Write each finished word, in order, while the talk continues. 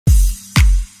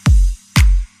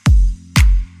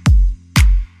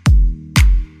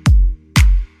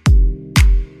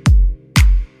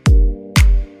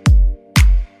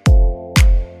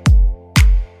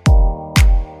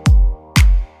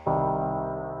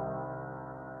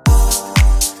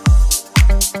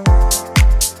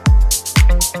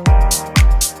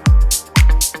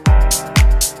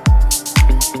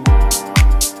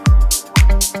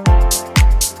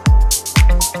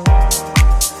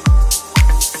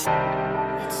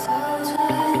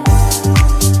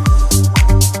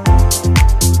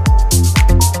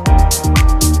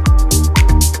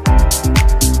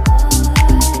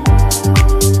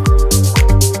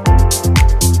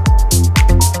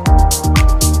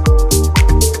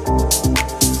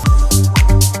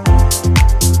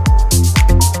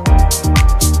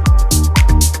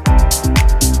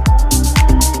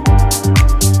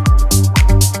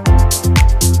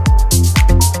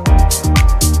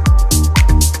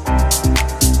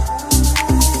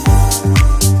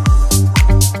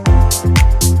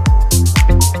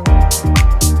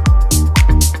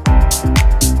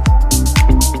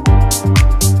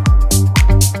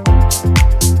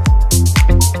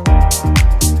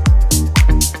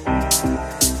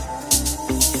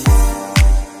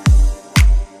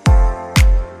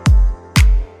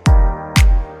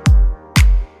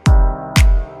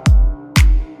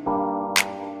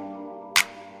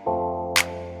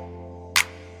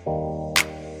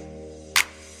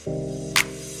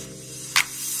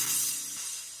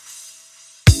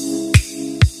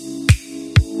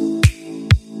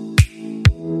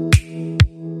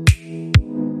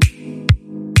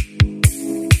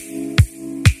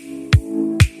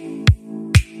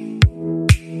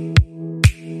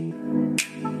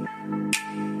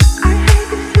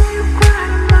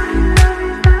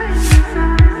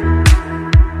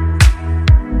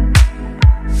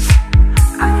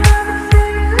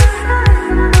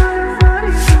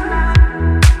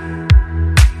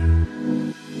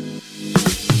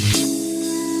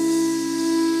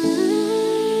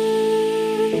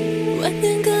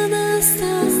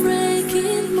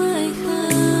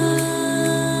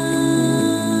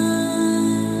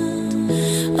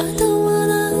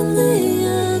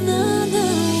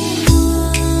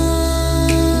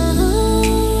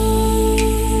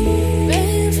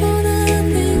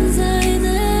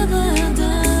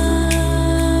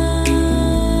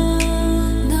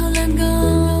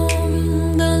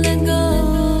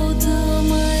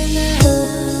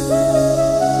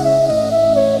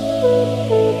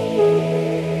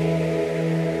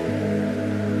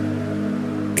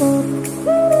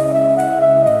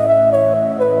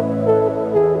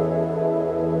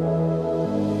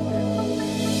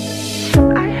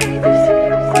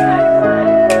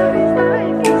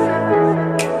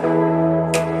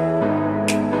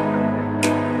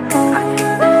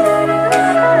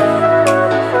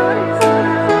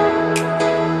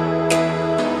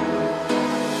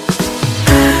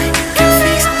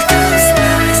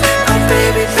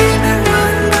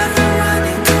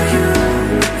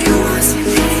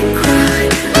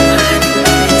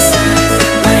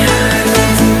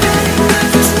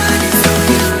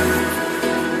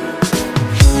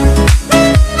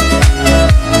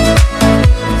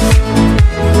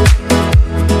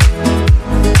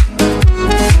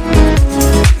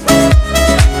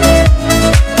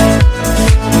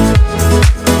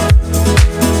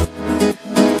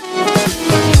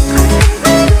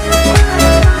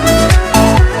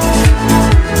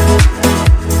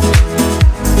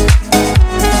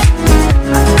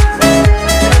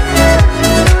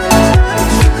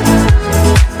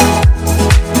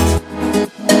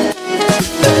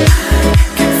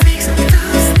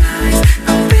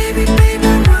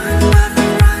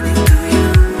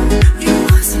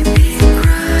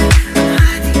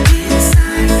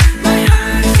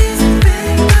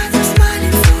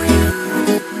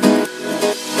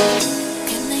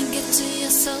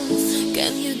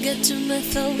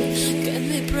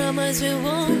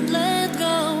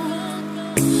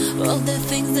all the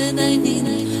things that I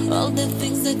need, all the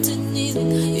things that you need.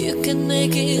 You can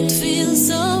make it feel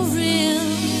so real.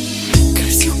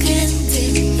 Cause you can't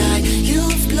deny,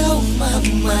 you've blown my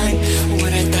mind.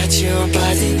 When I touch your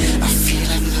body, I feel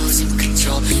I'm losing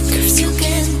control. Cause you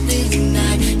can't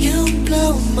deny, you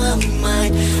blow my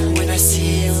mind. When I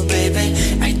see you, baby,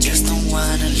 I just don't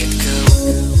wanna let go.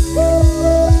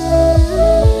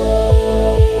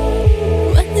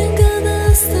 When you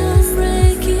gonna stop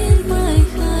breaking my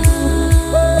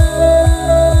heart?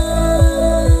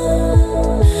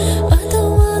 I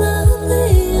don't wanna be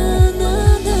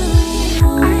another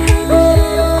one.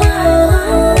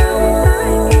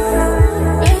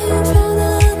 Waiting for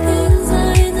the things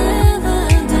I never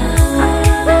done.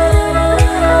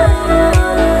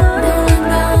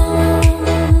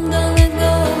 Don't let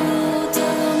go,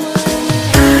 don't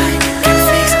Can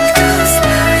fix those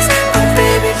lies. Oh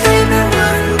baby, baby,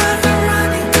 run, but I'm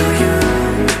running to you.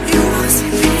 You won't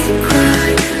see me cry.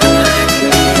 I'm hiding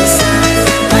inside.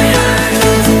 My heart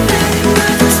is beating,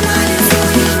 but I'm smiling for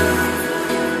you.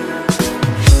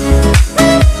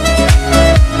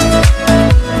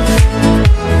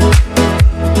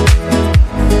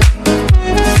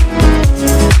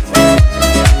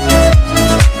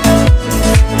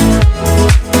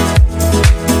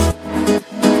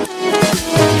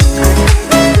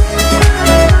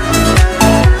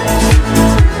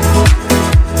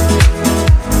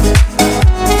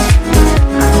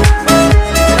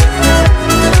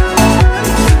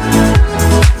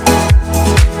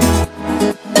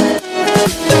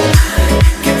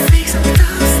 Can fix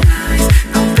those lies.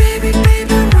 Oh baby,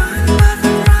 baby, run, but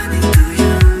I'm running to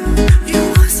you. You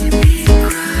won't see me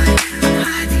cry. I'm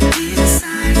hiding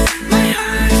inside. My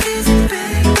heart is in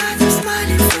pain, but I'm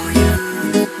smiling for you.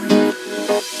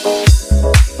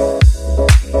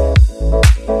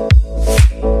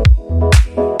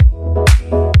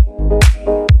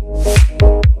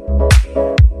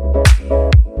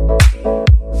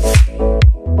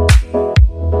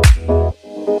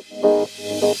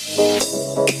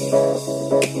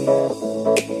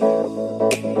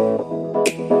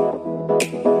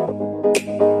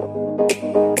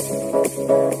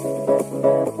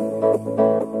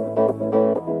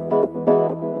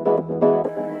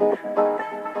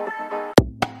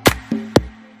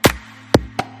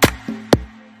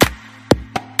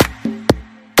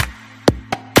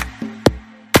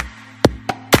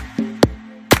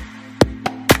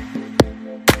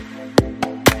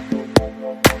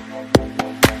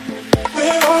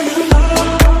 Where are you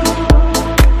now?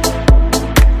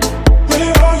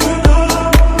 Where are you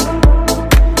now?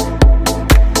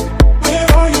 Where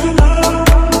are you now?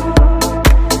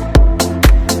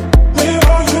 Where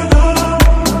are you now?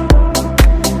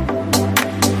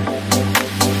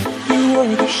 You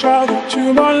were the shadow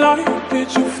to my light.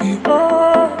 Did you feel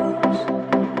us?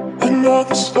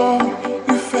 Another star,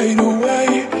 you fade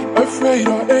away. Afraid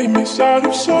our aim is out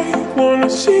of sight. Wanna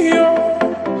see us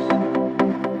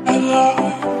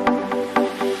alive.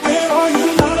 Where are you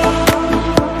now?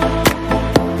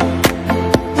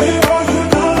 Where are you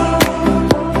now?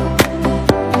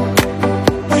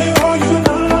 Where are you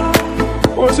now?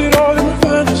 Was it all in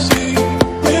fantasy?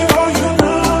 Where are you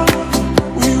now?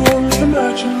 We only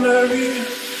imaginary.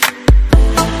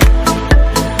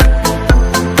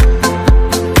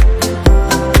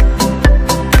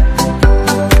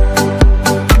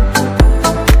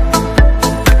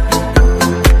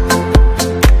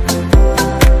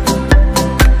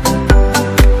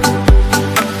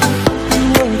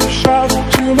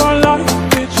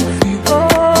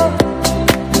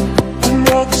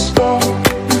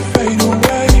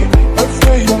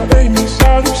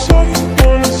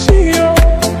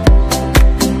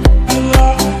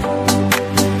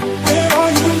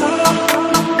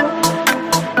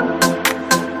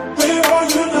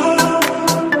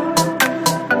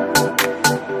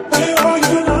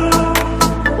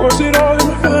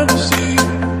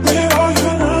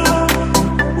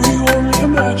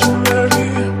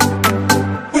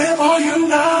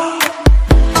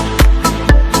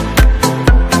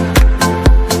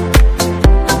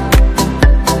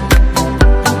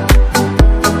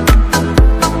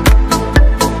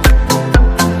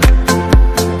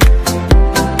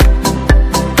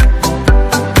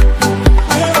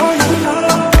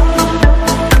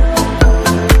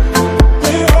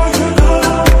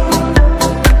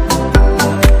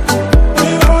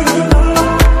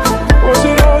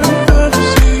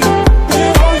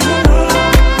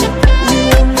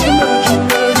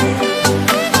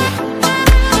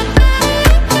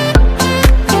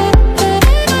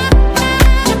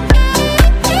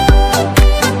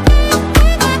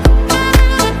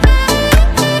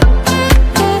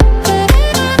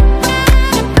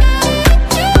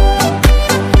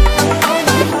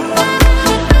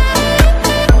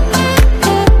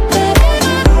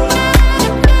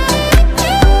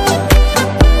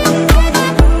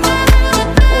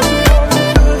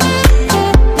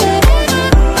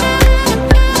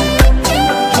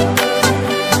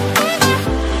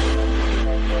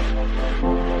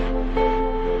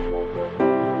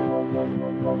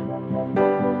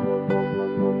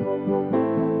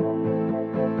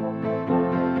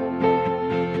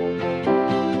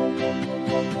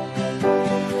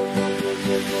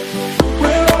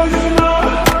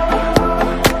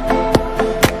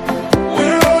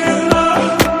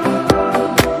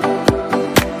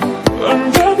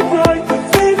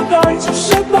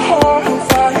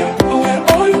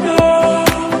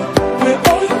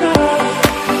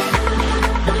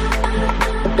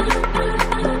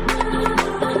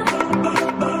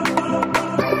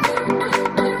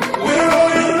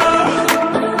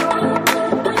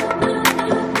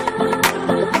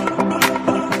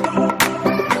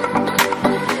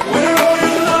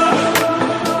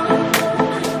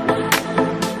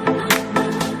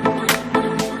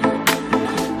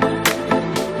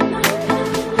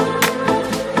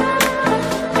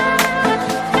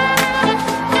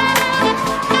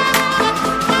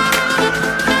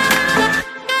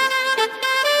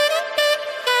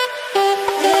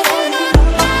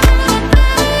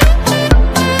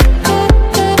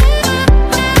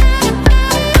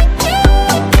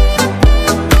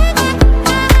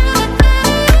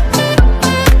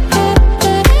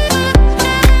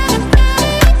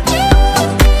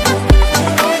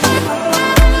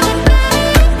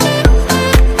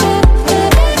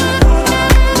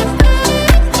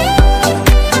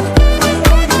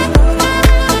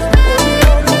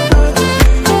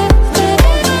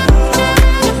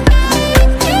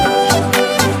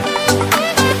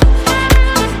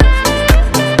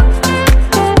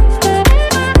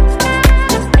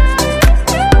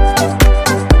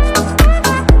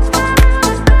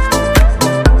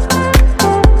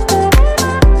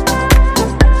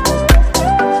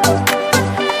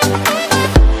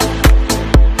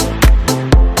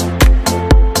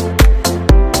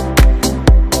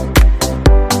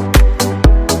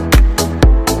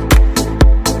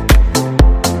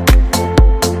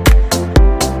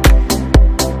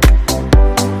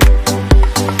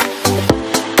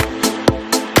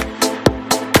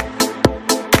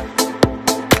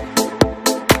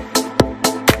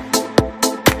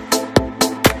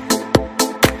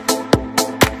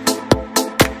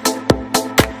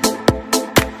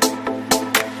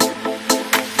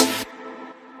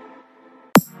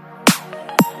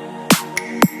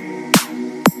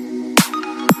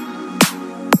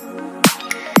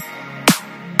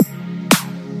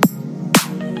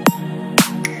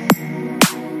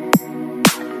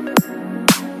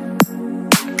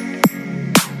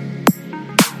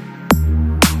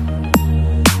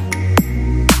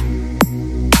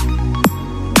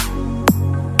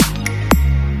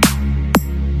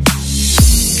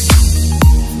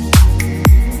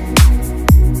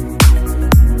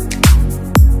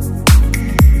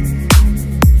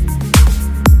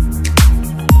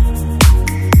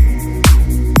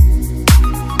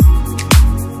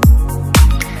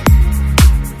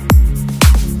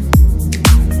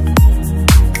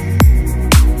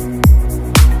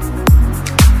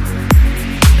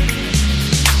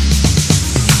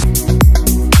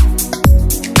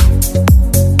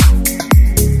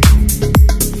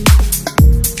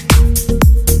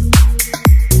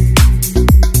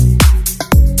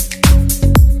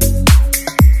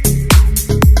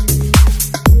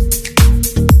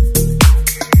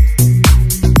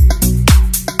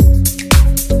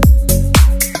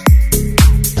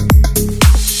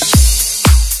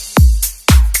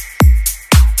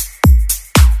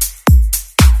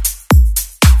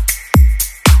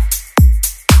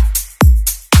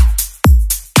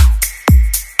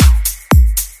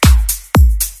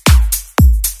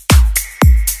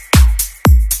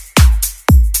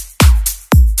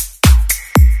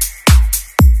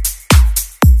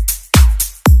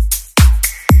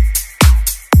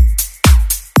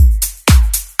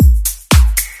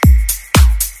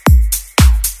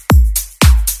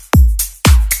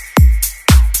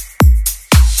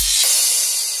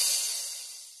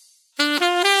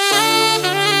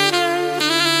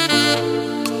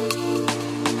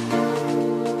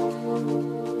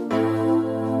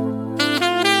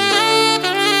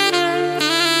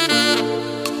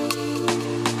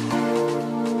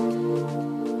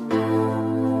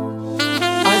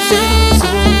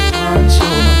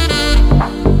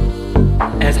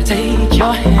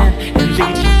 your hand and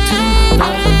lead you to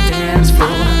the dance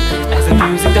floor. As the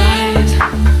music dies,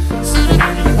 something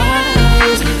in your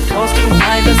eyes calls to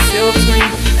mind the silver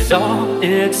screen and all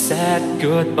its sad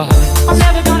goodbye. I'm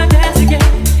never gonna dance again.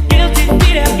 Guilty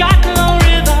feet have got no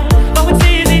rhythm, but it's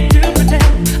easy to pretend.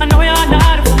 I know you're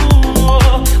not a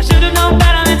fool. I should have known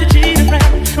better than to cheat a friend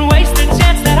and waste the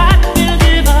chance that I feel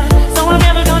given. So I'm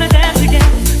never gonna dance again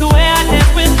the way I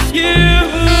dance with you.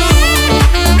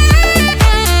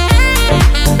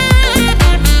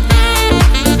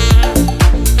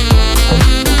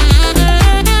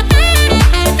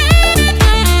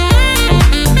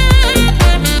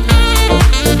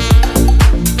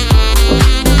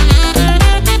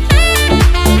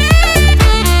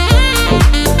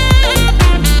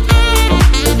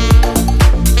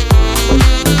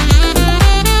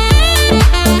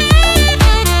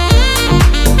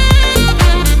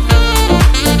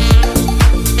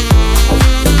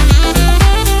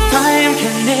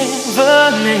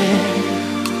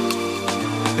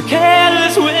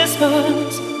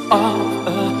 Of a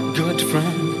good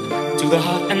friend to the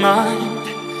heart and mind.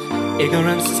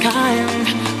 Ignorance is kind,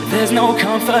 but there's no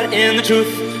comfort in the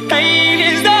truth. Pain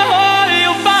is the whole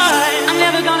you'll find. I'm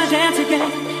never gonna dance again.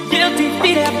 Guilty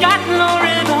feet have got no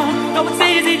rhythm, though it's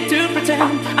easy to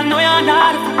pretend. I know you're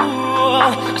not a fool.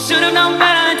 I should have known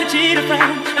better than to cheat a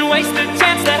friend and waste the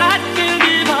chance that I could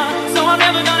give up. So I'm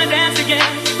never gonna dance again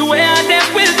the way I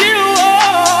dance with you.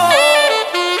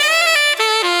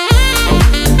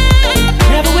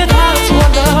 Never without your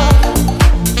love.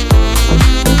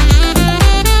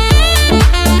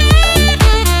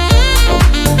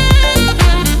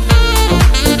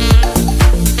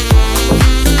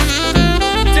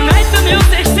 Tonight the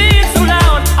music seems so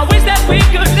loud. I wish that we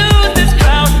could lose this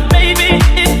crowd. Maybe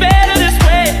it's better this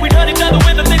way. We hurt each other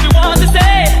with the things we want to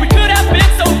say. We could have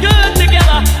been so good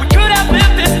together. We could have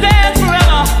lived this dance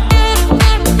forever.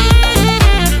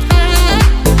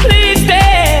 Please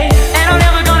stay, and I'm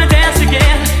never gonna dance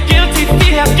again. Guilty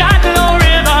feet have got no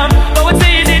rhythm, though it's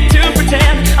easy to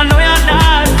pretend. I know you're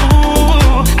not a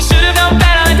fool. I should have known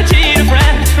better than to cheat a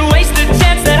friend and waste the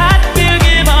chance that I feel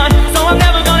given. So I'm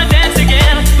never gonna dance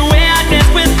again the way I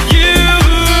dance with you.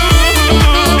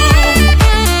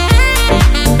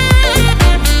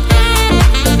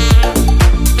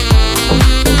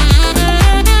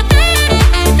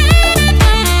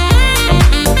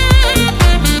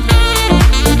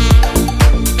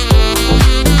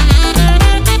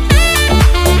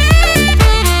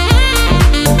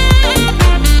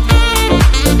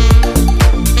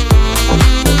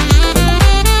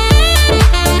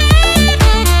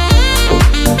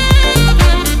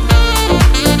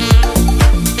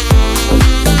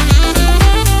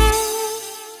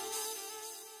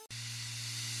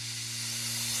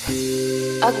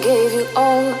 I gave you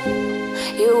all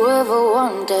you ever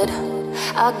wanted.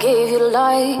 I gave you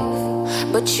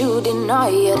life, but you deny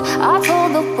it. I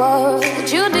told the world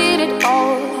you did it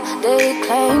all. They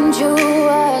claimed you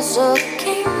as a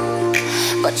king,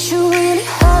 but you really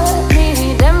hurt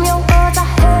me. Damn, your words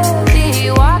are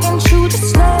heavy. Why can't you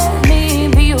just let me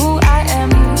be who I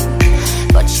am?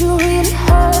 But you really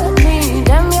hurt me.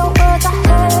 Damn, your words are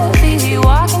heavy.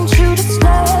 Why can't you just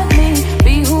let me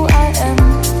be who I am?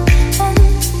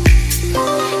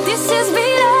 This is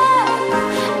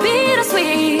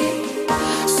bittersweet.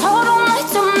 So don't lie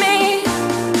to me,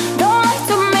 don't lie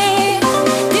to me.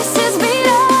 This is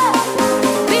bittersweet.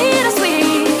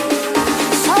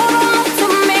 So don't lie to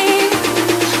me,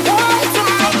 don't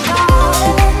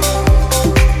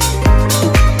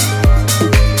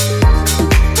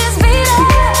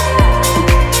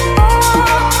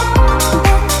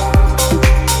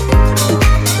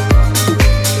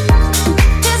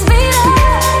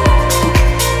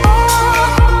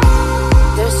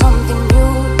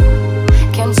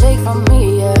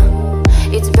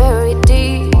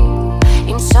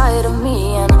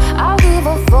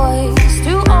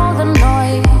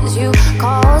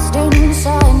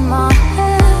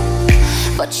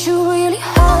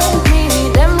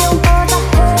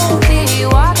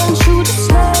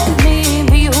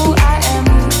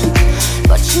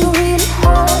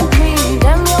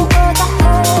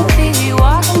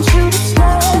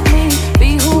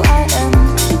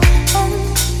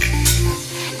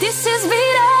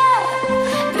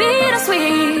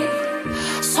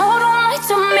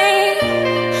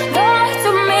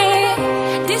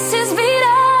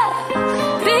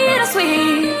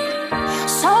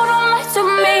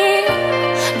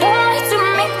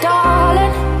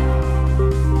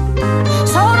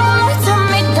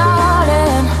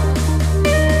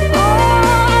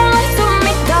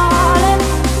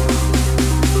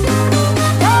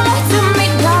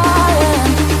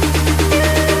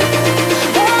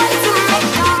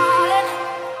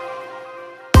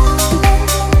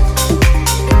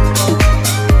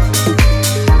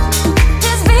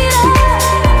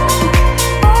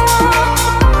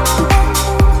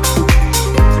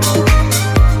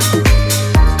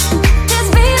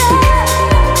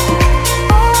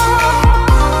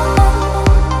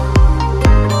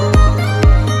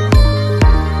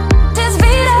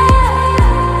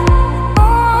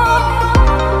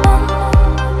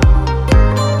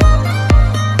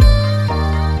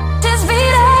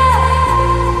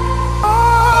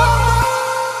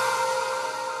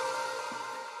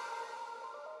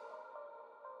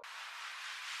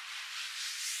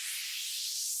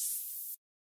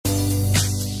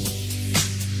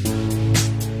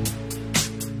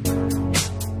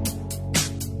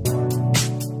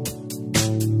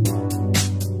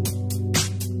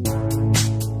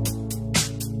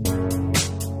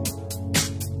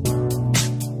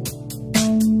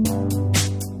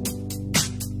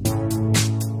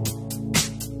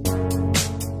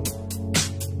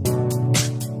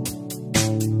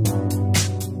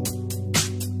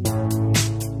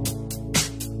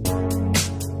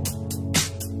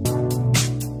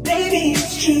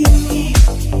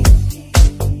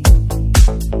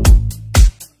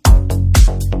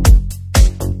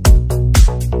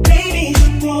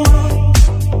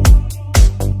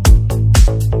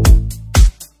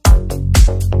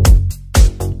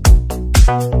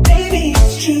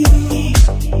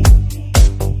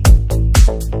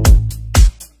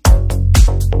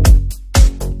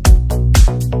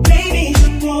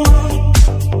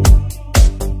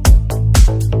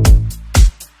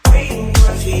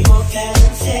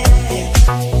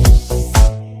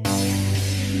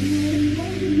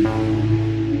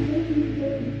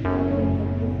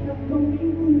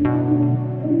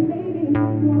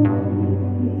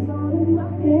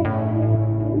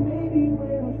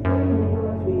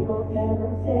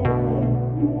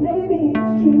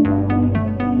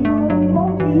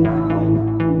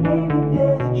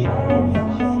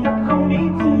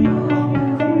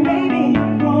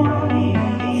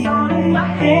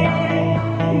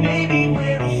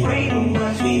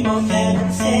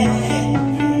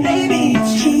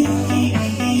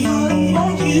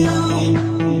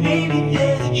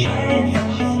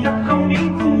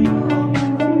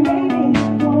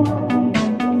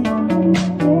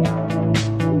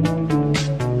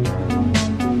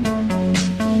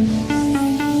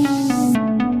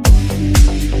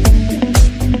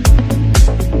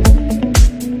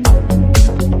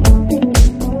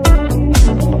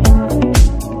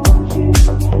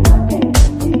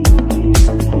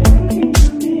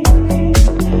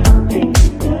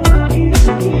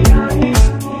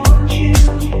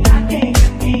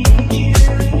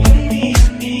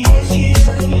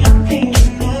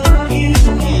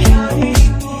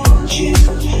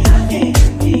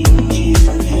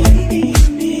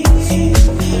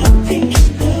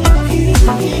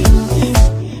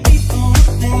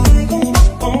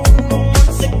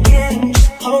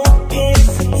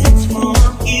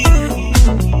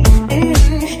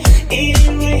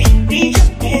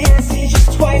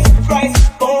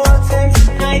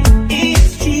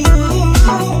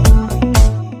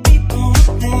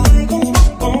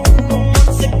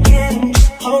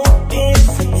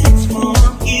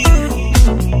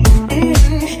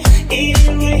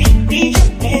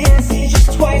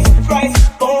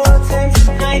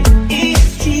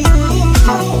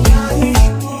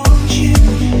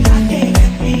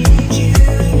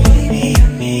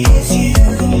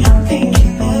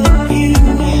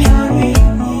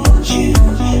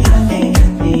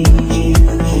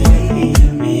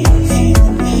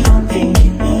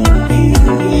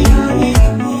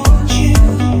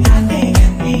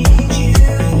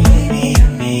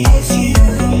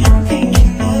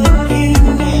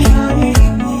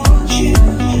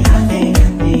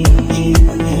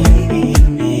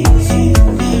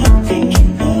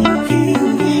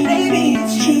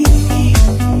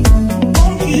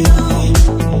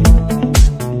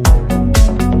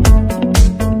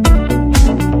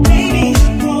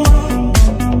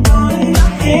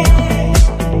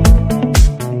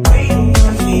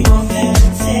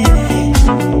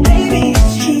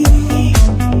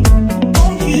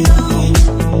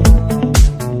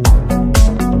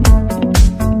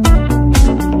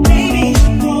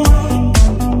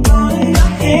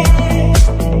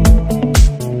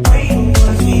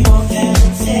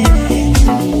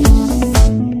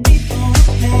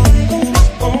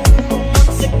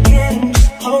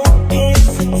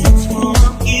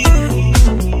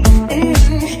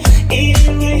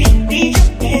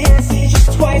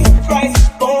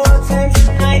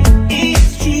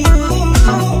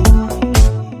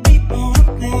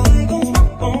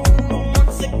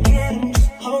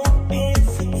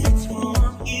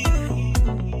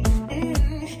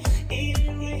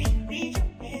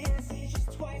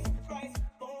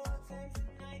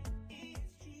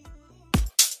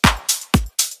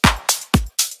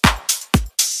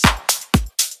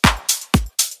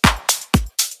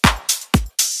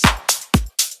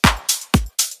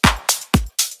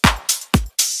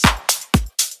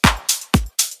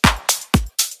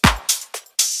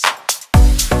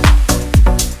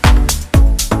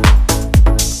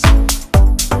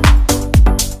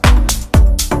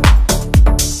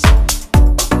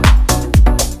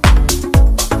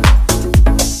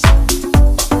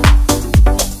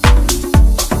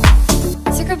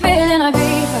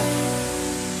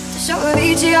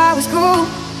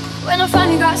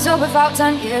about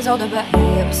 10 years older, but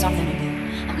hey, it was something to do.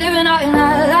 I'm living out in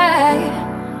LA.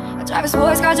 I drive a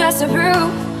sports car just to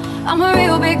prove I'm a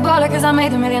real big baller, cause I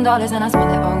made $1 million and I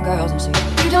spent it on girls and shit.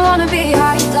 You don't wanna be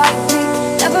high like me,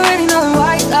 never really knowing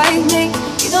why like me.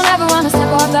 You don't ever wanna step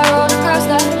off that roller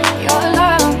coaster, you're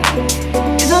alone.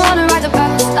 You don't wanna ride the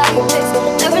bus like this,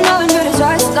 never knowing who to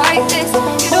trust like this.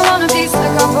 You don't wanna be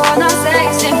stuck up on that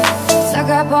stage singing, stuck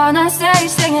up on that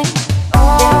stage singing. Oh,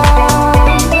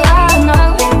 I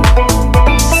know,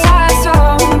 sad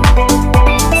song,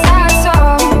 sad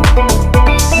song,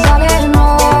 darling, oh,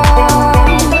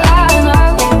 I know,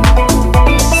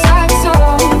 sad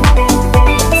song,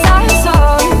 sad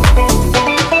song.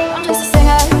 I'm just a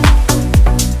singer,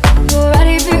 you're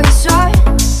ready for your shot.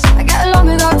 I get along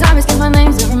with old timers cause my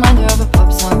name's a reminder of a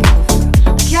pop song people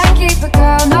forgot. I can't keep a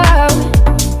girl, no,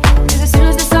 cause as soon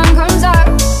as the sun comes up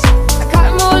I cut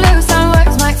them all loose and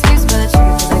work's my excuse for the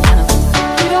truth, cause I cannot forget.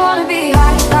 You don't wanna be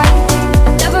high like me,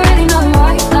 never really knowing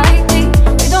why like me.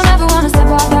 You don't ever wanna step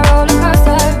off that roller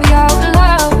coaster, be out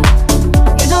alone.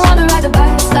 You don't wanna ride the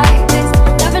bus like this,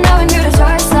 never knowing who to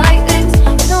trust like this.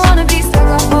 You don't wanna be stuck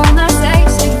up on that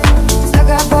stage singing, stuck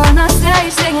up on that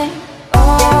stage singing. Oh,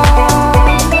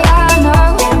 I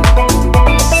know,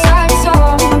 sad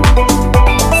song,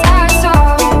 sad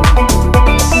song,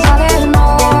 darling, oh,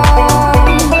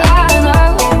 I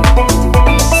know,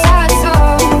 sad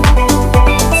song,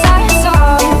 sad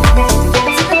song. I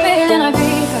took a pill in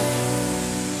Ibiza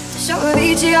to show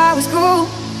Avicii I was cool.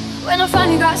 When I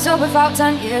finally got sober, felt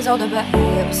 10 years older, but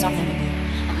hey, it was something to do.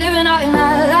 I'm living out in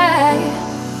LA.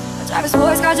 I drive a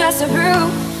sports car just to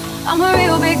prove I'm a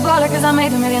real big baller, cause I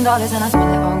made $1 million and I spent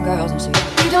it on girls and shit.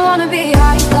 You don't wanna be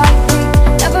high like me,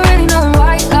 never really knowing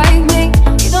why like me.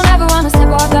 You don't ever wanna step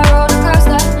off that roller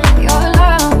coaster, you're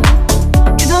alone.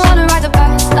 You don't wanna ride the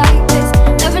bus like this,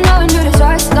 never knowing who to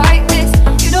trust like this.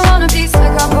 You don't wanna be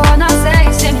stuck up on that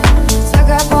stage singing, stuck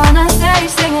up on that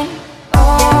stage singing. Oh,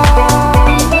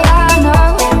 I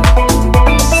know,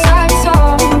 sad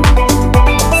song,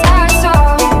 sad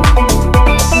song,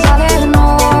 darling, oh,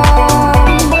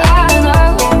 I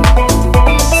know,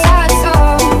 sad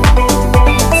song,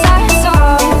 sad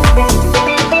song.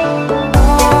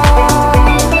 Oh,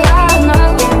 I know,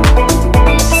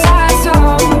 sad song,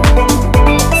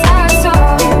 sad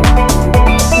song,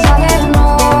 darling, oh,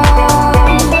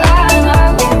 I know,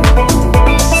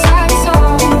 sad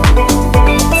song, sad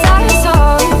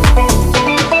song.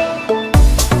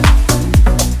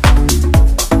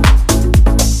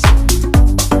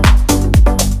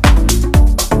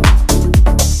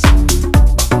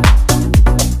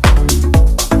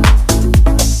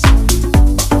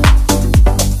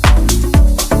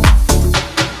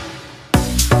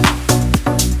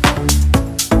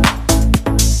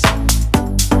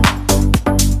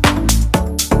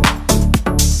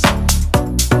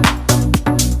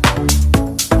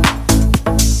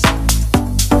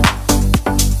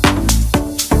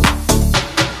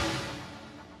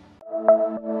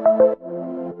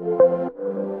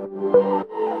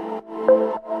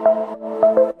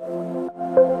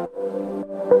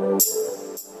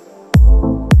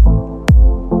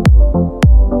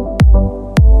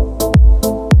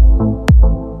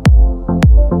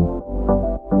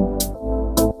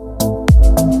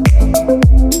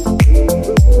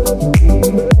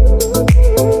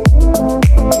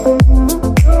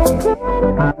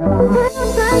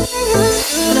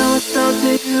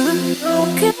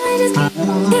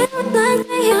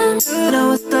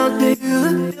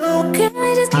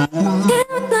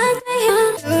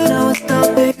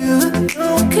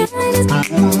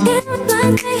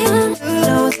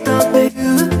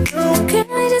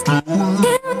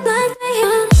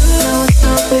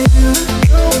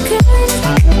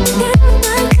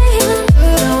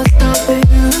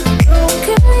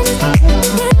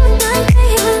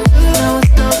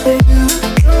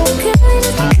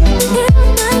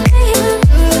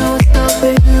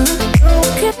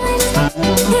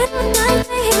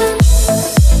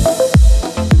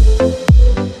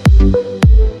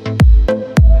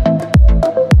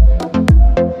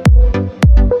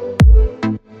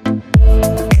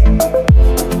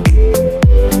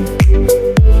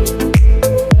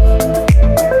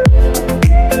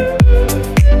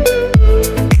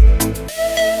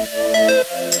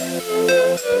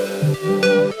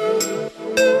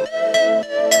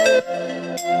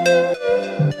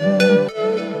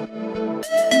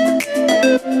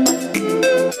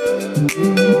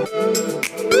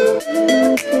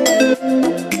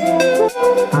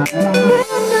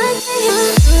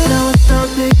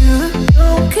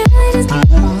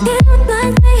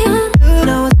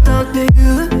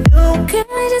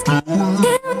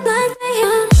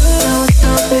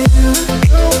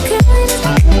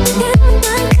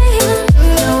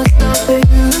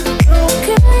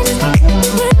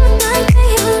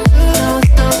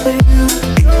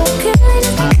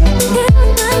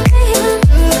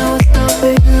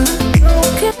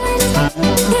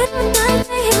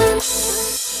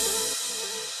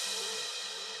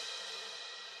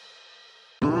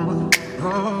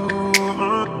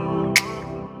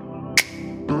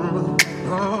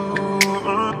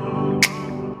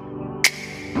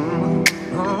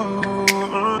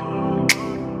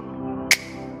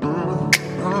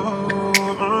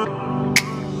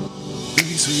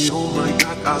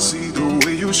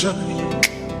 to shine.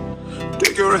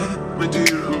 Take your hand, my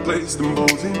dear, and place them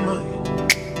both in mine.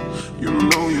 You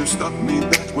know you stopped me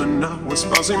that when I was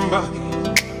passing by.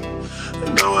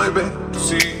 And now I beg to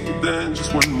see you then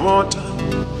just one more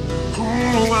time.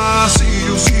 Oh, I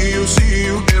see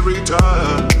you every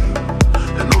time.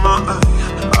 And on my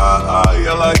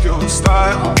I like your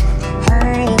style.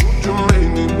 Oh, you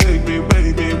make me,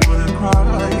 baby, wanna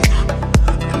cry.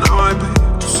 And now I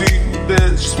beg to see you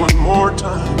dance just one more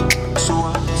time. So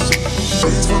I say,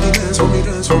 dance for me, dance for me,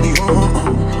 dance for me,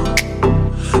 oh.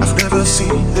 I've never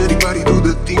seen anybody do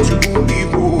the things you do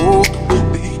before.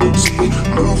 They say,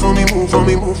 move for me, move for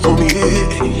me, move for me,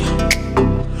 yeah.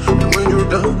 And when you're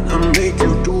done, I make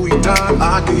you do it all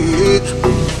again.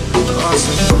 I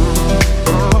say,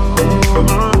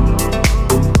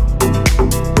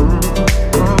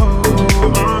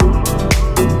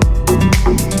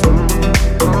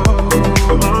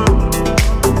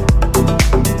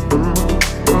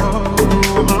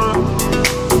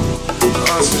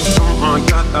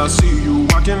 I see you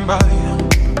walking by.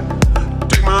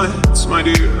 Take my hands, my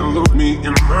dear, and look me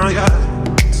in my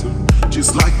eyes.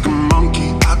 Just like a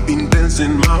monkey, I've been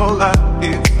dancing my whole life.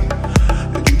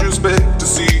 And you just beg to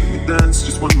see me dance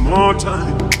just one more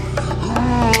time.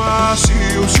 Oh, I see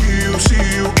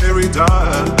you every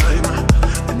time.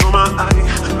 And on my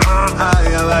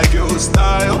I like your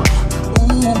style.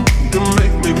 Ooh, you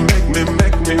make me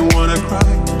wanna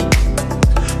cry.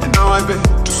 And now I beg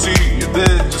to see you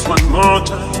dance just one more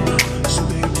time. So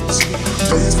baby, say,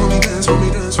 dance for me, dance for me,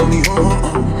 dance for me,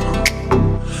 oh.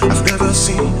 I've never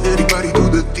seen anybody do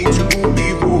the things you do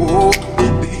before.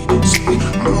 They say,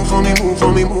 move for me, move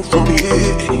for me, move for me,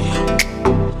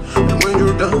 yeah. And when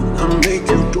you're done, I make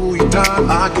you do it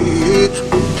all again.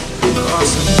 I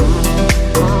say,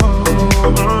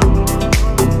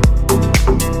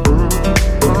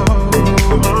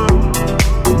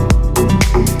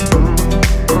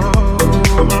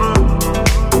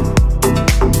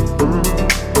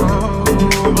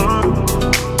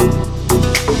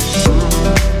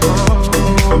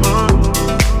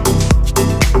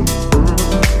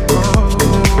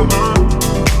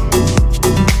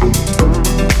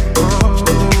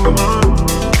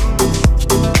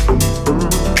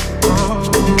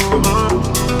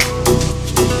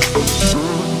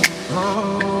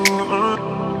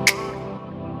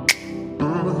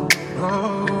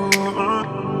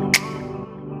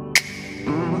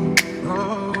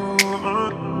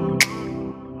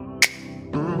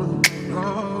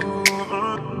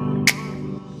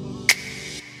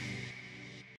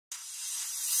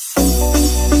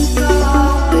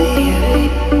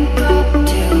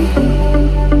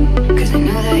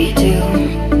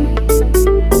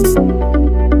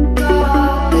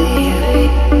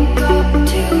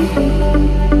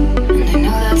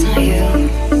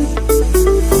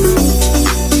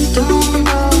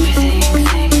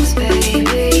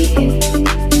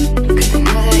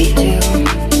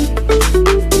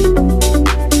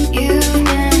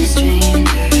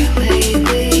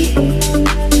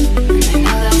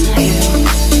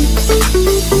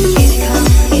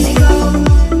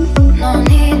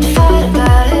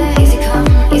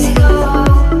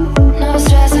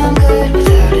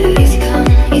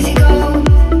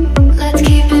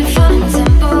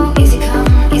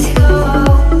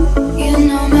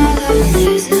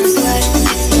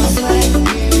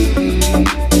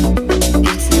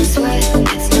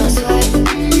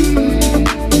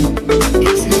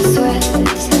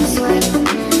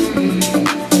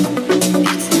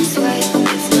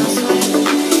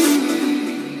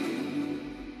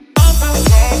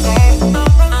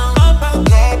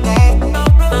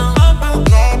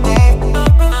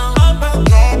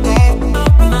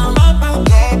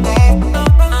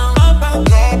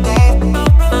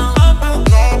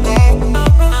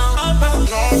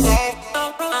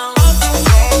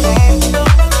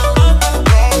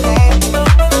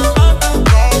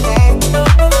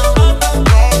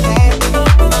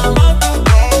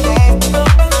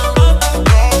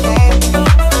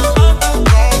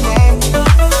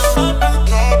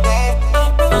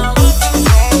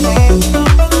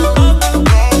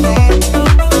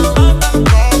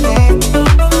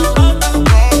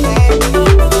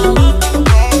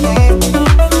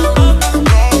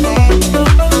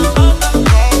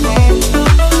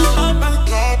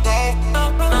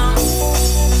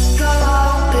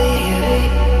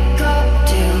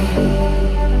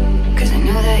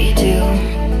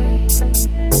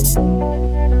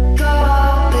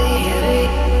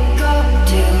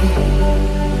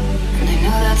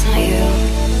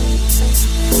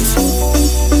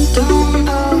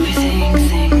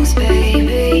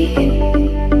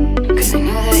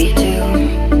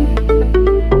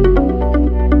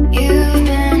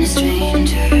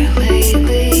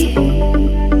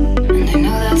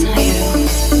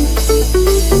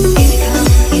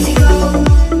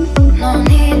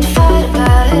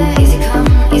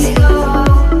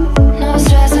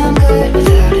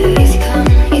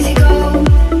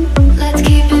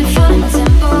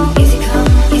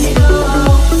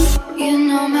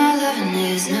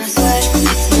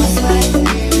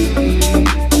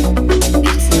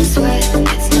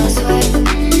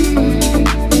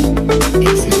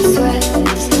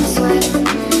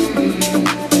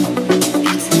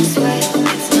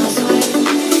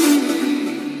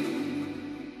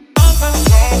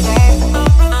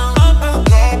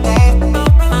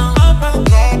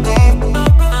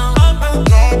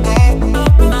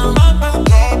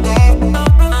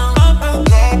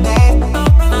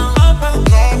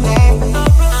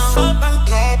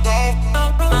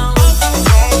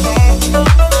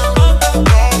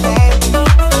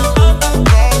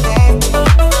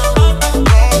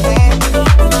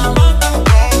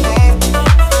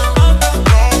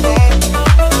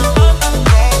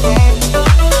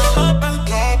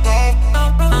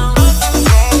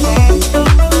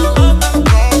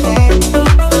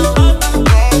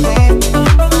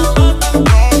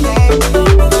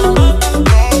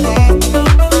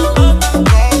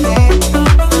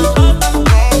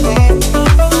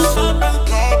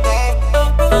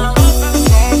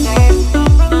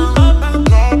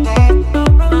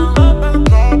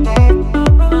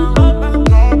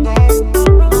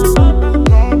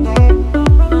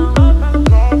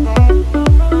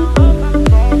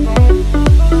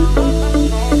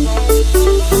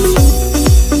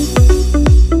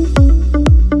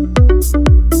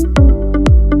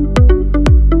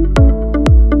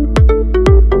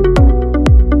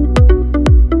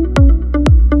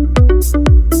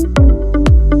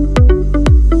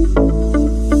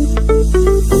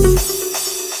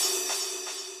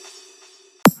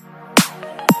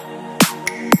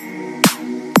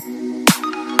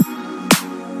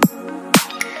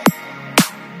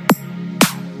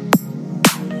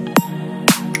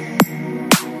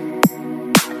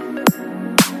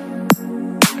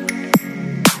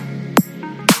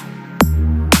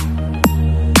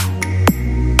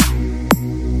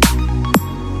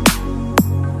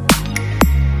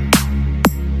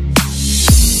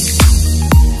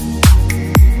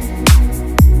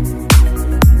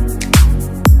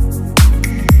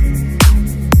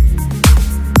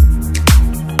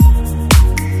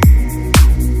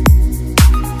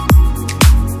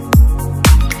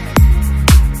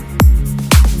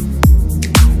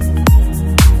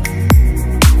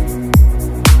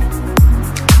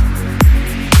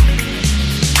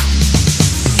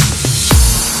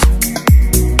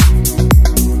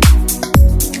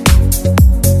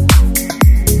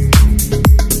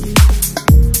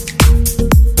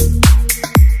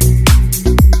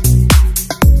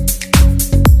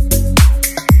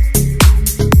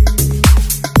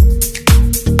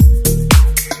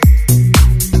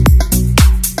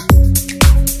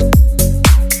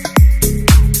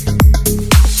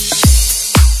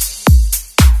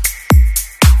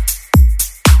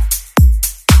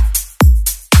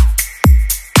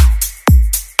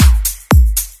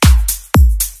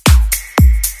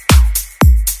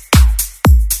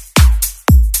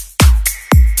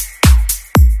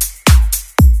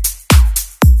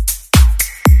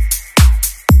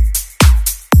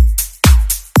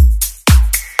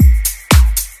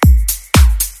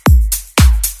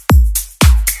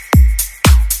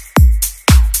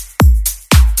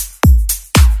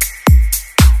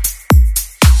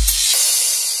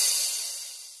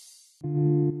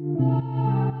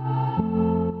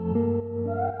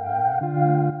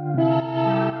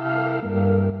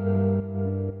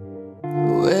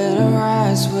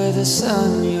 eyes with the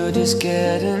sun, you're just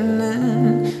getting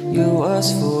in. You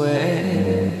was for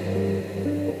where?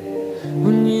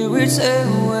 When you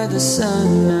return with the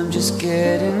sun, I'm just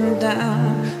getting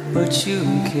down, but you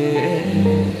care.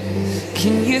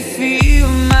 Can you feel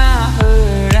my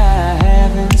hurt I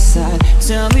have inside?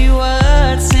 Tell me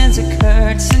what sins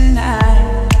occurred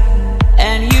tonight.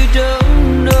 And you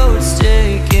don't know it's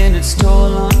taking its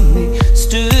toll on me.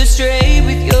 Stood straight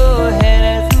with your head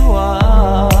at the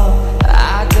wall.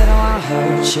 I don't wanna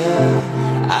hurt you,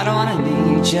 I don't wanna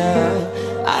need you,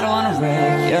 I don't wanna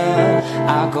wreck you.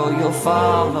 I'll go, you'll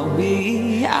follow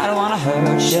me. I don't wanna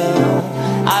hurt you,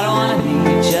 I don't wanna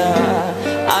need you,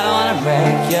 I don't wanna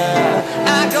wreck you.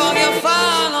 I'll go, you'll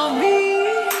follow me.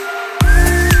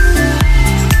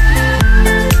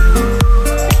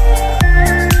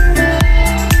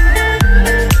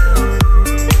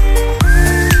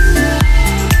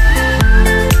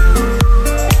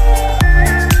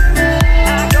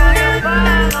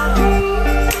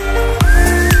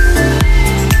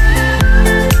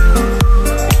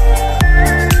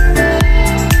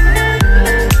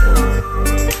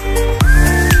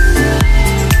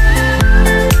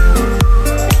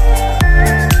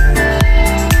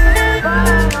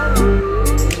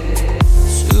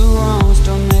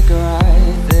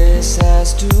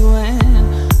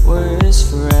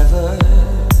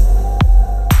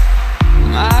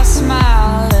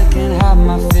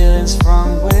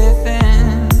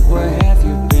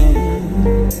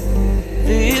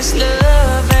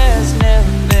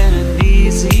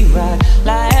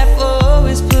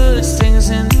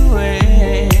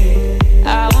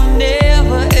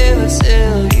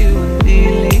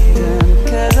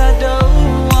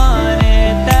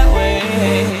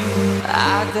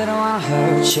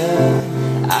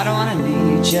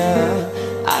 need ya.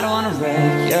 I don't wanna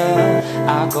wreck ya.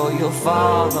 I'll go, you'll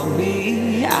follow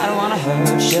me. I don't wanna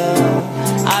hurt ya.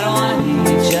 I don't wanna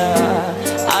need ya.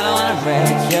 I don't wanna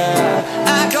wreck ya.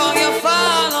 I go, you'll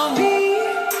follow me.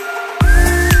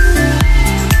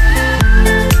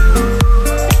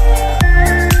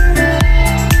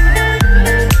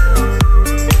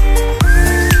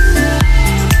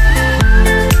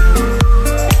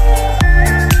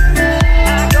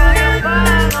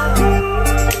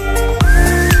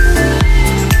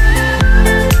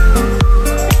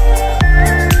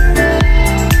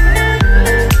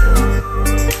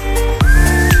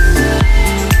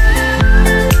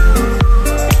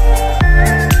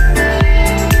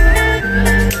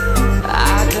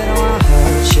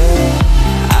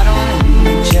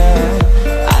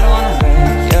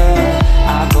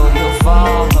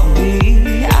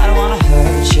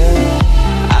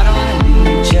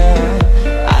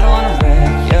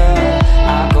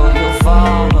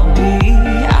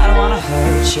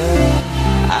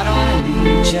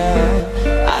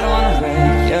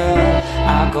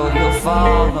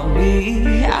 Follow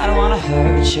me. I don't wanna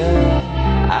hurt you.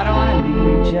 I don't wanna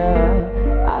need you.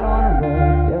 I don't wanna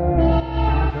hurt you.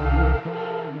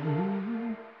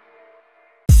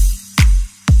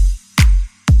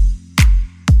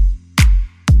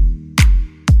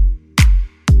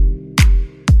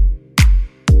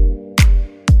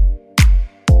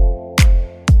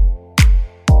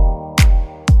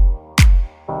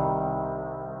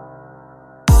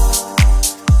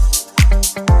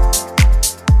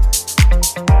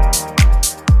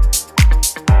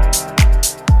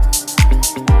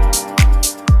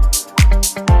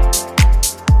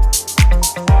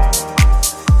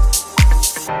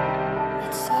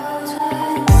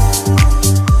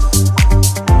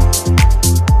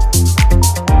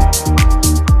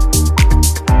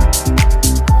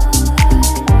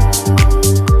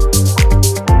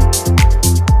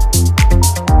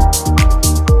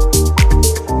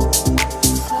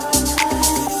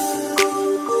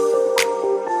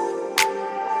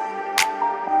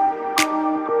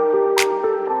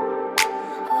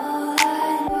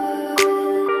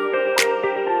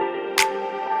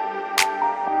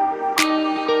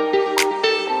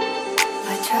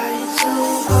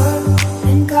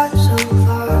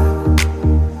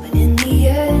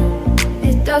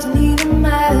 doesn't even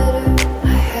matter. I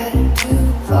had to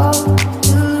fall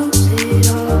to lose it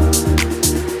all.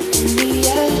 In the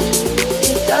end,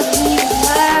 it doesn't even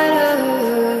matter.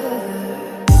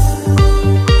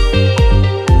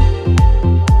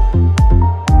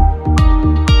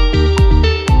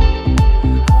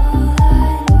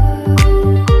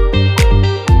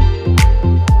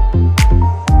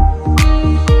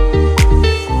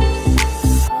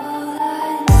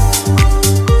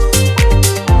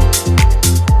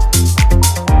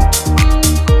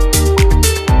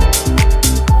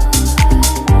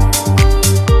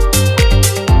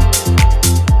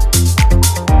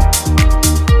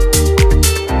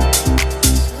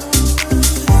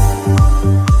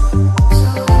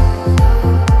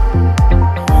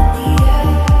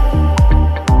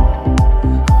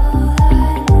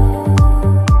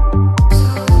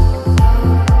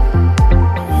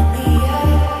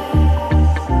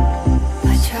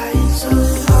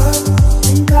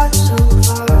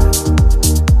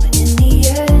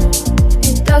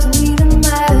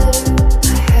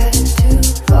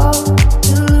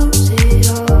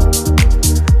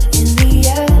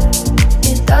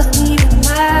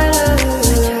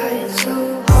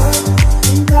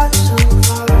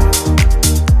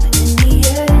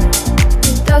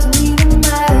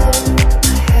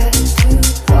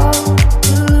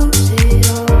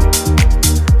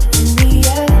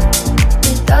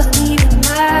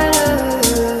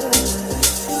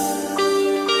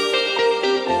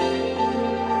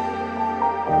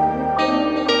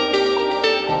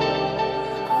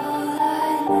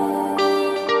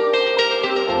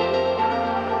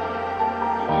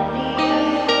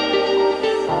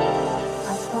 I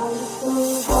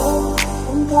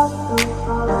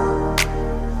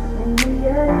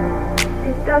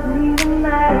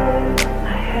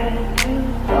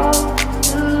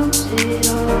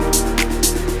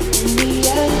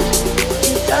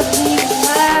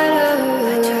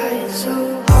so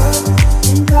hard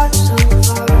and got so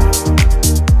far,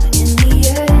 but in the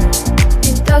end,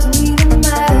 it doesn't even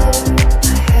matter.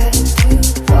 I had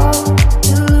to fall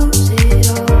to lose it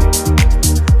all.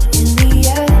 In the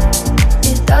end,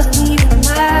 it doesn't even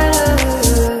matter.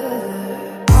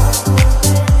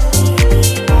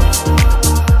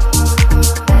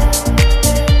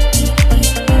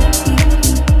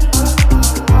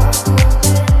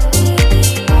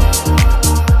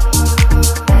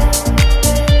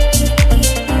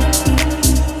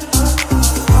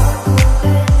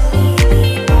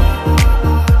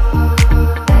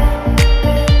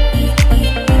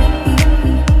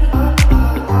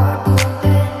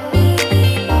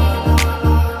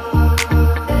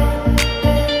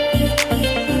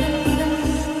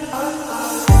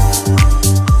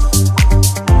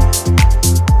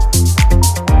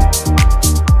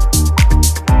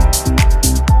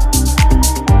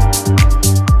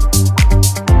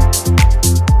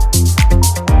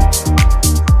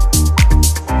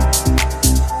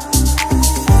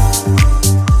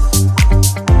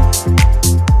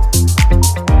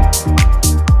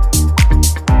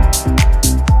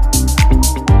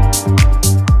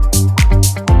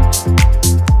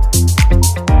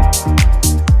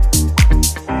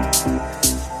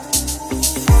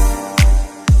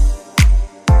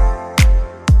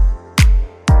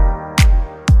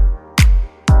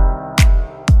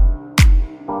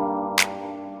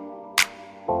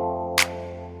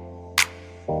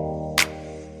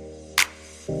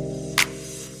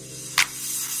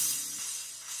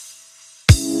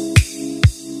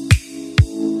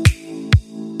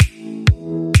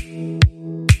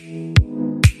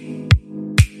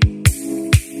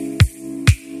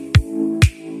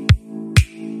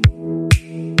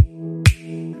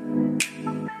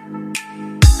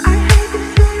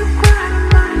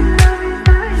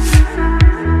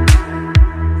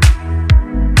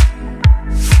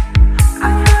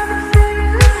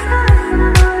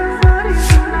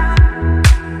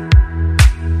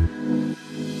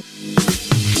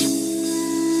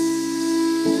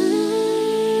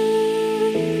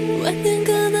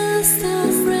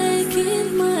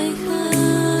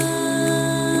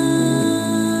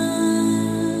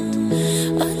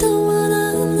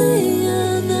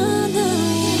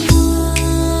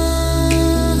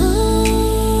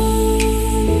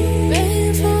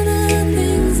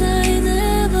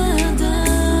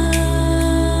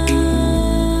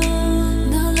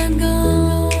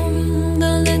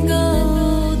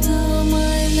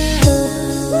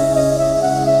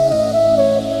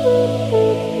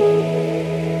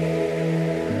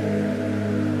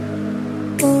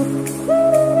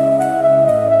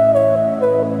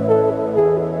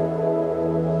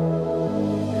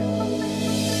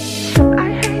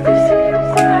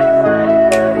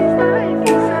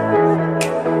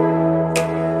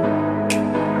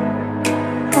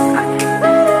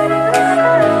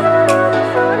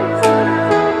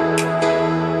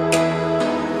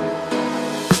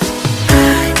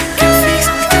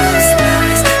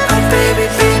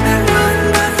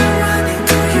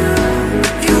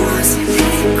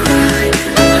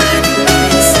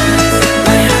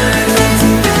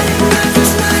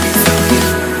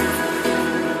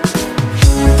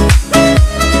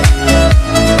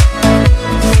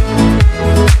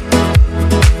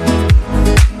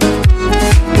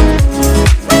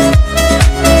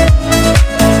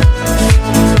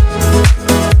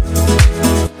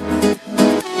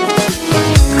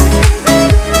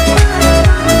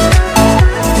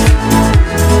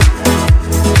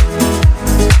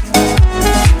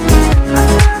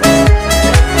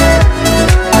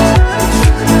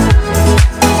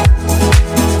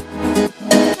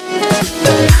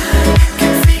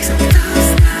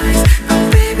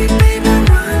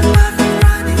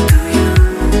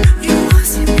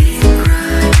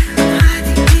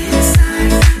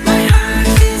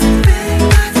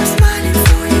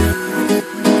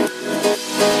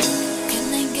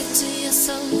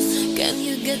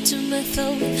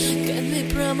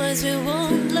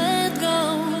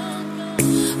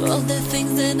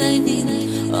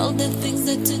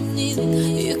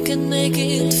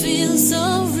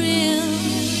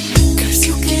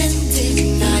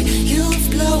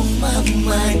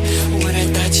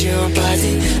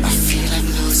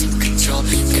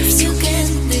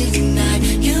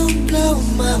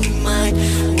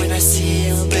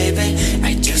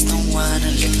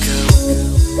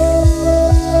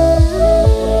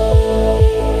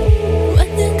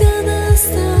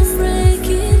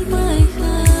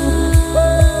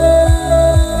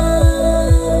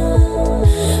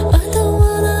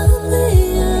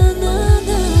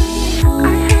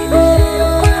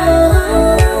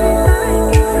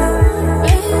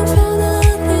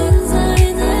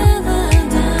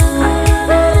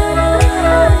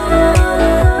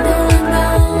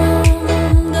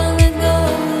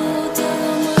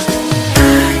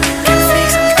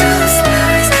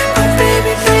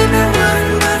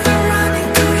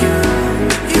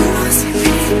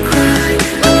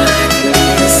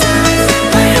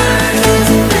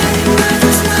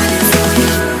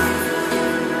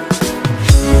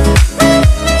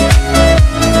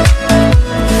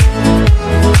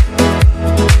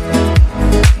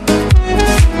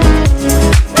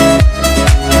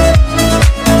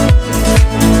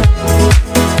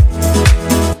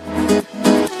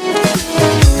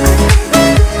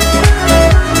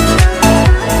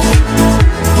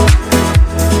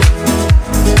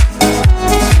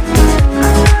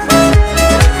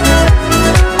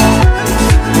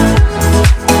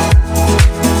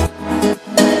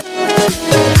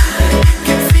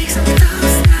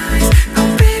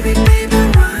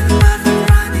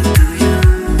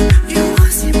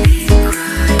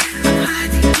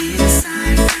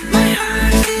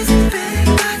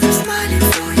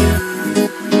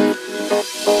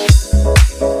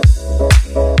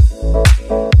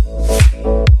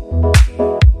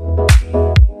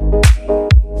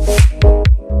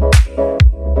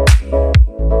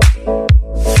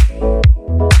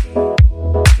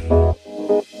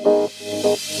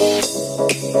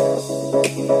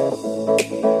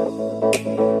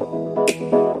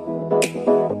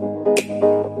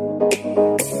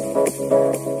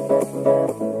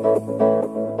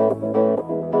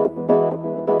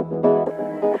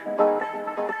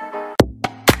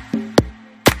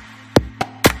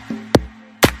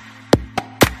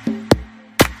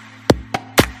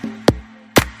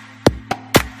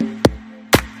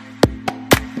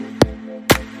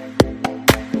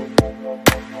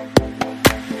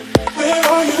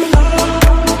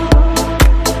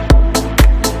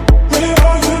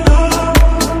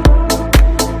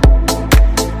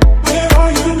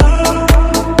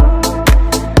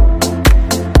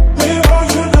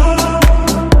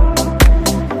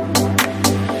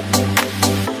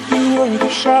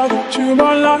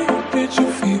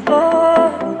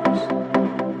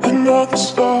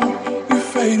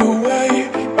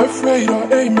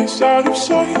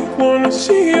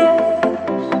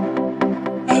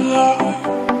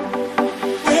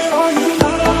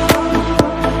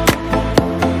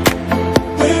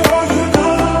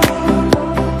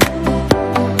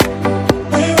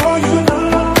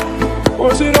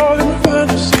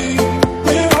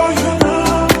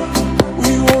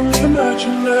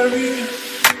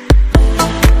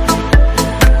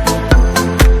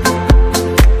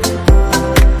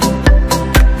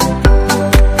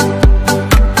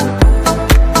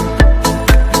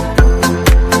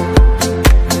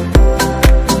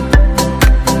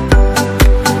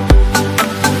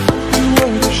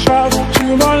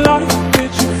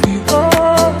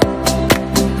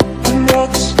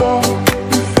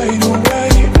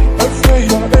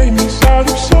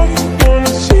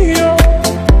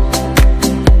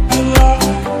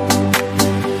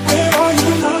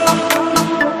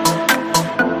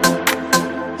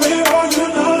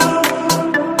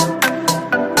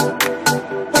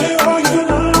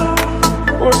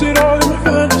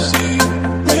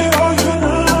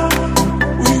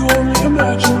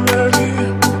 imaginary.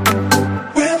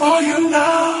 Where are you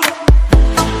now?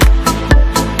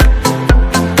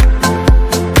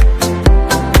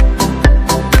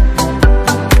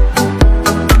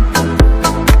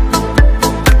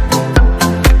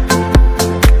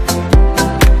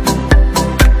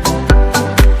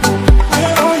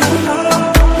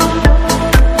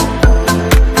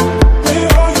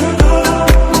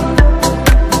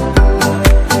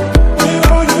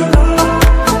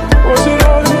 Was it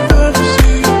all in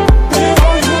fantasy?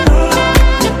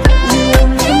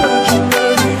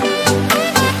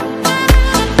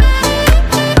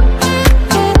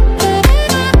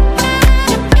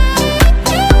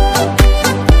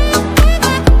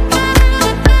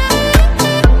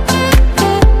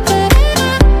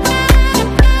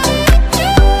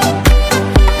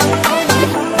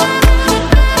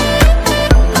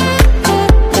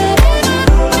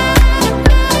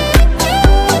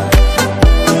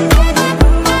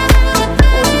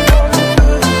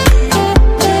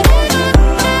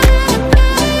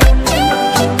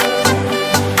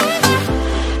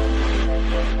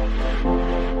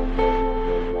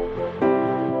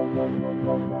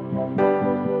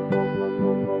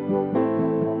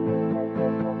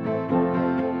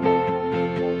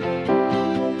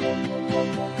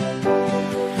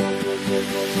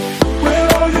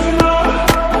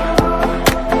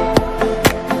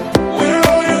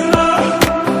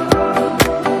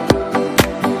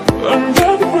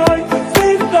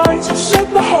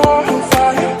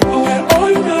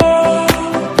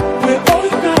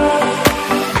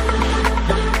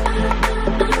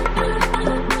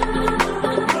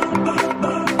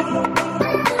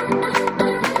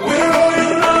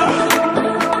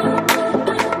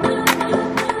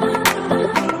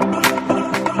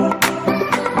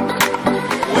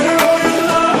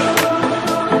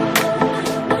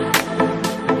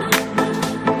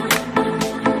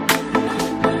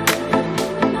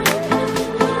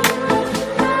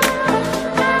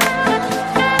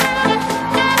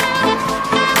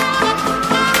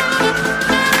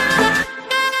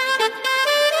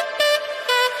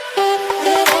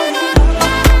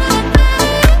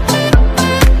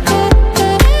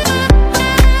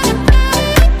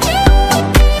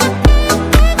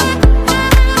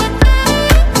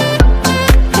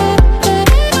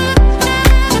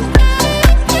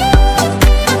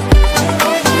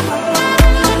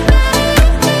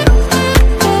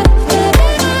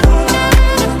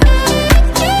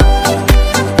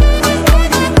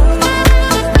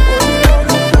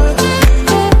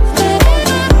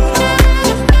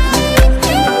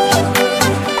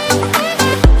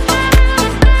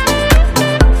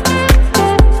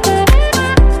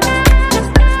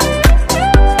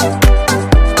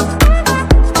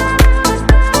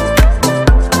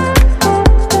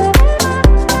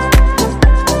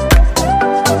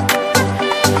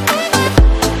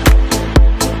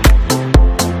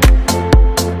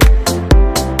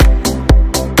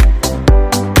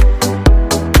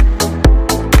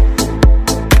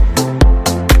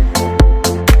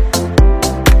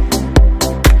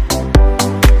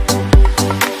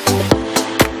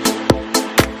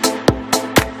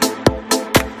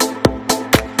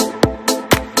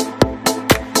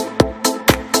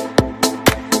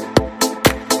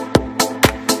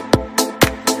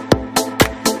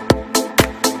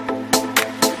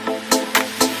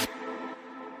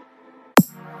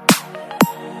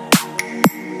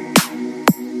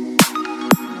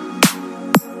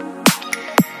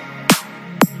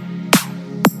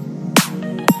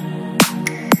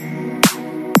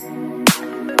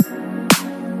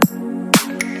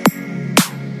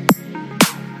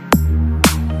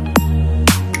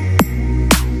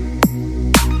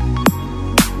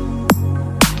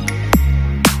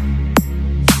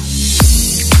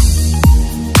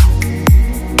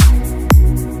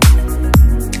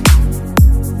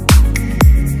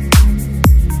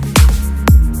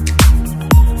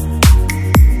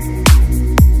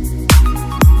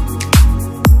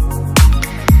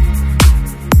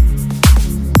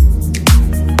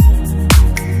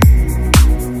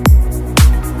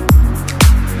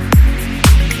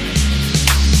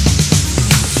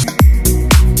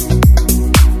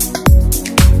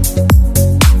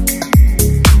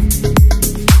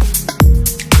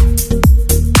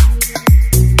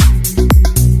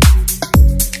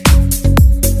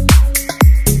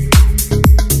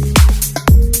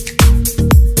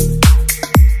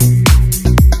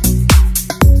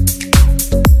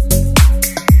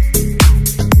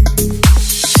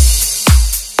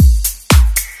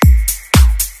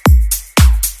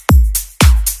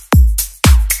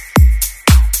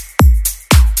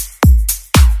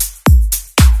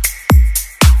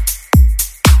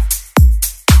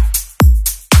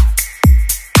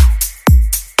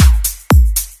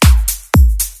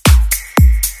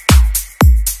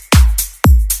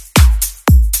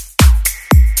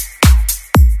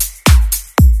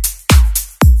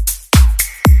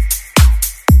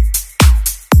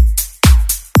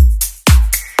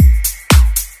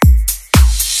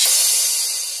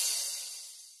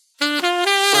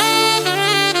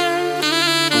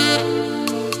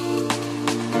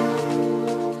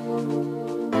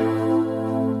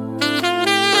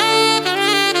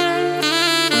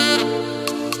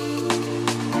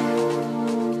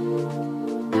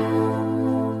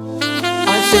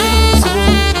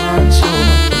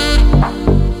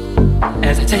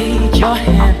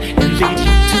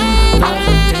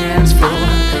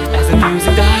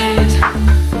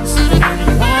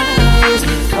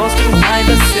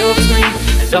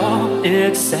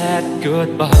 it's sad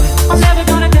goodbye. I'm never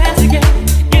gonna dance again.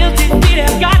 Guilty feet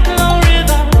have got no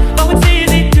rhythm, though it's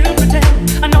easy to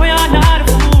pretend. I know you're not a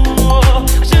fool.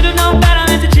 I should have known better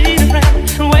than to cheat a friend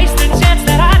and waste the chance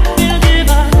that I still give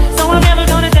her. So I'm never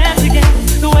gonna dance again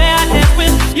the way I dance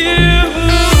with you.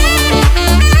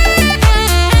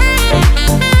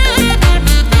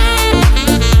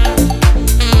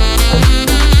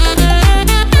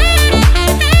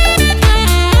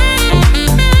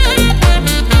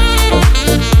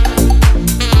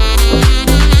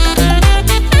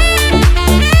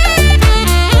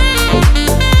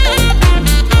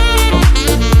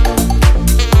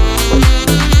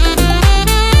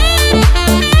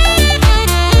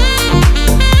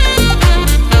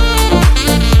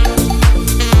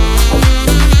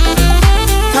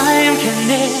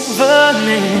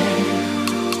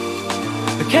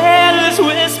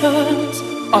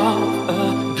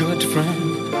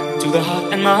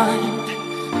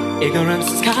 Ignorance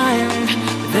is kind,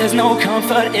 but there's no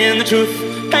comfort in the truth.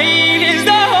 Pain is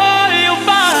the whole you'll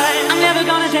find. I'm never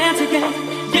gonna dance again.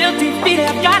 Guilty feet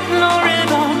have got no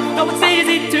rhythm, though it's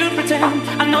easy to pretend.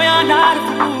 I know you're not a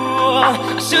fool. I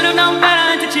should have known better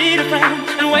than to cheat a friend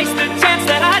and waste the chance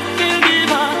that I still give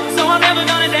her. So I'm never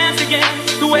gonna dance again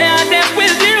the way I dance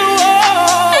with you.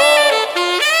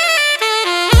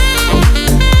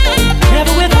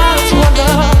 Never without your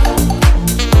love.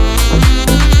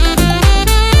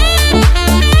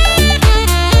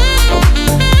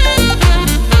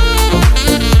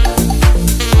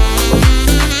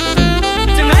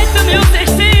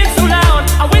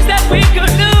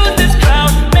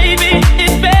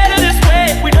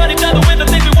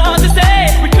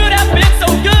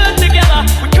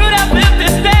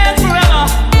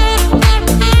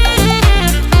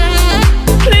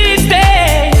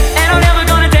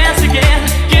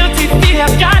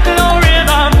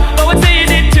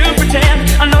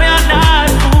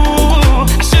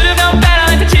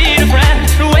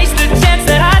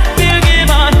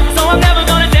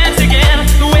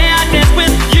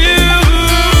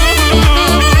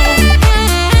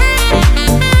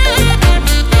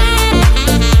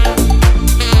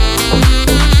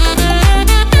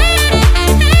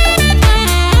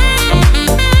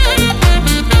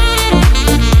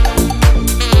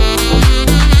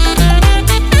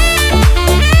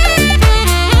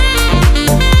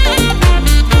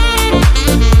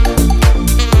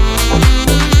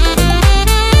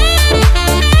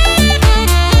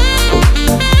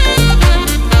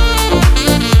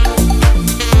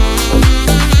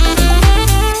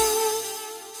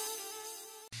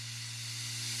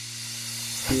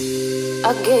 I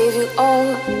gave you all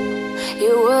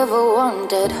you ever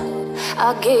wanted.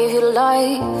 I gave you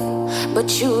life, but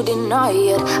you deny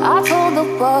it. I told the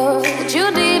world that you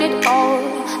did it all.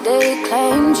 They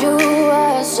claimed you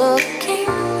as a king,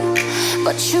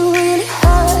 but you really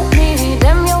hurt me.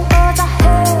 Damn, your words are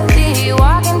heavy.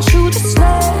 Why can't you just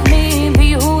let me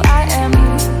be who I am?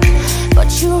 But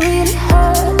you really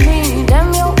hurt me.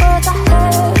 Damn, your words are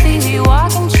heavy. Why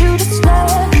can't you just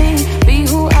let me be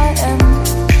who I am?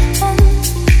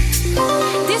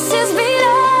 This is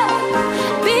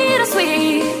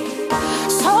bittersweet.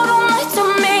 So don't lie to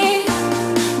me,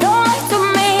 don't lie to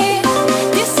me.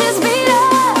 This is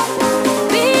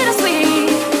bittersweet.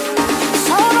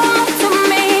 So don't lie to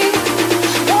me,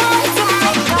 don't lie to me.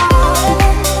 This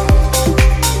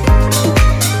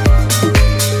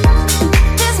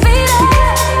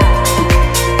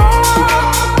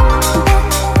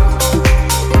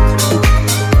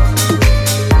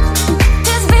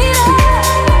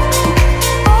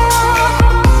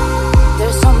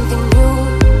there's something you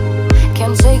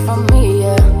can't take from me,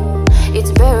 yeah.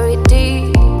 It's buried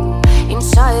deep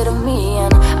inside of me,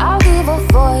 and I'll give a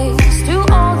voice to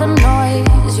all the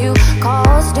noise you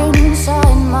caused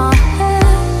inside my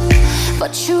head.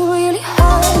 But you really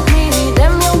hurt me.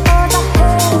 Damn, your words are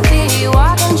heavy.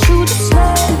 Why can't you just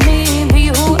let me be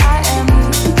who I am?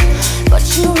 But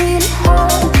you really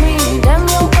hurt me. Damn,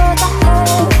 your words are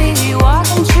heavy. Why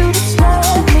can't you just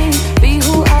let me be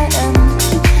who I am?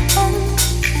 And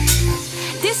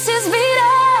this is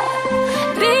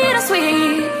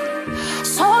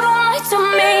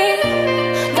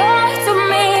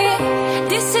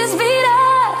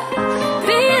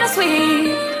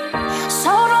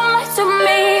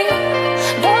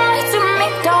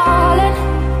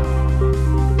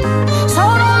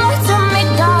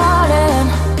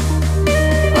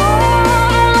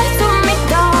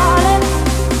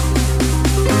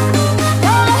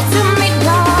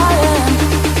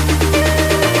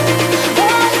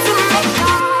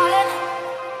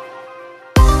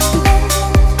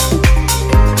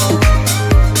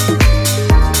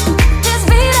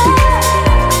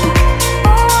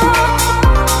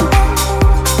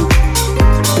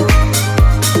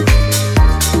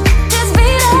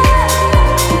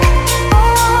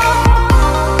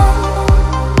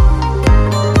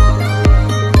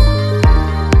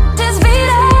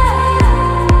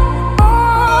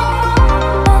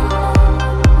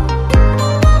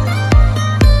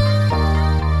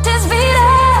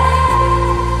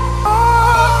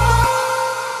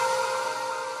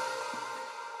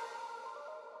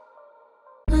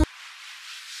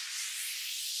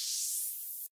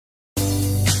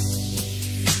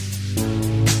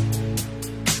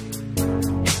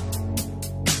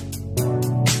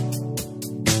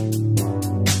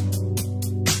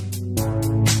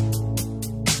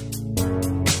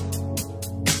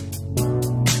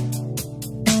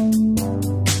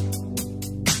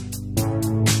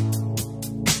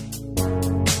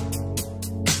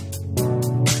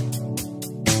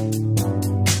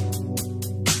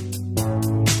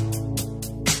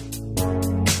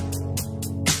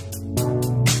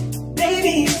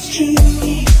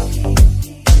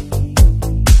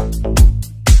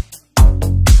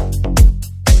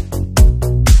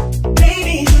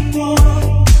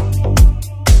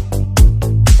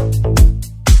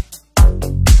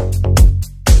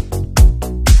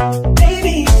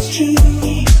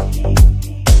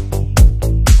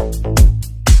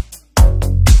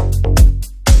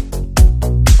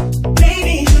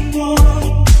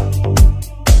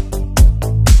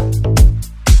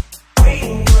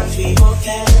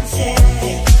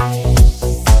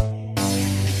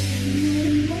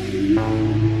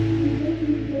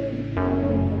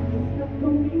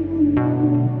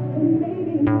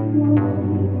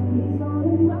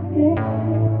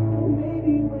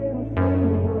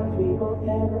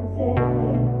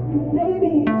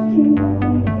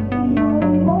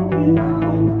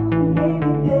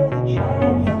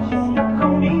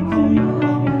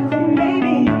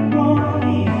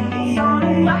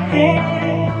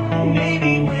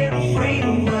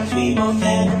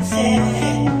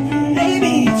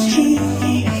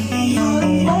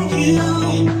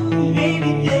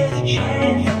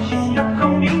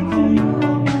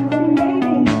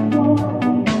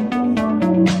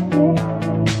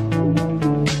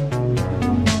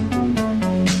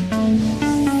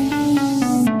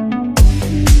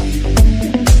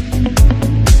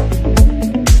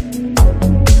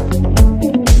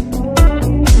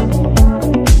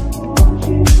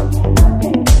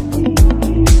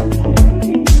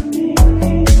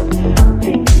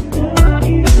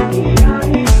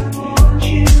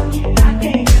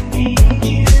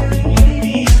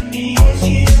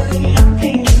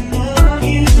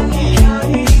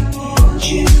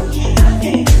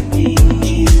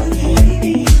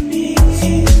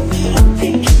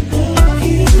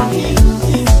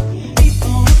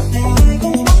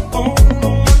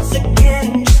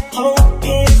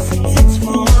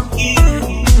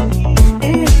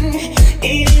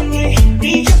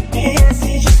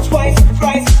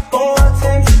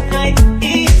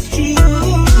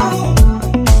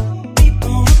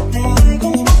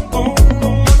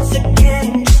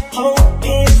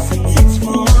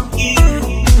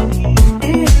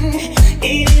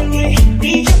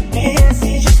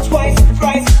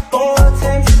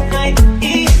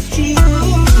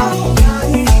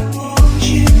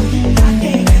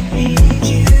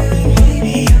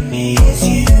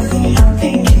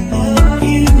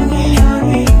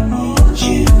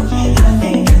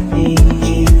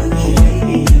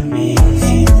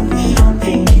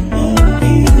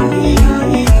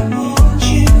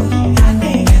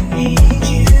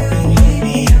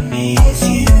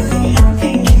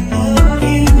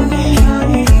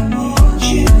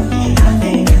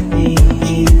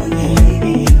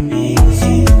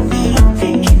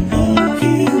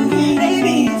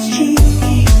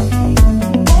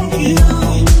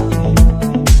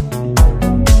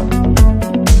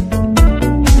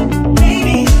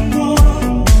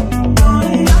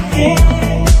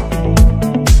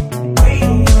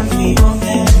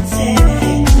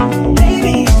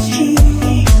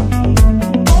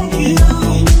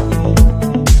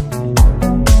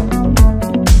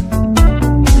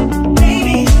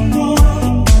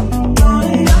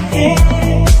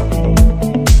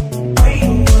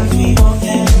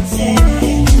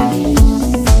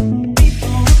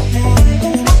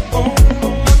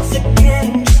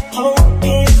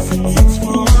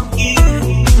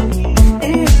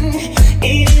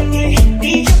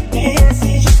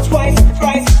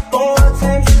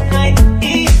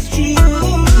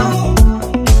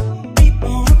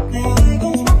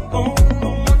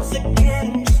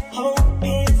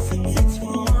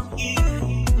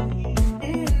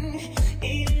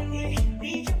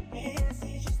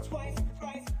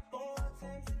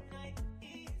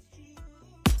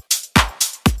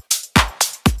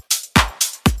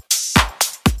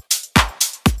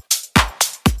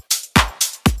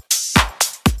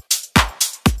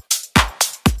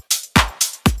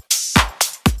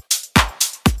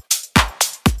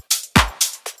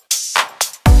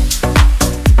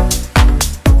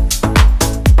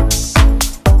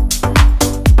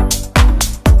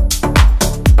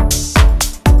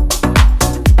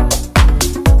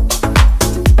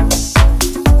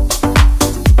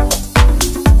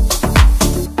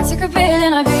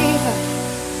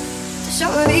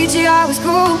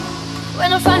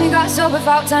When I finally got sober,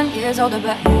 about 10 years older,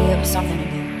 but hey, it was something to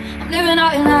do. I'm living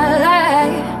out in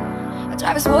LA. I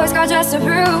drive a sports car just to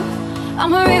prove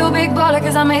I'm a real big baller,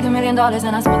 cause I made $1 million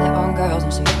and I spend it on girls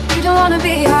and shit. You don't wanna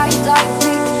be high like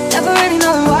me, never really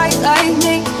knowing why like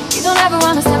me. You don't ever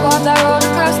wanna step off that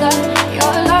roller coaster,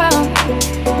 you're alone.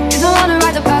 You don't wanna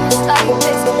ride the bus like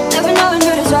this, never knowing who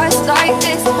to trust like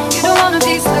this. You don't wanna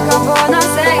be stuck up on a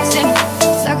stage singing,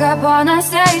 stuck up on a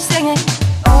stage singing.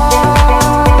 Oh,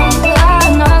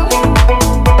 I know,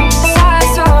 sad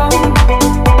song,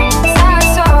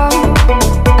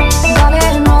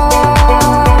 darling, all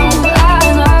I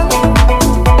know,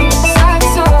 sad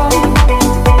song,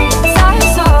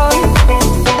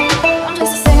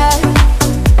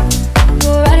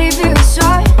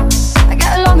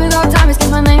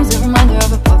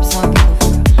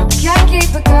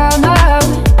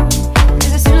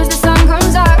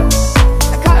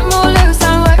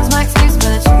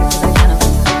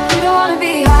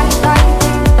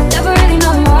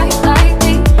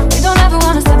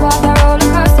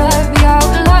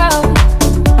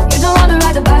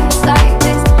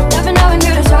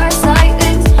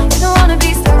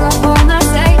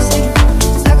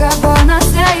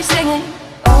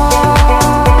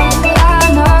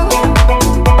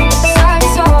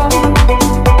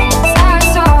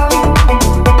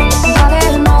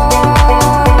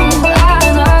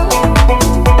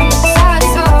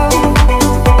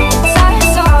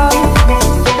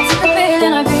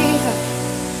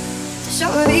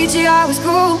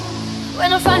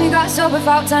 up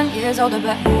without 10 years older,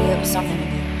 but hey, it was something to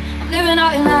do. I'm living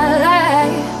out in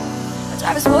LA. I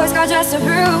drive a sports car just to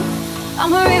prove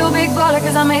I'm a real big baller,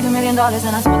 cause I made $1 million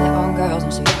and I spend it on girls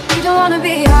and shit. You don't wanna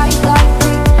be high like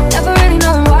me, never really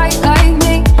knowing why like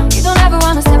me. You don't ever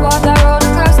wanna step off that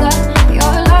roller coaster,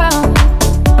 you're alone.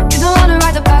 You don't wanna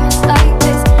ride the bus like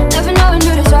this, never knowing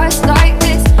who to trust like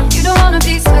this. You don't wanna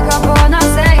be stuck up on our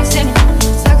stage singing,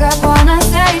 stuck up on our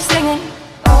stage singing.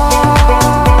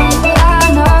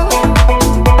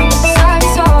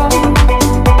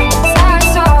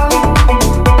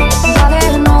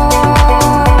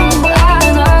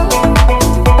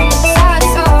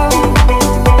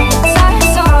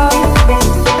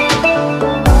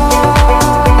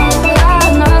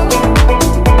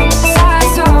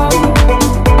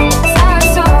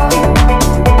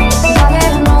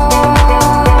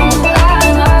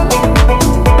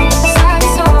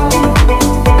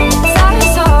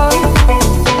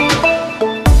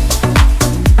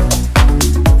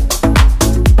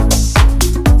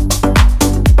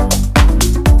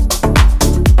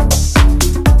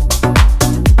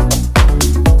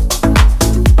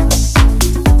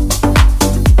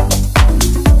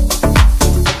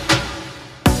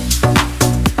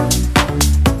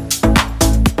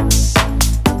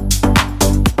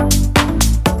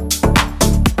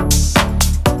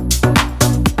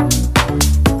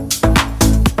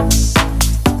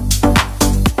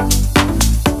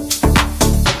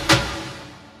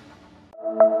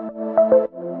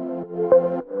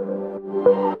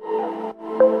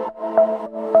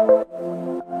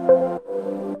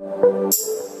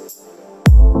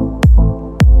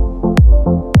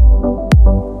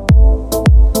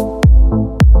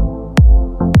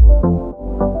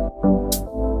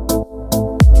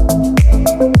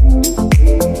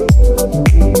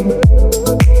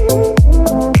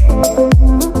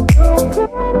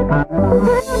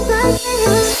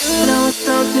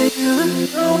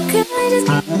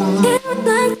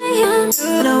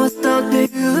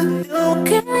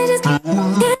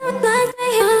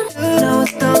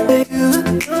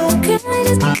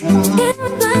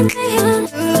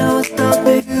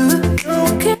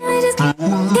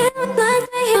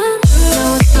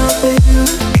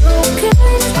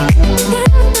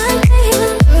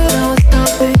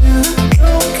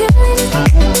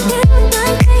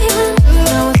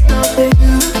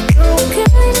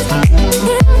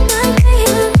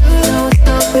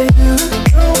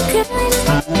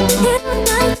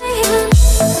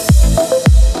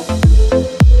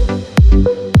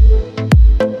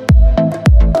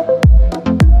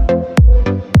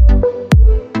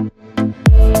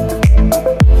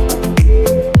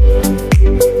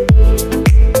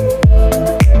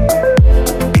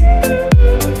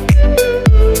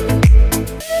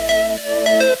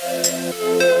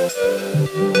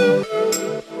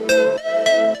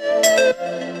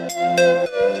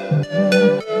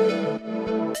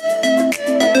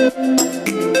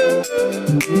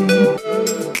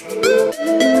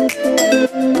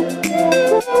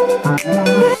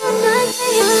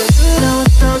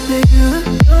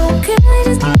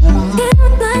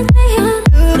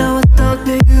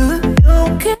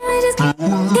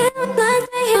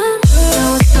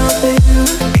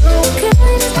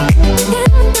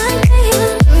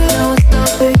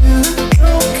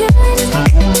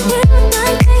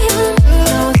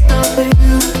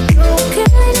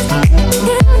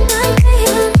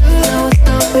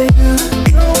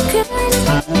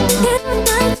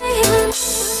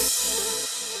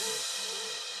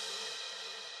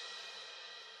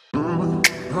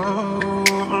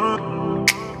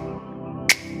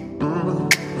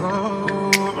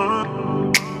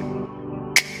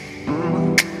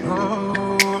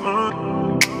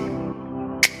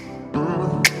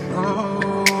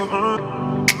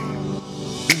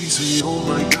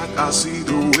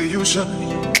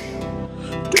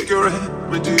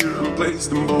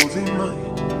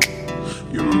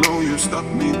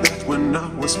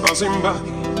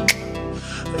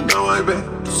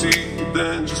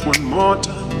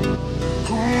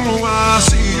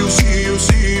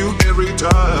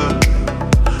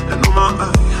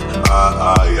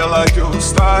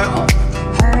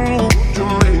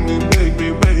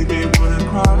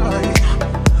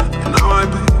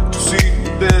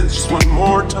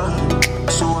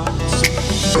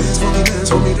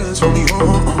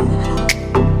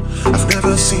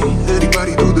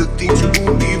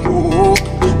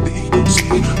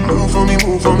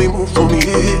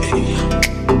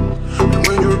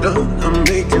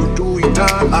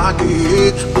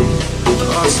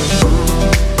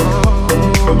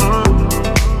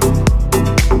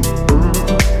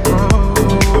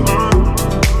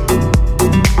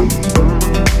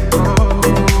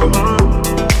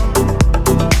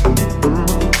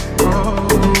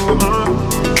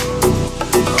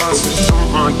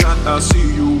 I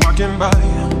see you walking by.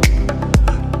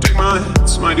 Take my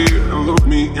hands, my dear, and look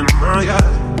me in my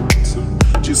eyes.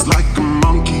 Just like a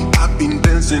monkey, I've been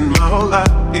dancing my whole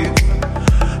life.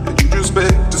 And you just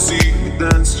beg to see me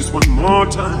dance just one more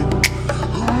time.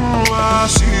 Oh, I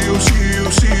see you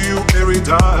every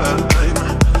time.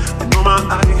 You know my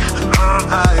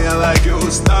eye, I like your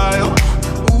style.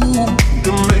 Ooh,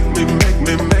 you make me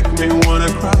wanna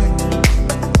cry.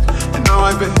 And now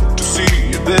I beg to see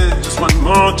you dance just one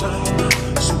more time.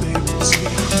 So baby, see,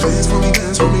 dance for me,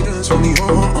 dance for me, dance for me, oh.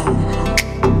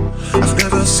 I've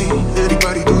never seen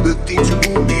anybody do the things you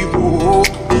do before.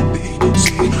 Baby,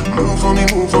 see, move for me,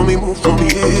 move for me, move for me,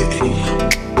 yeah.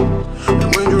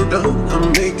 And when you're done, I'll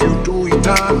make you do it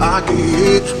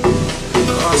again.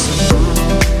 Oh,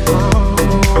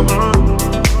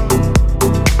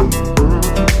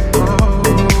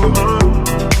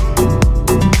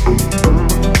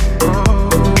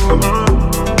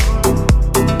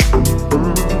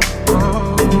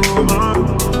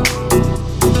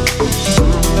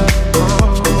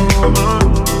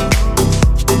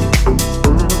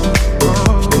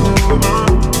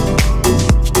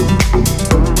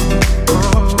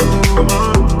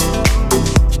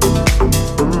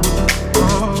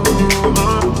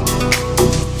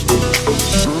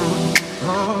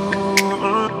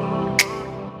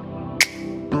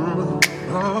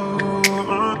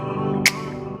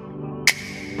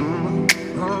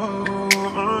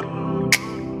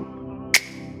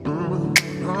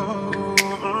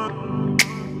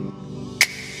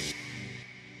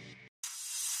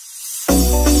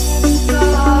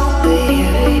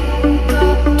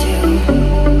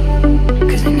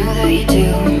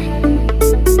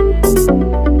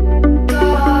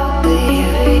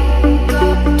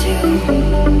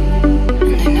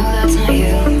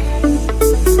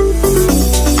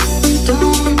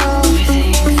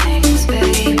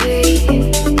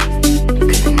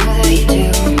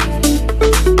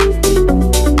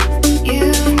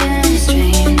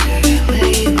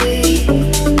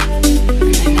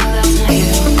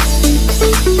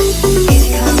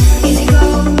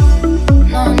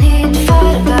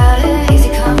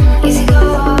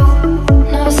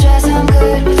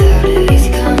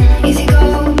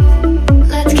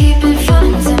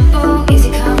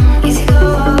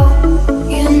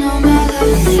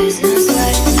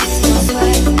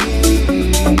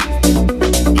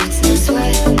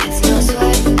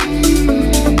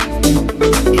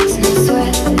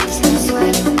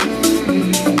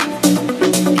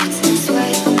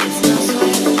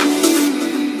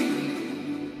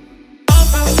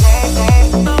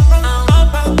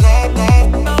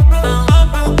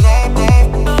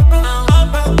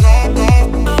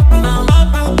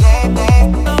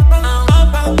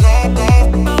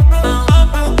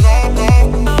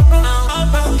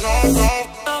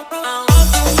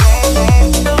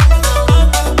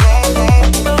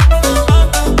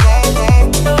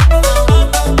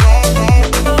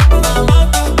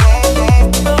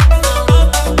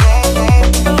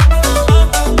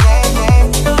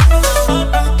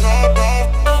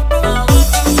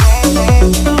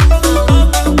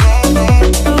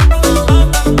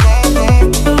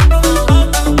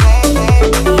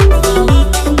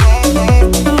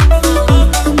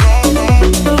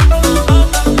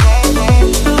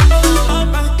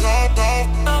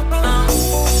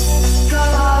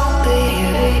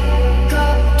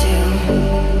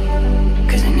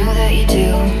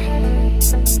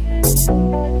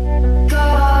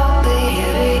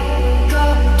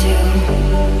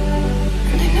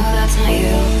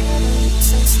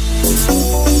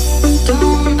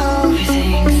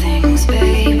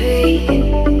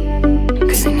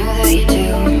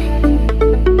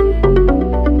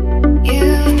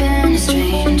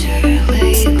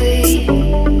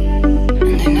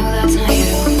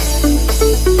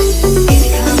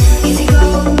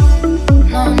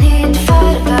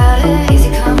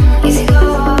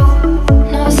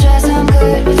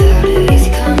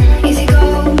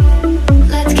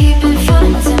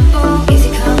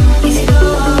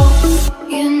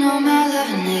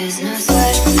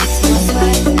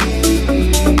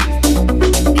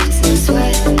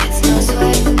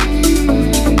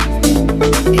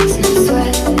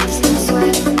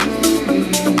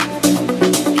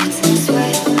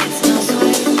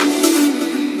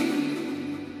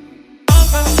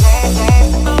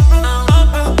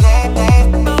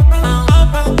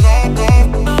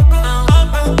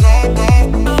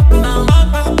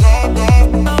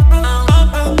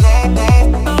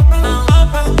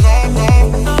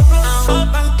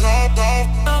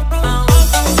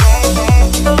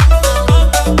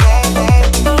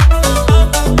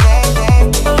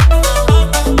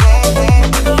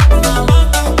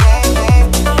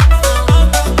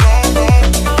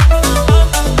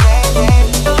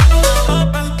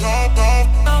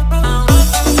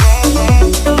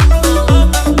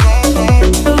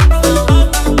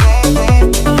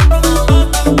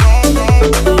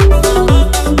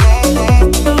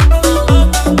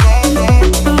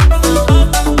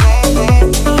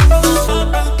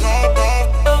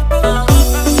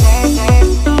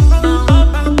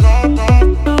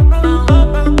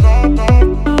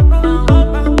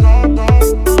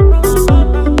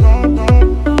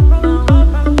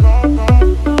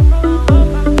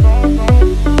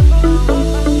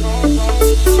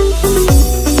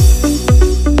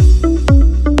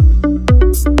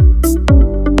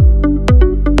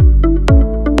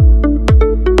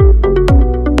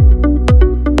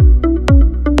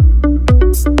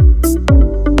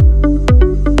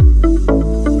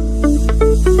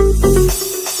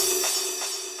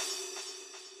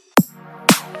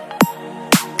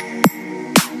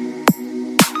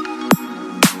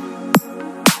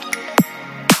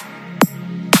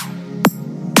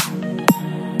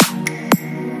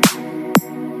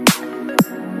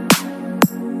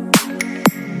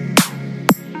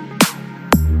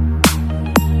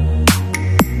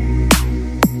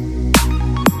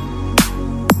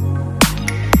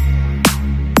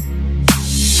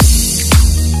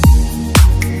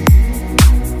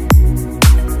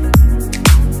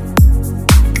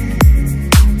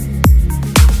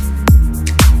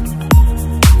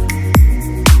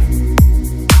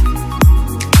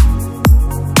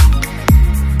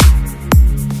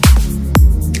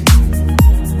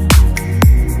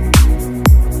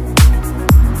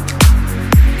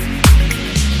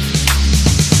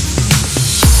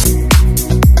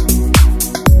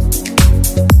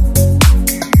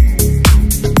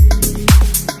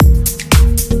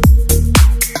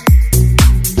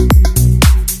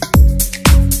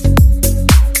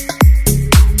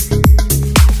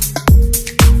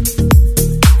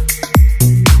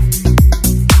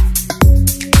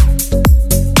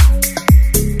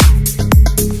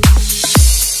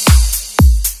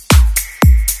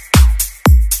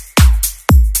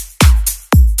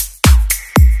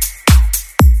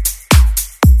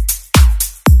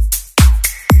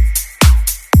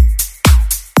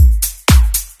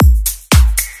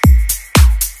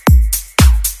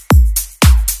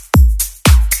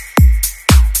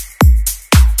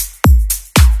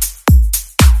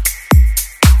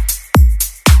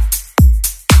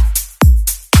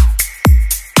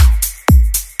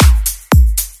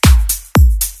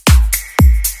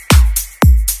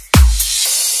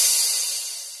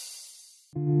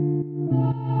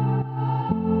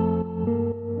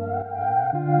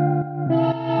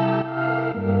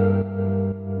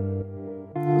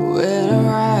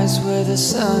 the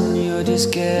sun, you're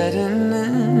just getting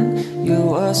in. You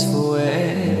was for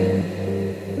where?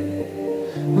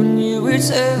 When you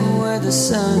return with the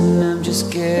sun, I'm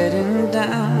just getting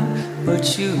down,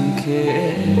 but you don't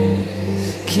care.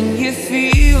 Can you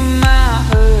feel my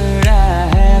hurt I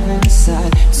have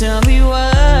inside? Tell me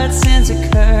what since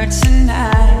occurred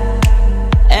tonight.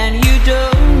 And you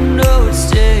don't know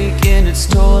it's taking its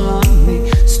toll on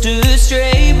me. Stood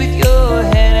straight with your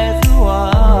head at the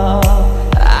wall.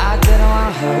 I don't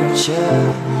wanna hurt you,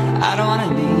 I don't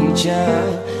wanna need you,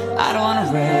 I don't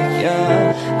wanna wreck you.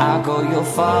 I'll go, you'll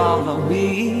follow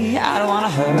me. I don't wanna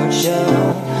hurt you,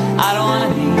 I don't wanna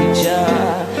need you,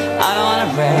 I don't wanna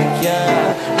wreck you.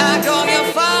 I go,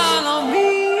 you'll follow me.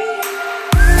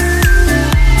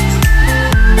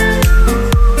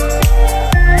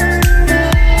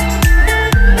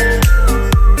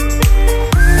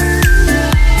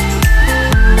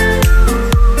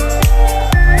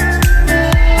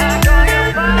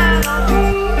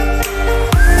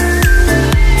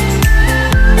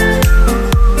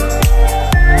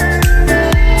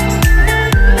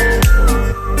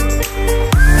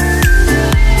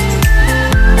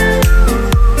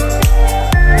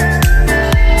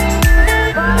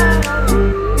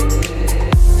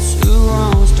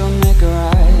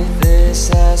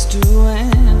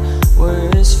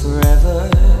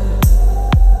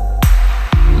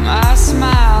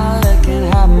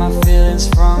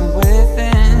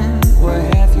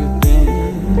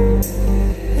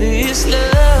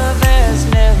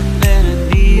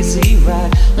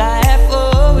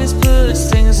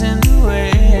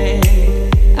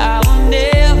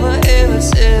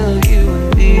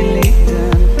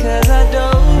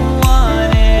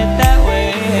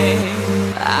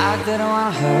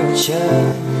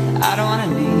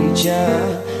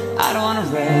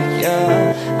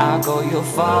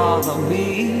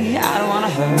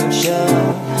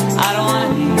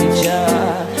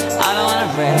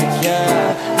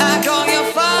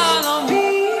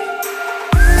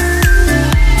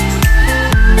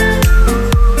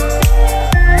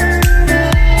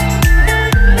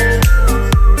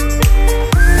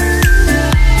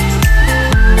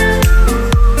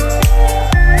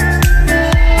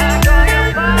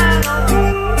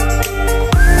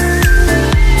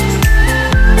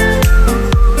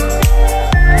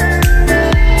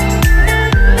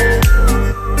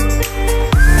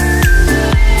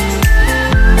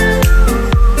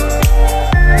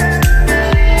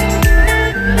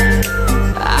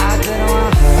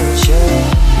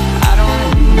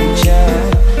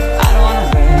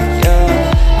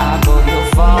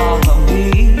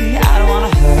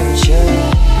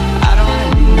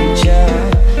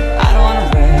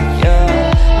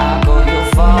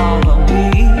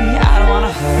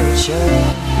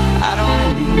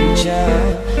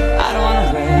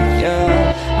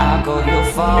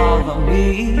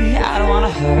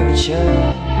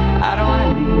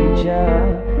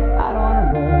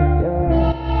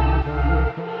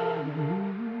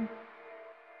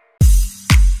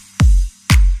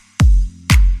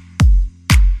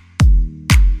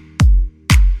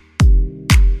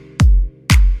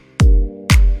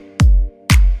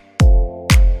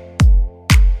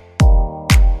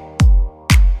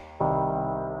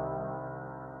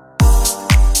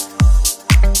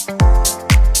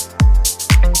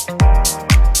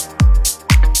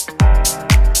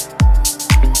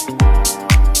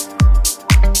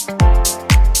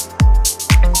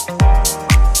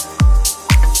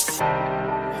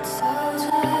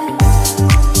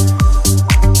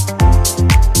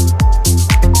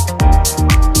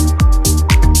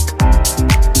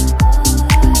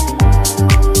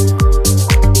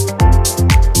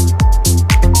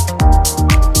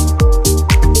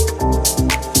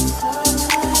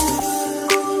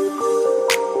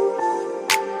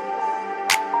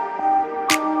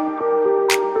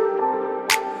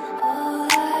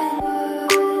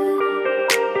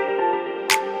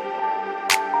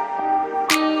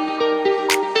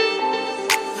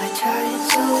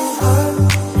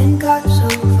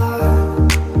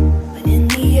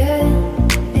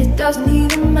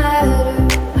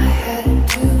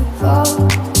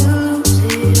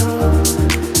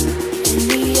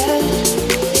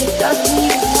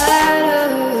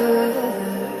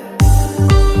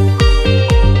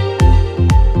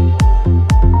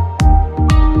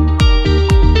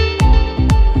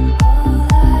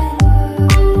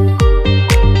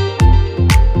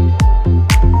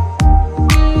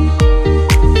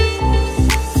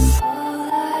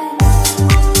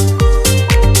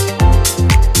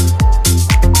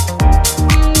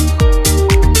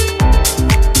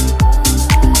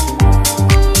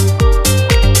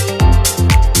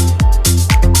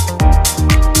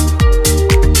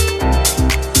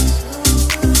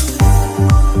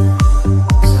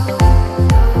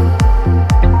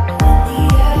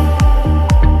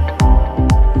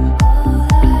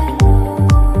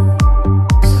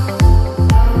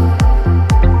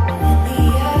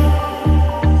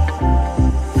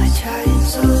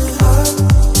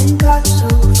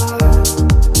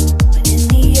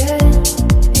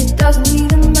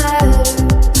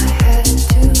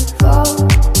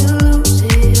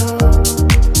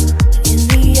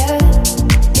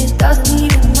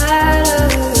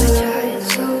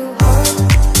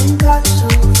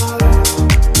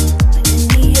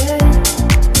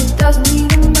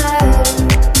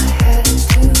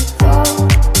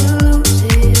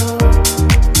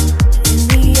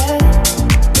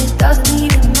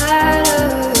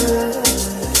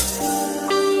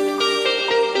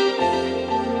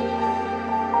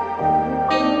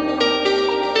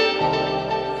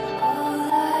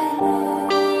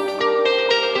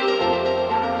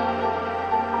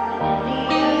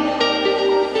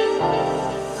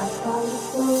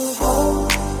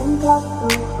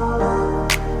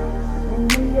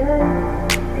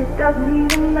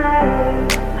 Doesn't even matter.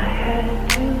 I had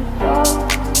to fall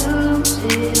to lose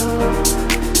it all.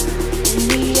 In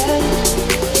the end,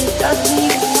 it doesn't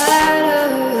even matter.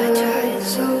 I tried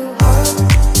so hard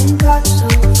and got so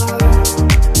far,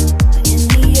 but in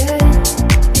the end,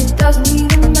 it doesn't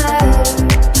even matter.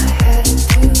 I had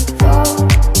to fall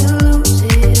to lose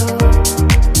it all.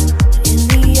 In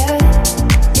the end,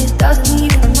 it doesn't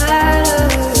even matter.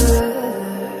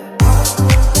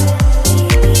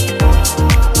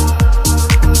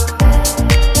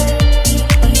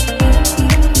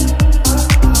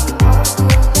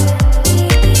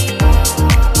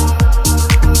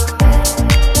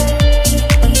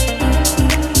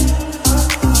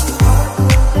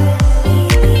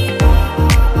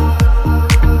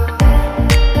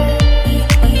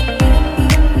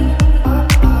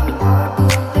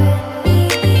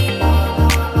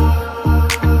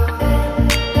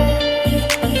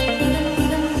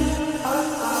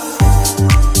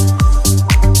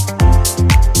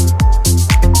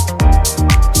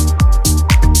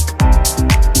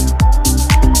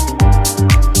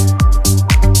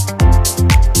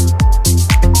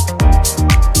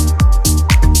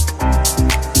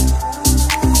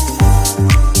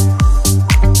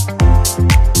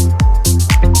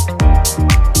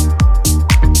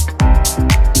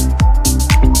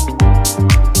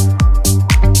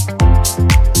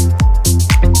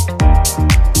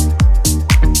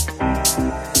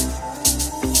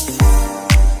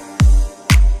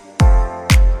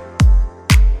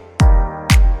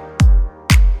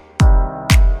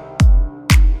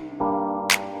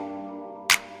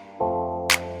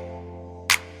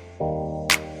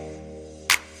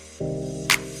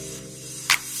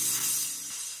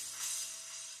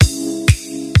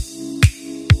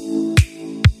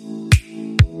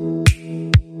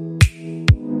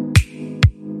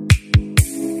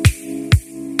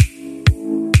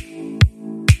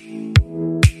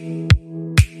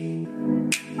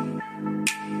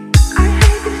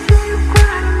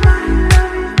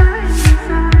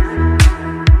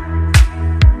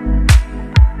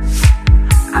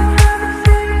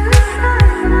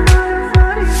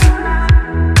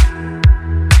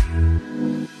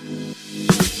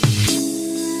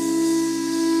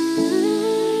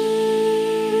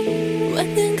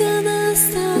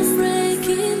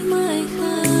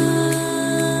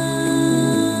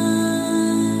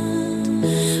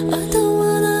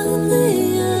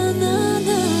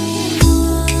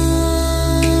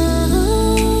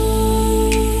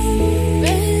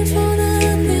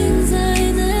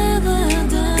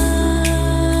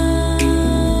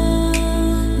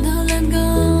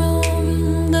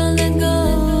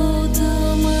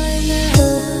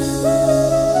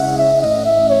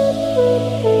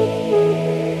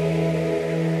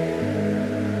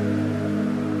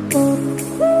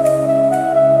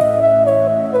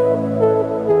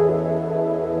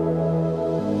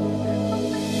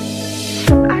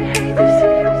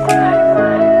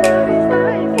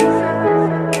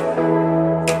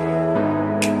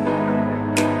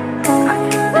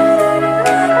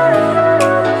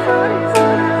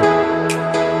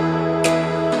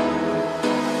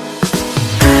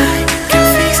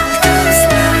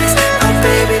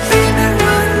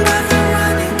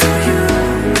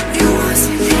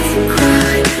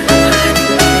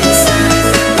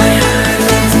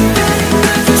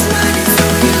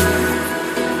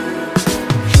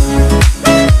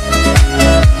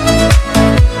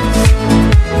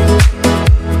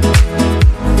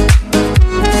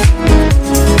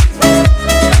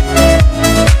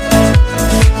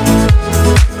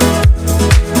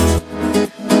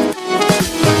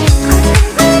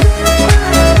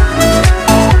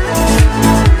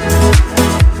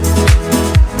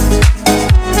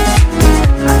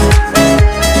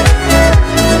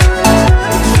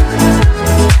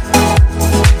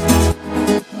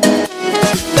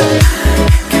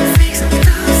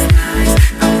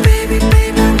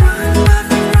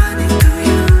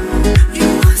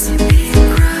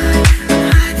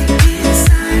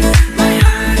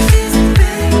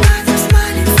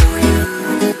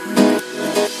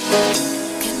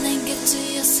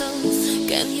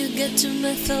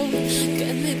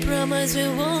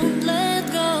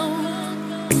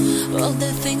 All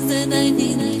the things that I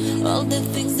need, all the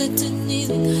things that you need,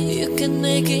 you can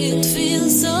make it feel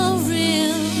so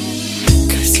real.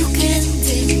 Cause you can't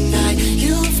deny,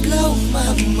 you've blown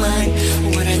my mind.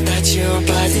 When I touch your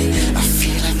body, I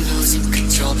feel I'm losing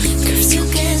control. Cause you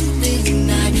can't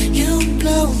deny, you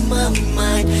blow my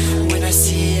mind. When I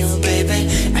see you, baby,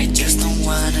 I just don't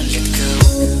wanna let go.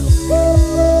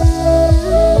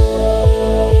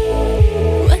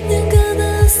 When you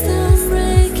gonna stop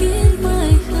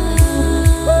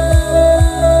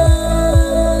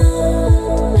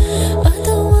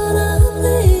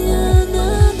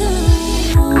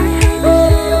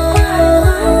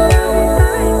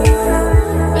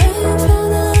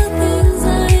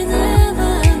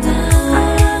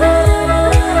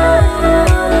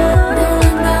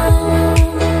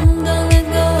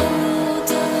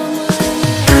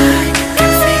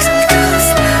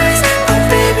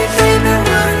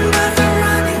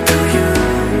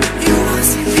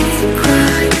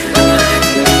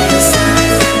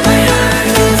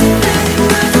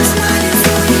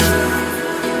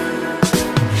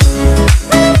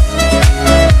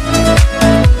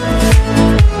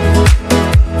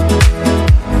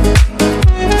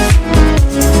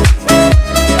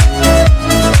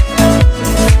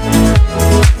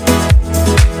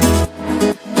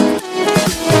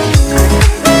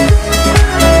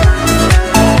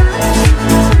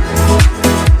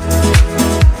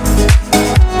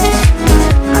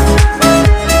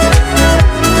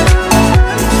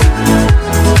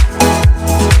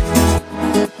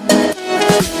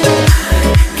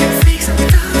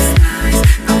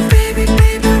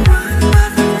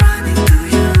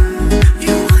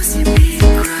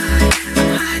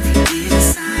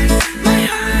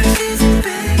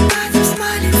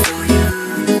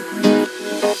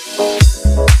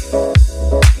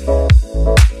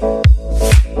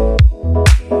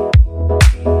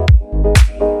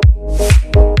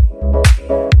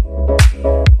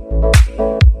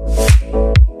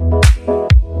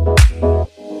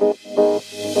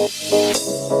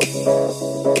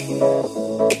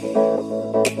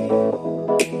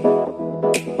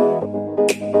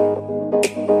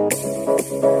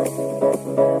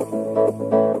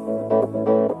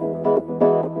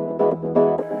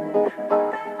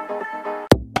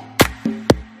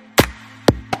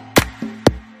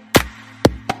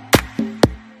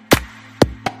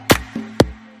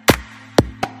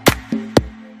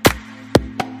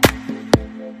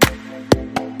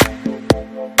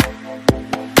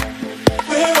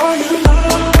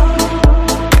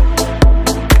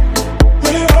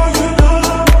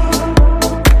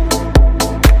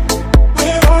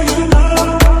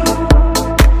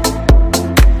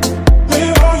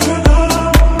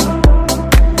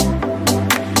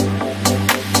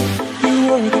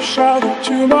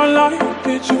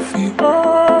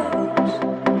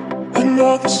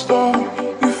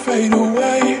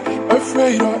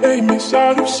Afraid I made me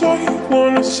sad, so you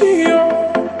wanna see you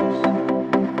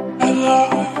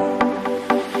alive.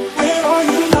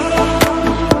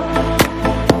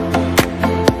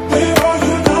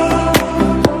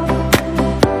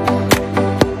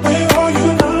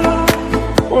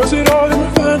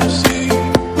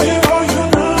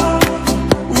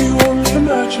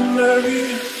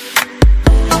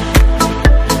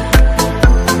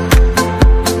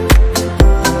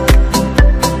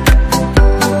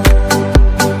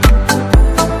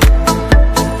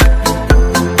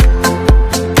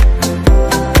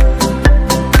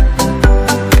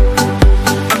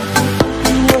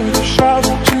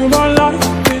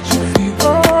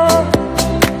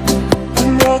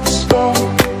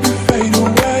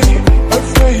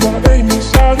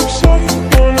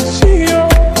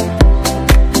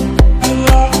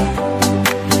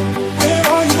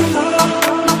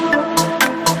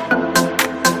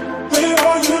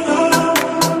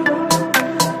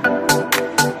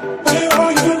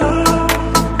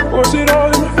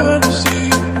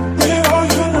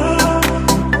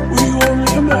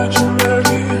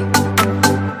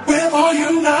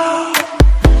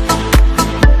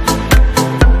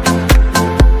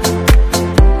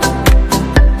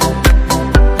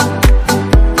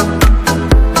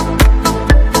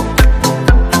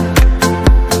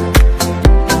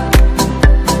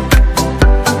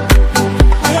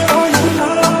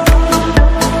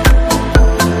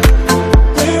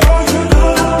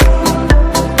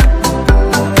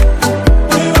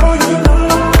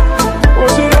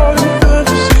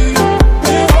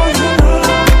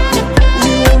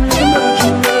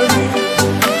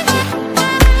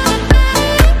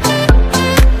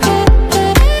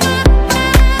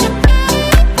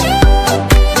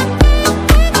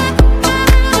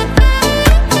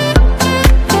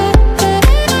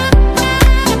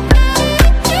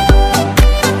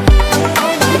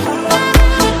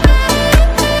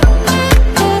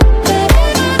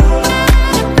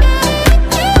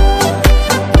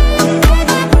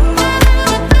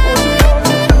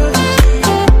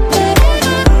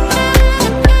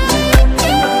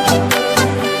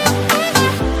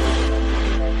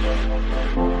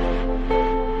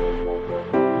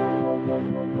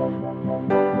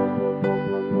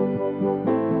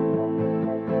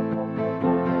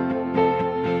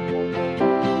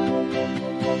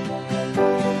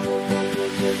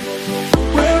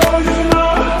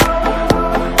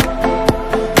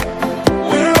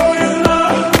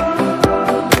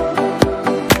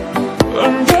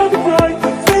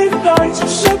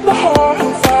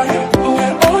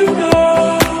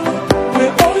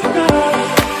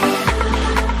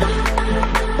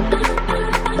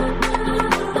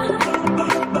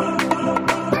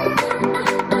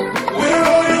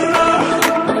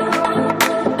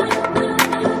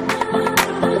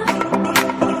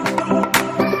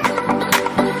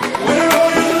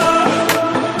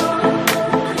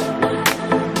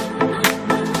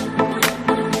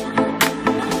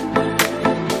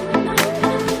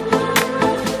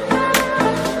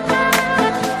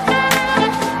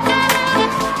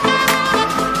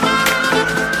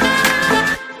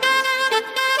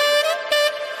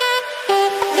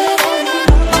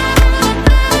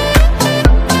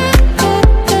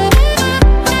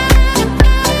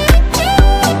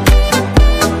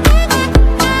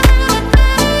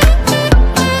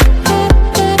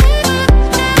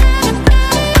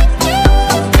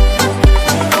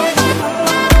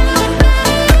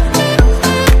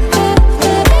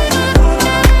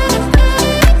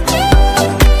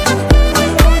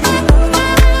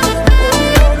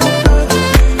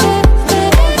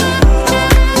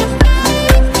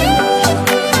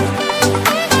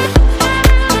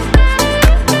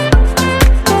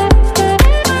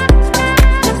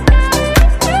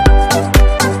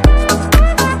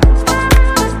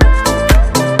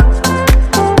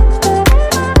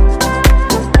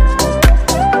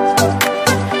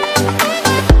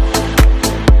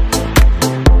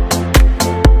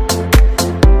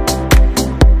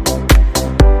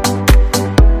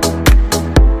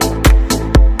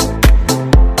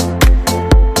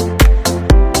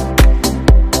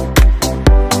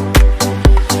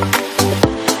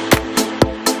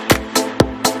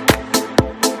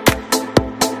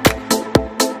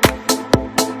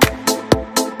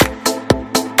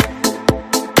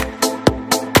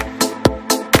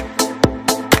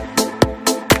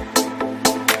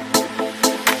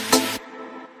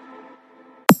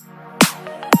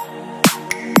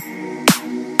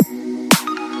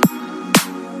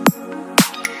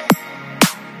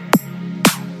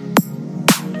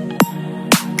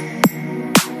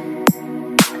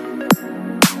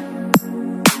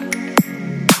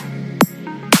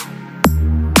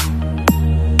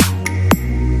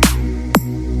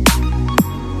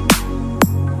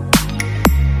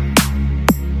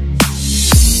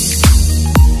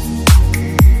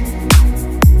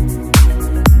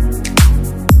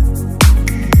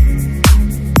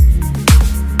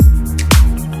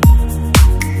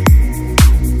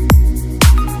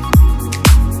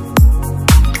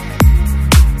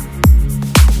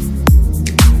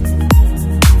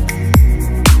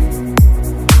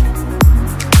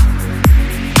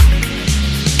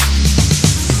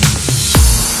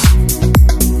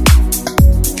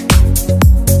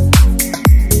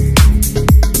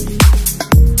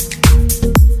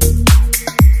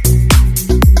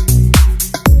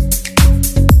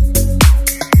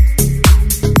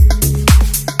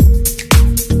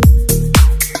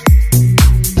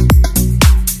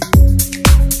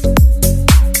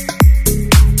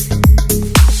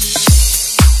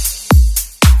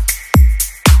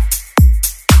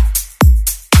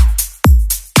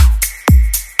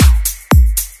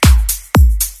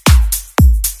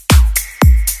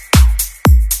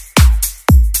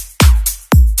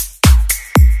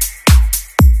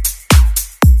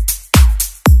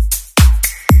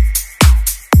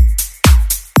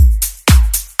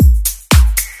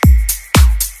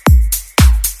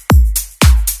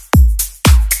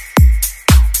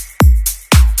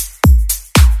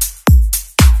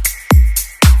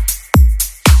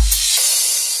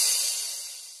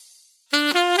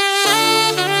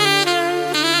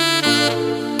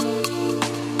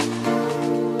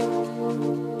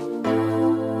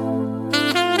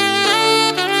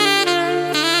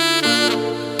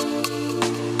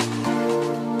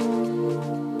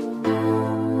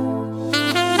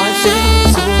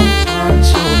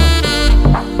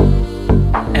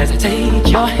 take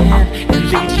your hand and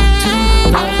lead you to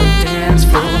the dance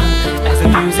floor. As the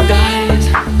music dies,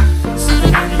 something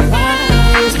in your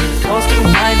eyes calls to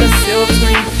mind the silver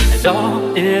screen, and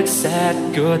all it's said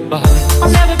goodbye.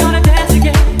 I'm never gonna dance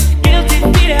again. Guilty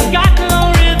feet have got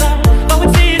no rhythm, but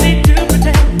it's easy to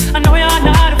pretend. I know you're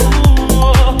not a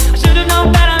fool. I should have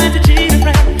known better than to cheat a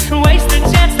friend and waste the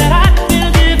chance that I'd been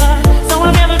given. So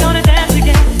I'm never gonna dance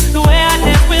again the way I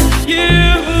dance with you.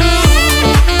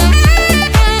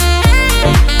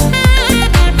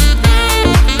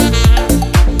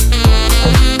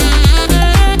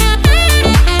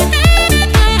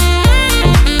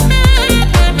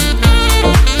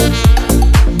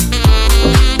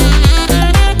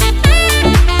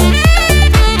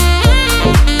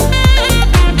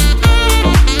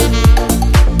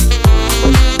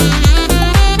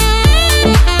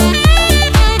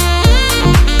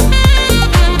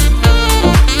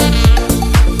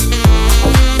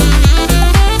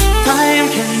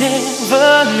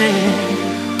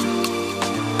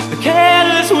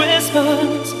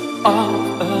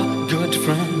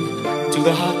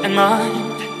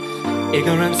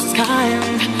 Ignorance is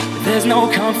kind, but there's no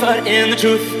comfort in the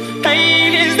truth.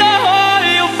 Pain is the whole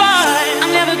you'll find.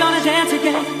 I'm never gonna dance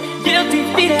again. Guilty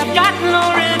feet have got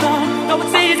no rhythm, though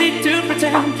it's easy to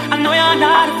pretend. I know you're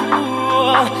not a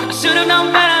fool. I should have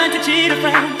known better than to cheat a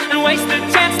friend and waste the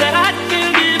chance that I'd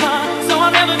been given. So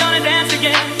I'm never gonna dance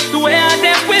again the way I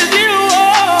dance with you.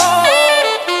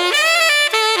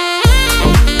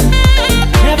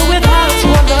 Never without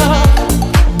your love.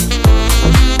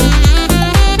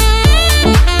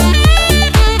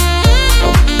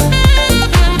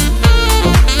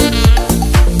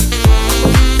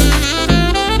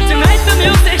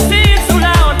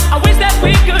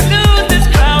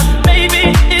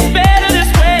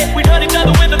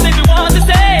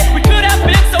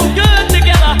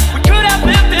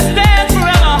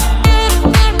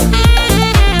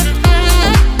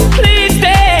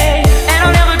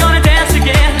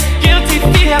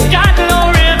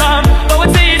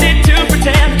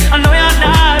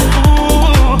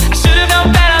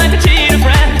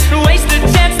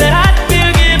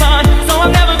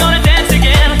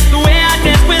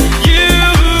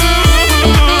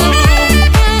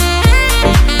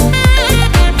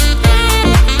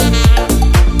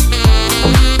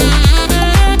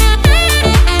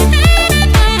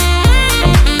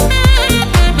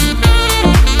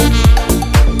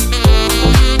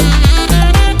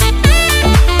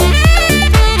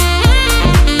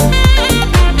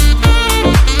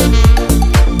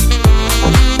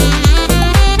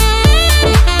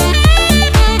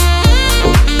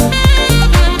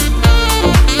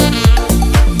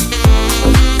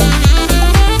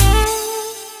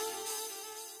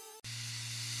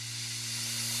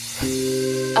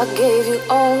 I gave you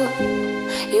all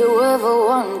you ever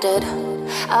wanted.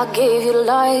 I gave you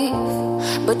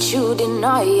life, but you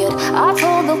deny it. I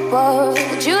told the world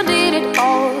that you did it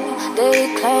all.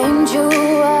 They claimed you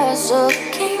as a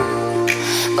king,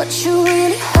 but you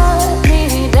really hurt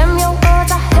me. Damn, your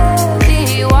words are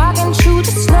heavy. Why can't you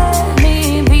just let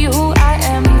me be who I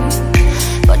am?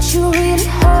 But you really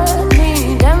hurt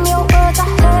me. Damn, your words are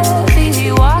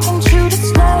heavy. Why can't you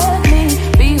just let me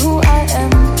be who I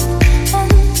am?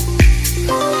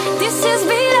 This is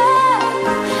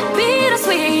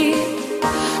bittersweet.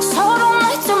 So don't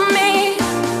lie to me,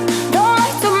 don't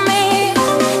lie to me.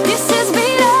 This is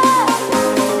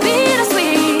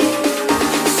bittersweet.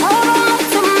 So don't lie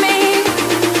to me,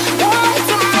 don't lie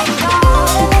to me.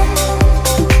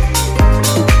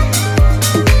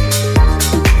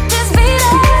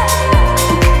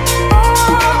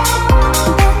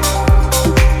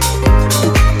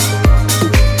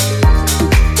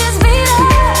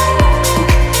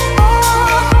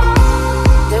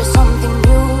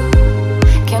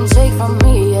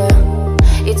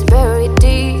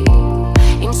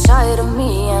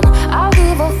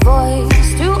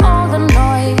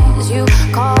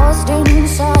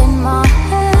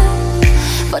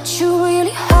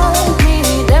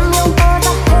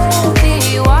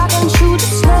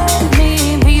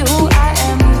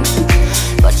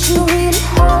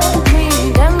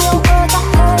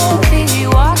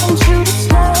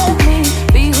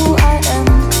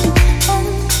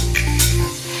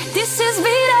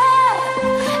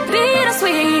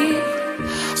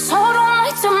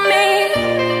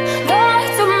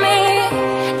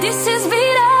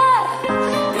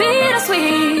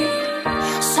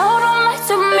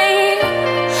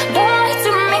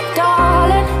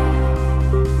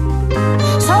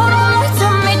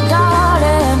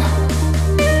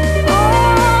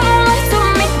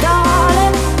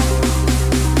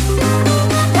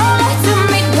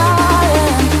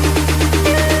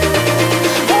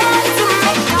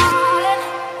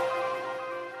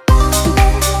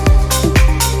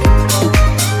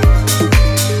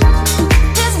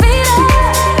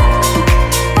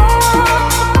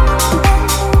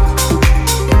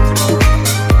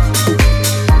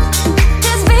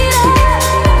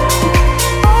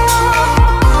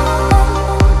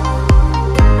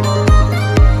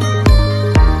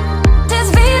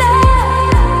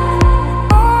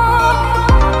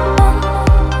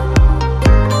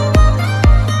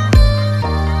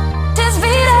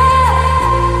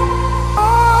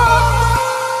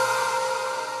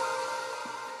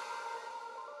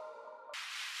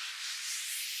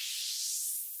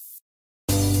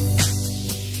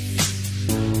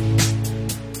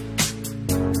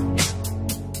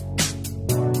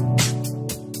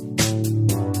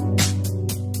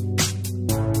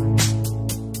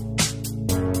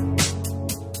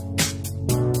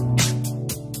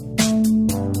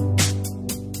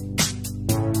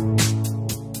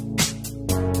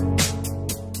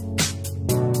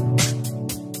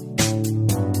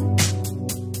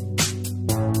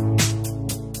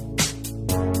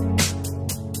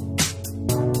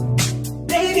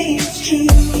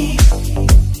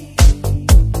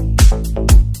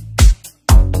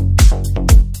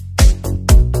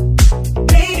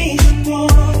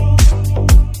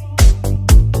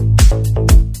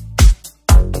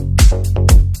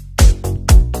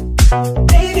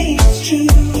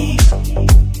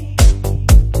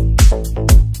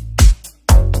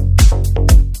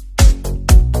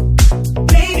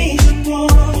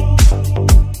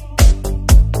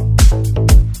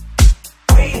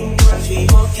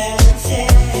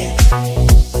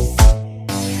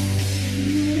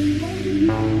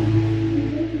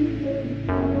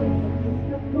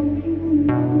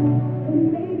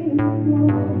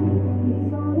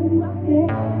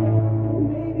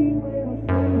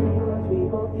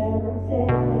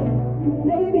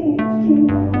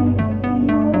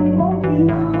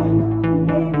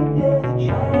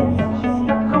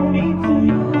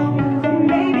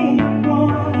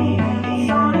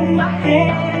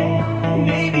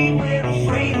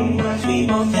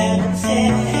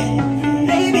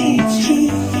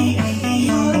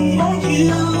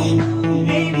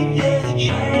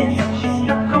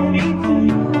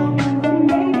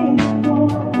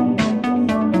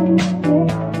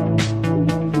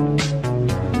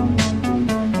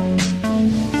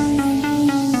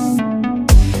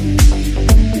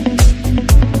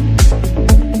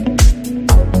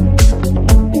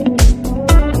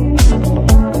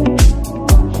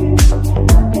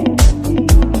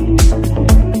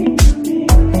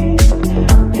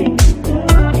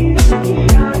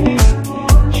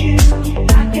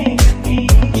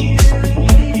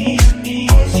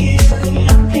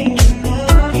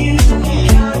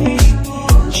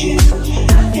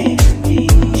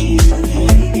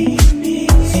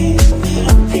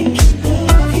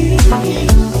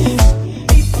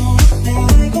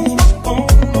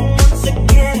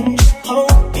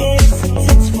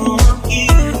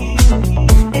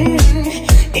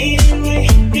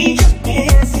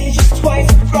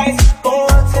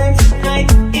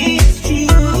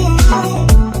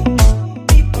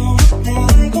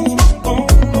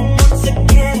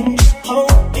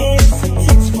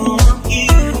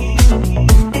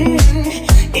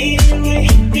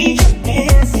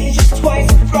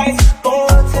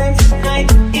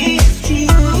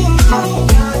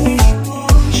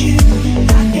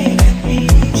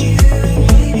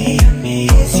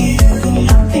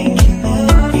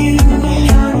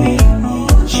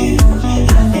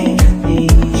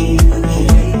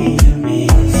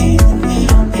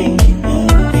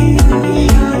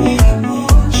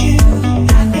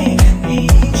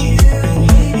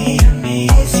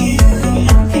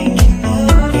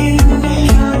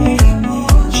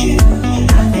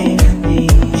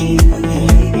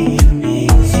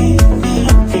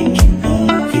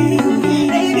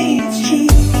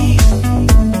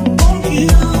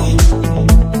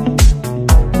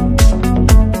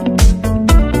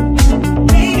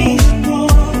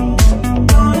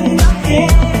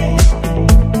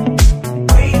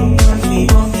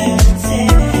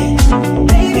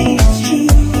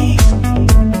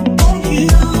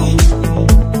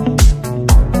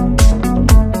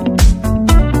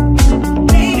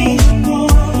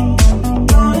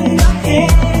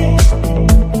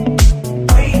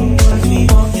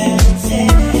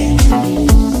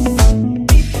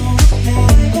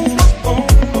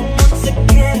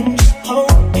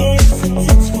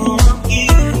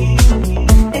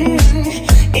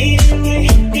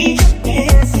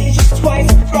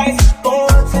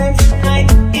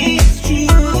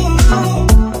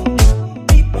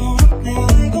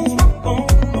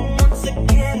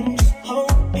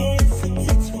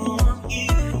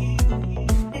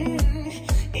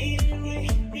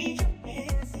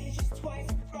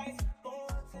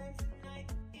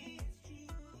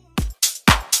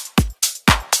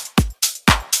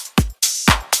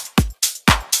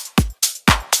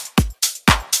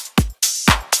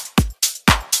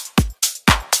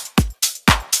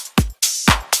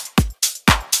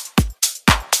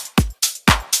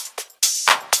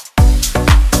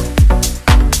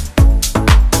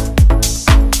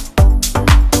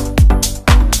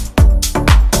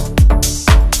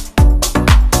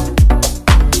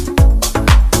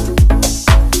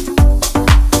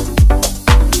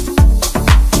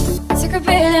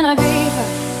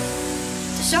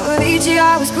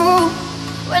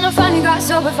 When I finally got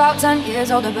sober, about 10 years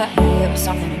older, but hey, it was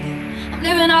something to do. I'm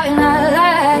living out in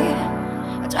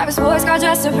LA. I drive a sports car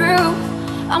just to prove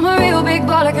I'm a real big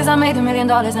baller, cause I made $1 million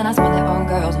and I spent it on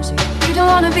girls and shit. You don't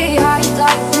wanna be high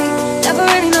like me, never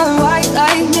really knowing why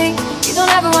like me. You don't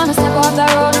ever wanna step off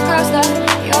that roller coaster,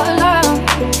 you're alone.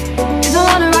 You don't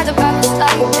wanna ride the bus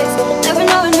like this, never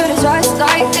knowing who to trust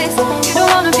like this. You don't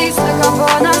wanna be stuck up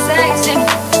on that stage singing,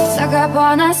 stuck up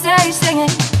on that stage singing.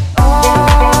 Oh,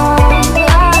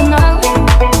 I know,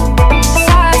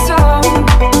 sad song,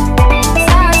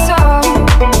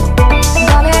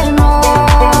 darling, all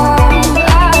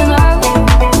I know,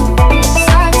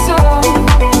 sad song.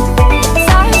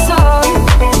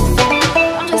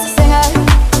 I'm just a singer,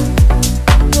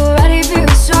 you're ready for a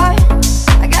shot.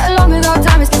 I get along with old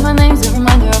timers, cause my name's a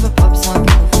reminder of a pop song.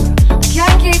 I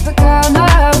can't keep a girl, no,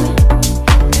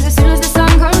 cause as soon as the sun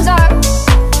comes up,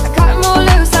 I cut them all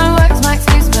loose and work's my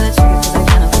excuse for the truth, cause I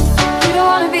cannot. You don't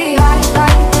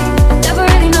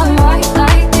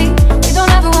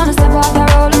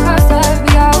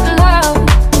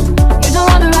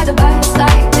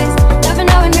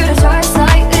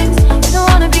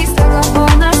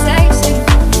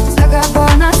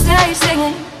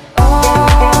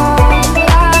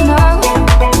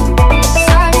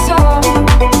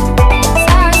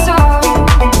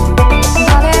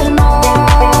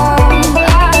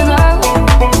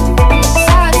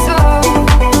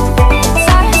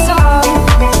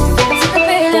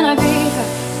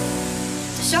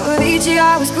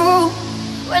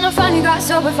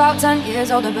we felt 10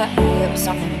 years older, but hey, it was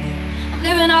something to do. I'm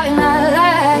living out in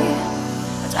LA.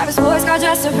 I drive a sports car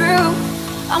just to prove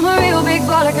I'm a real big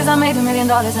baller, cause I made $1 million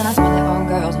and I spend it on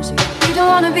girls and shit. You don't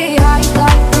wanna be high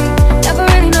like me, never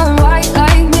really knowing why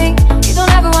like me. You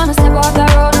don't ever wanna step off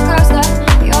that roller coaster,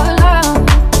 you're alone.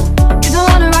 You don't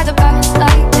wanna ride the bus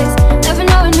like this, never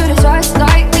knowing who to trust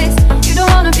like this. You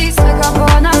don't wanna be stuck up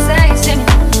on a stage singing,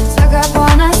 stuck up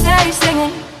on a stage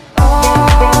singing.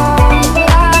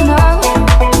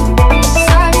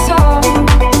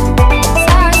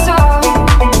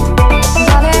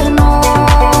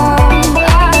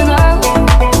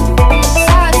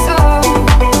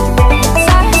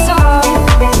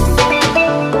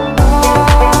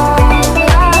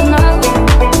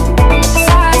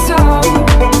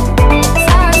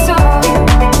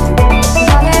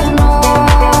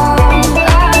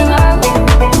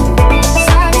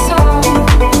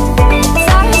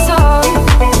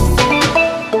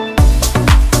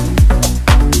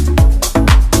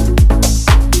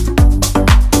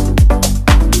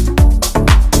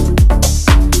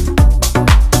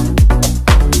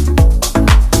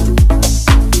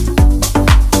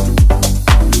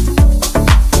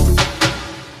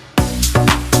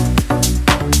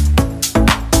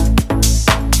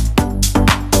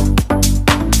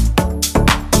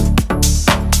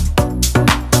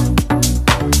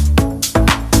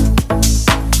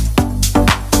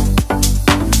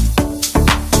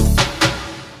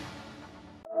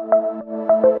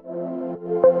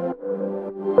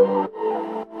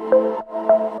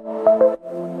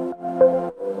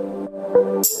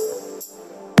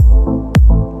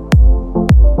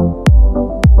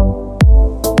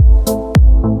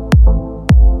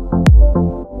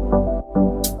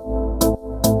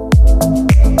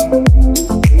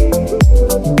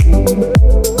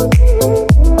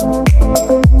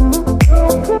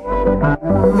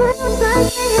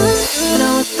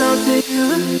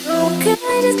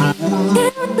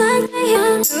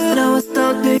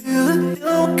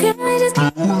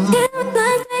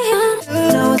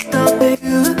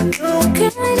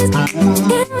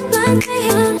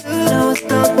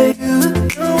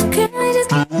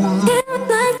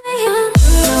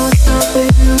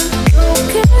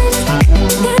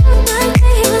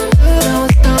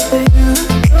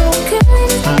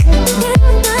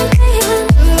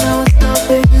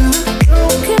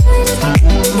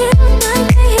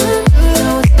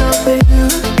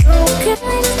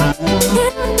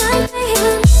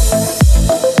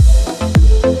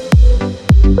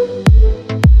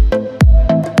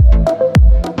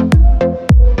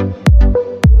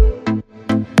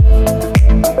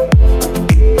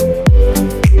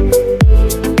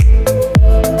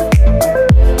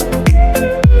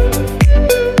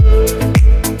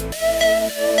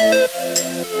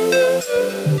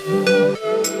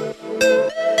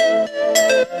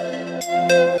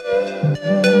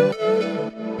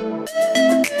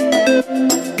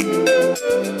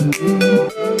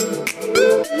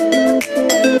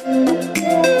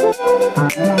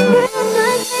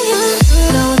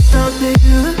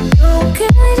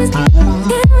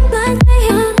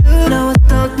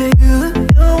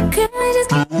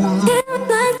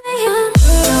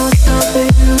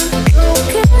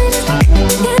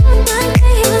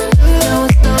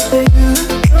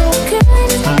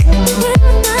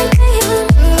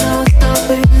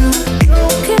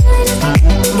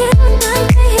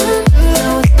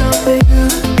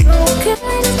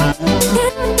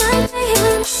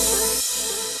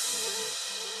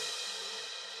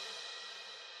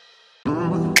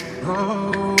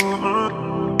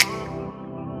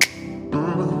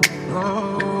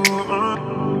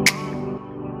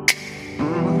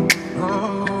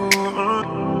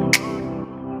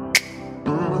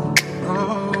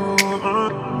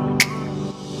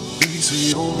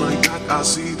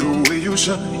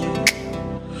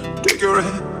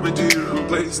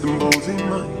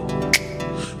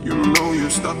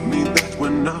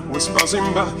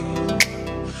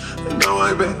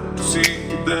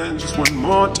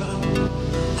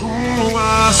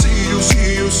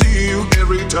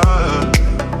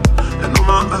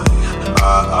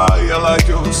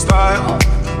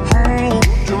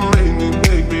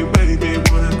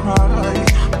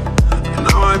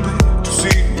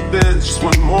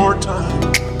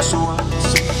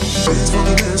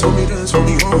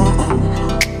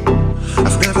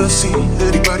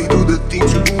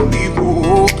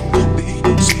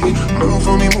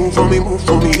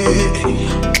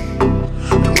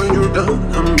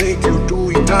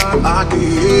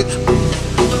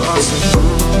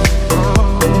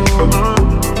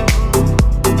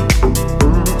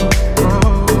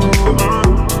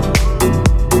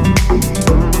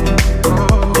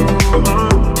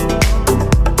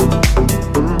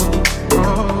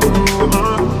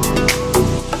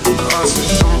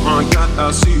 my God,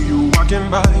 I see you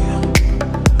walking by.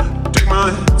 Take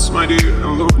my hands, my dear,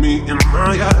 and look me in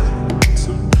my eyes.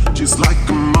 Just like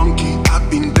a monkey, I've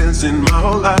been dancing my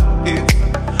whole life.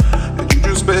 And you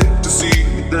just beg to see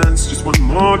me dance just one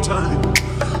more time.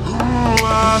 Oh,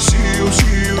 I see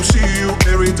you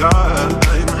every time.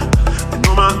 You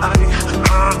know my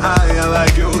eye, I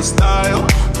like your style.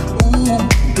 Ooh,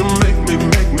 you make me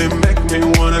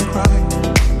wanna cry.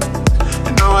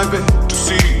 And now I beg to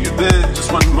see you dance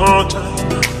just one more time.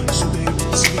 So baby,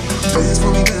 see, dance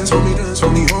for me, dance for me, dance for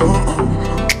me, oh.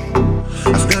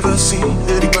 I've never seen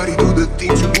anybody do the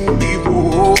things you do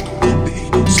before. Baby,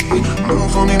 see,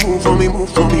 move for me, move for me, move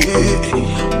for me, yeah.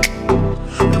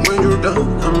 And when you're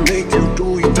done, I'll make you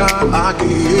do it all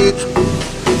again.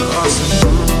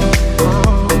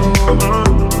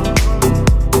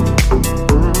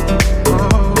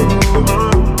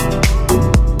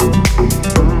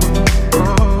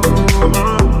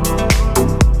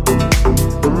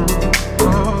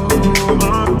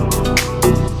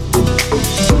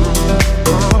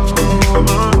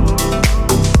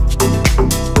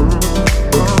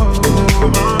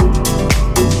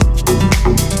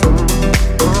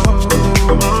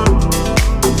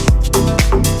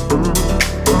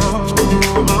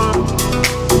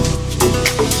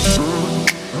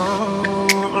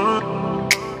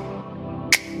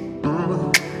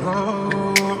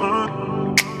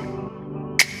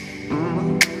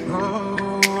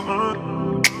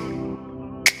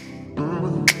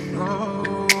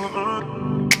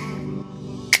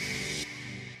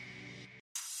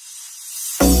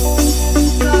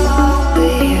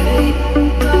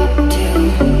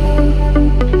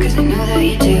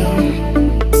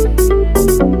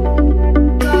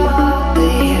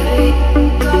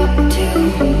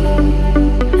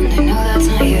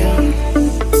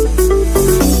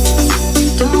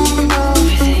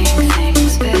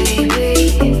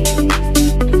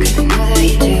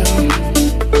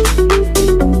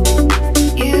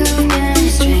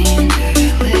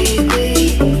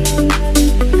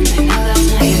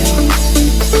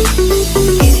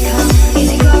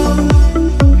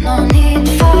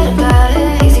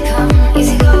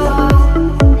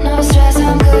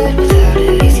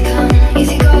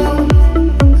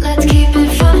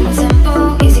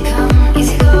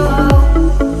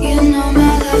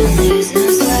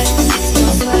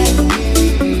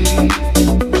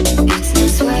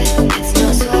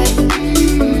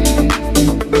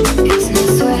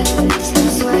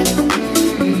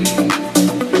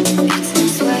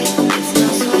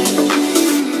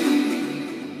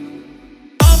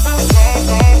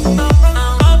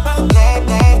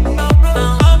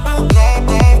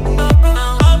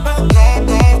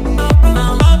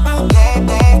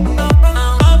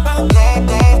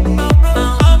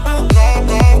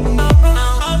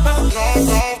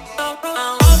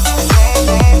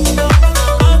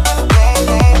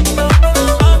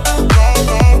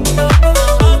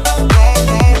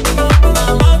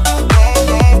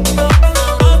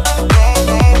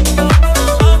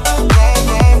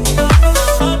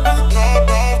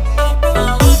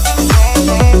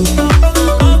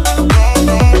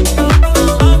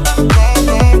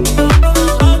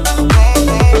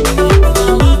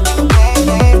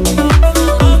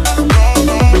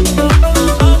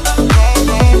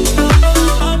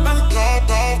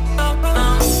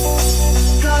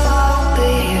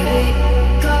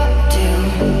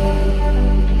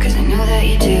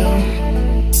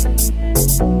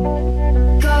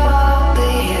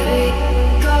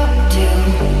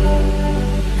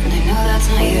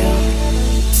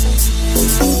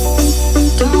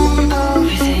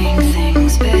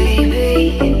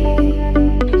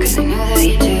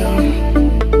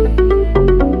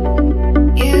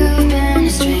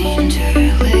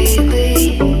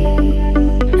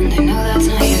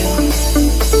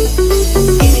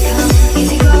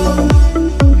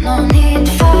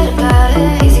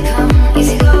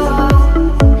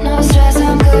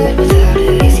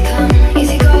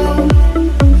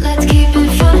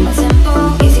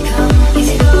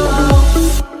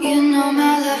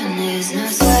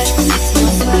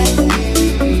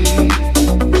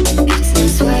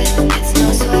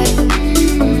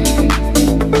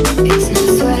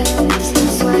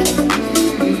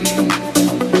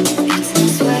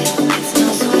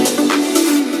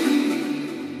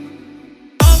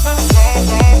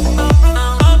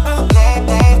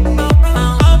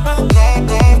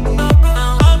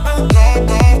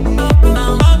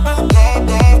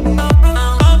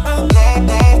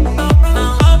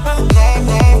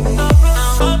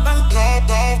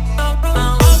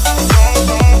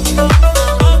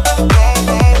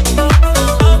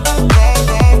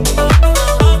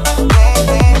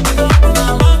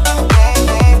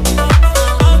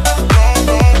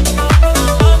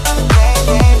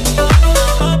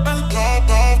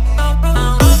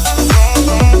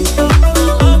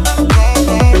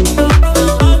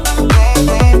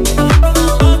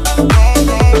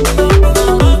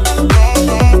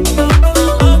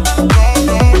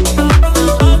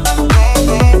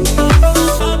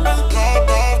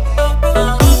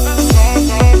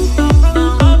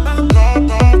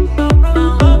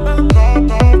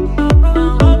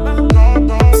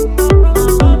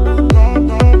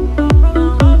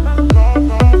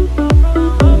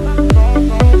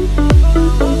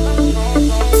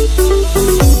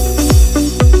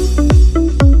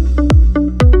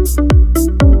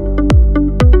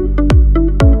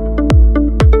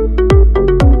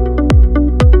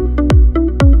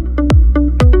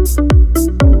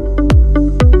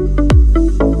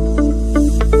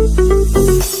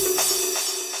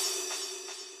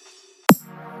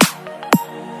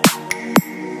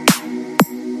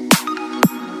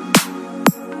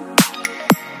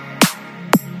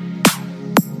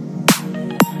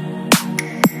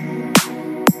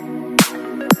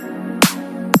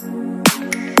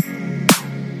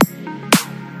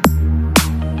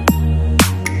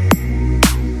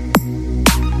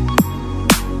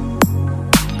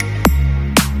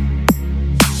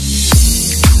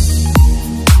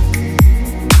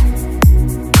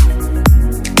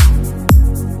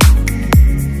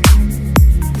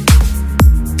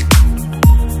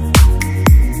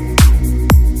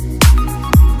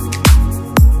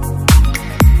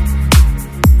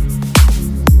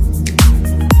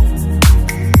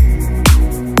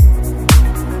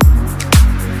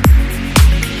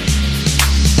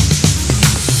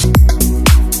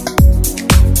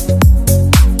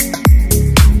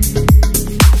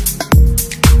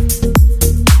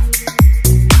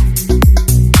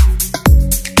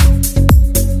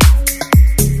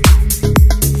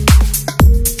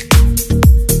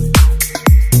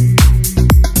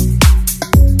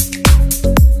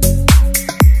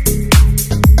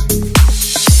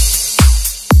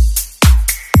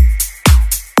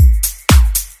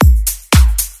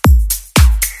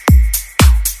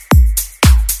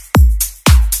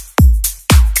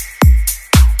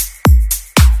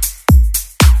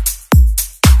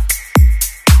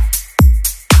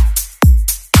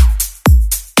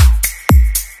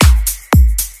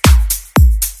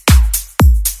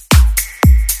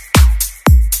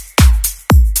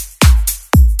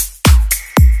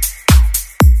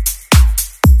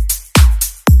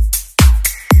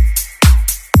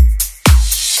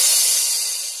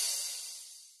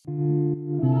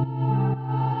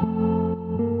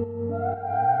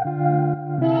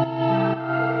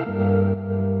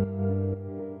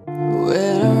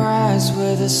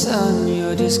 sun,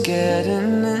 you're just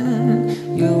getting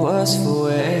in. You asked for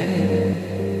it.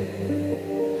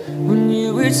 When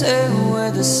you return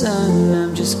with the sun,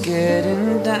 I'm just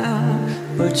getting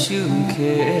down, but you don't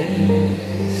care.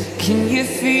 Can you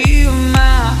feel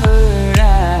my hurt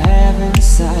I have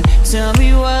inside? Tell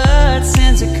me what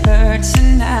sins occurred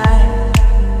tonight.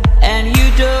 And you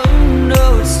don't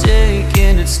know it's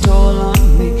taking its toll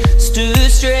on me. Stood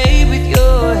straight with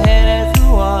your head at the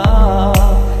wall.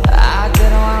 I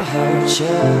didn't wanna hurt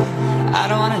you, I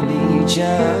don't wanna need you,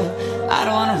 I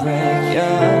don't wanna wreck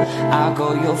you. I'll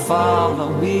go, you'll follow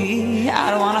me. I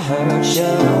don't wanna hurt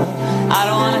you, I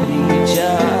don't wanna need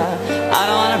you, I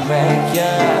don't wanna wreck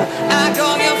you. I'll go,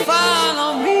 you'll follow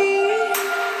me.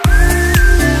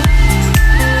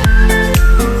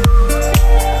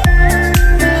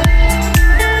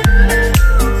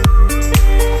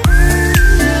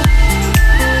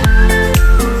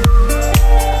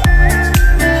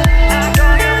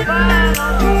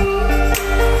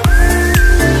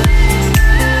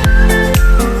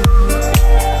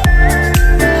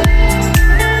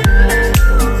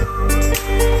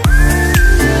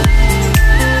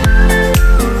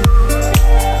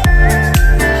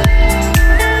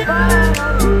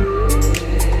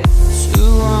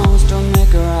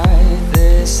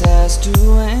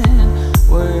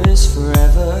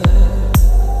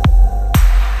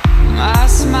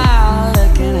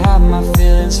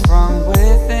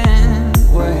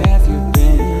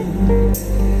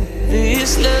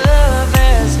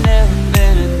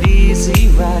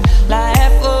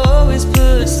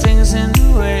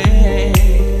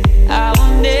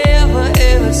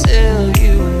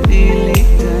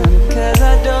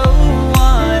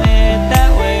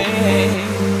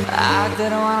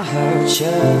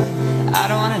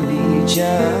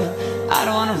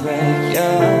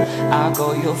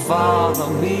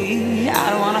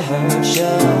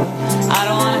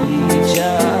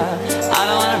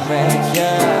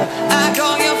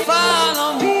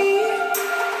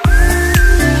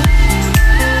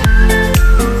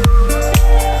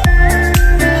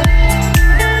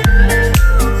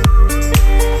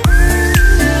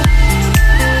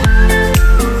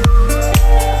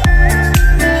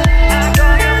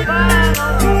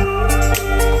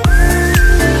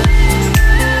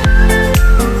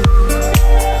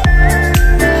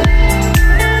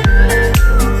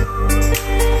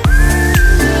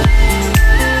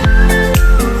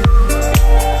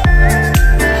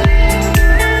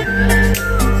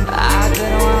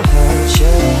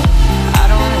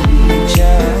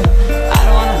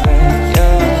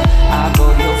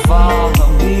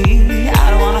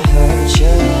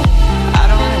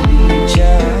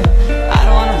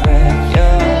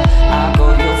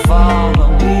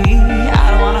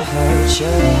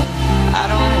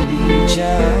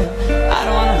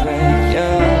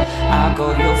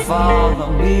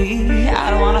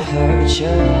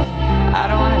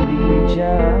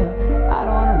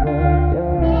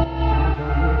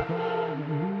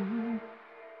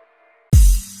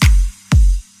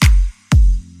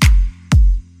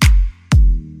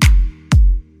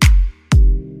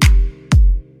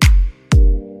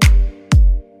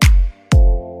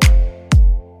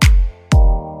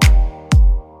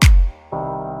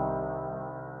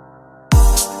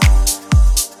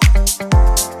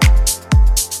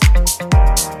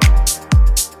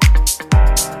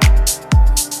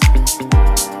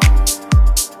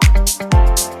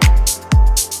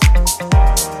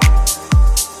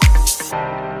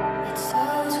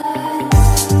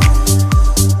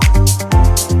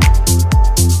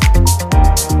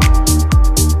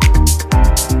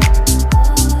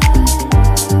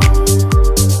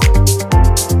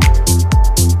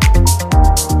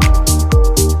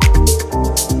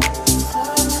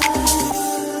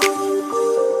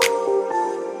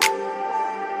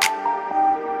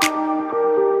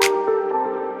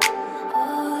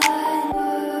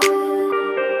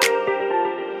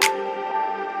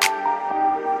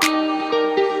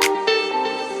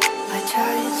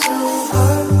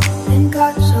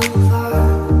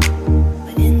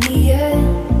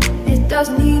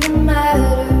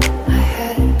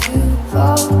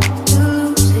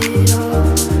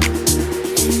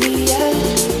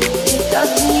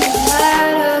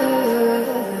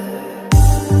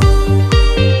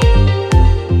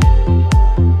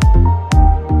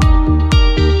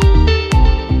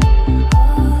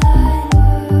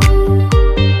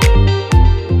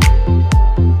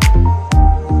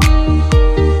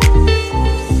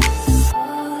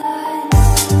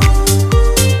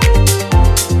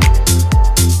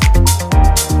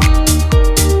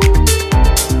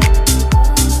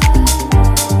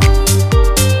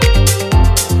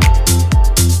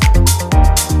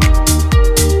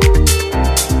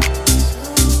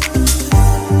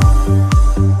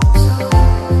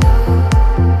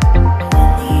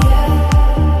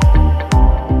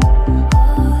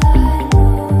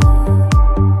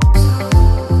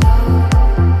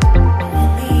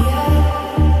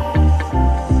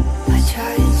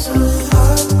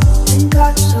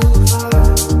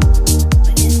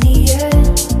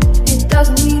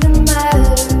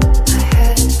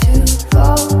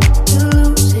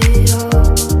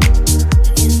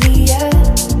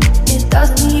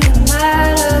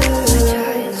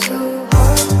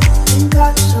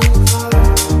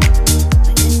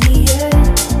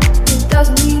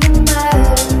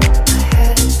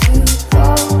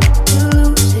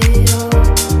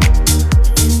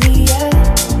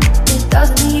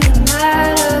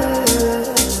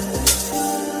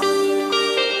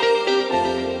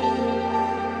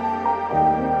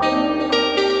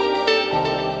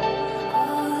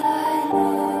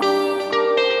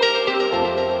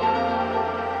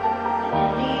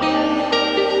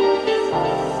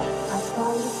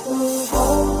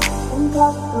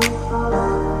 got so far.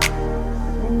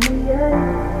 In the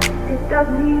end, it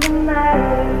doesn't even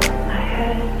matter. I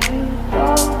had to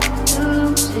fall to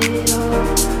lose it all.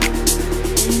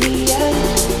 In the end,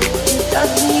 it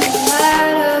doesn't even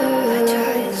matter. I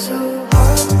tried so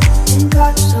hard and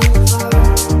got so far.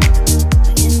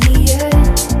 But in the end,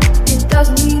 it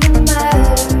doesn't even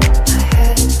matter. I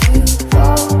had to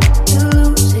fall to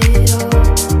lose it all.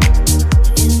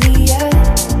 In the end,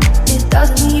 it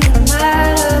doesn't even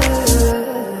matter.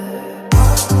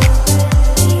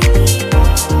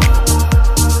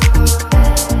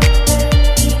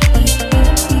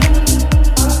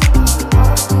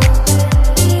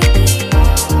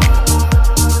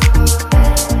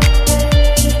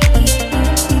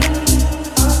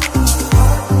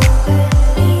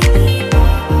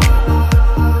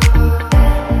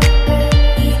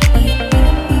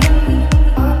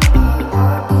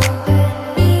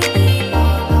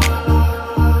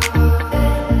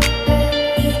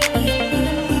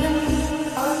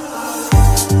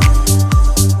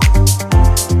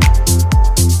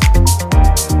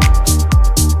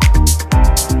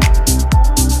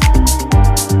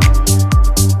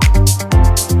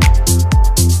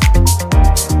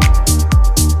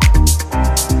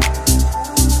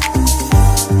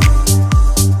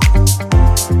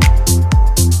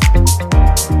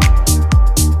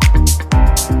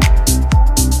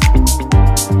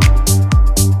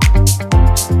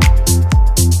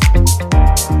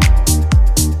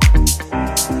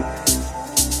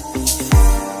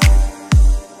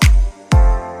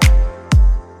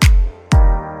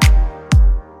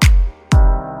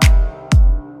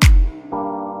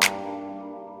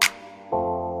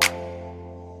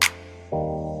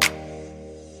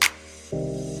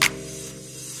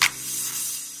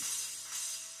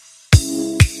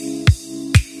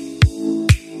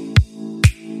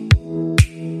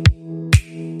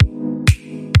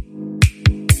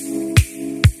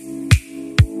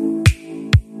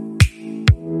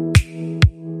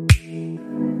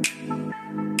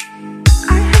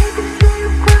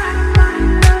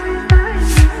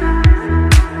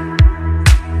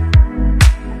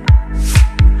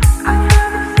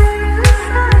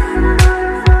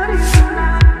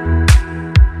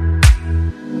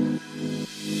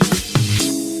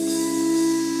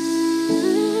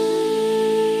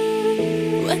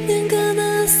 When you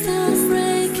gonna stop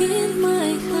breaking my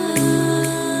heart?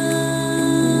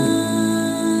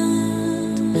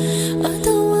 I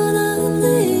don't wanna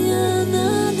be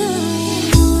another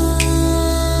one.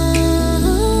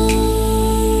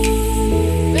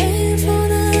 Paying for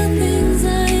the things I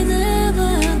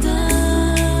never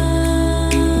done.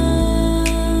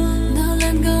 Don't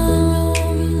let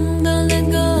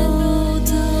go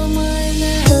to my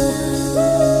love.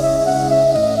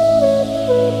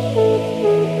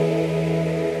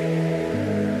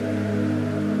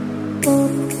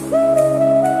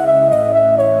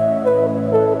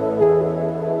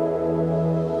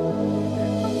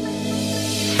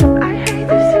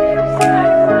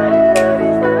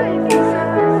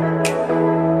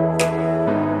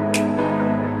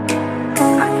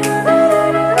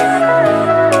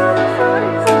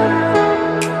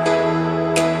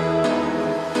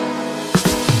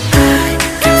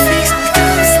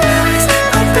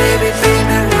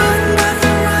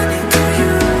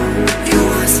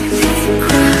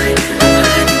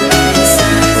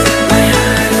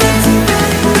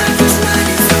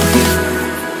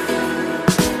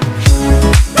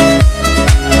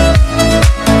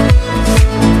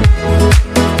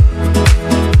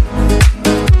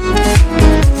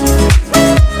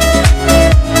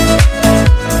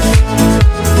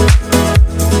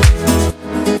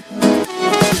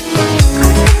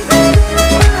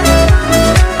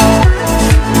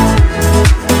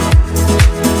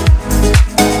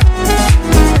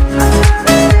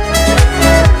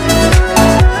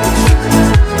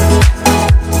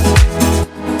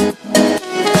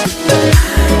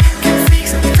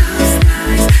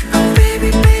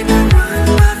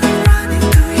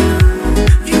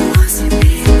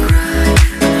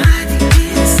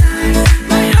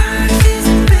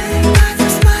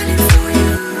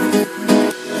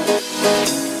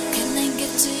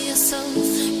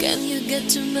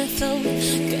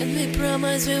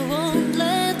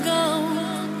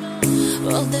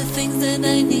 All the things that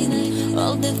I need,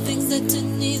 all the things that you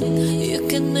need, you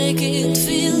can make it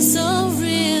feel so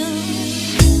real.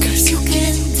 Cause you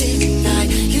can't deny,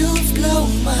 you've blown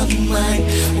my mind.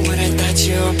 When I touch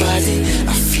your body,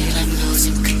 I feel I'm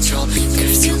losing control.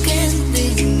 Cause you can't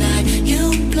deny,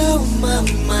 you blow my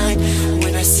mind.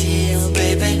 When I see you,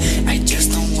 baby, I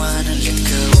just don't wanna let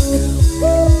go.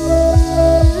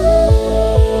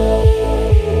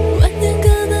 When you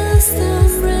gonna stop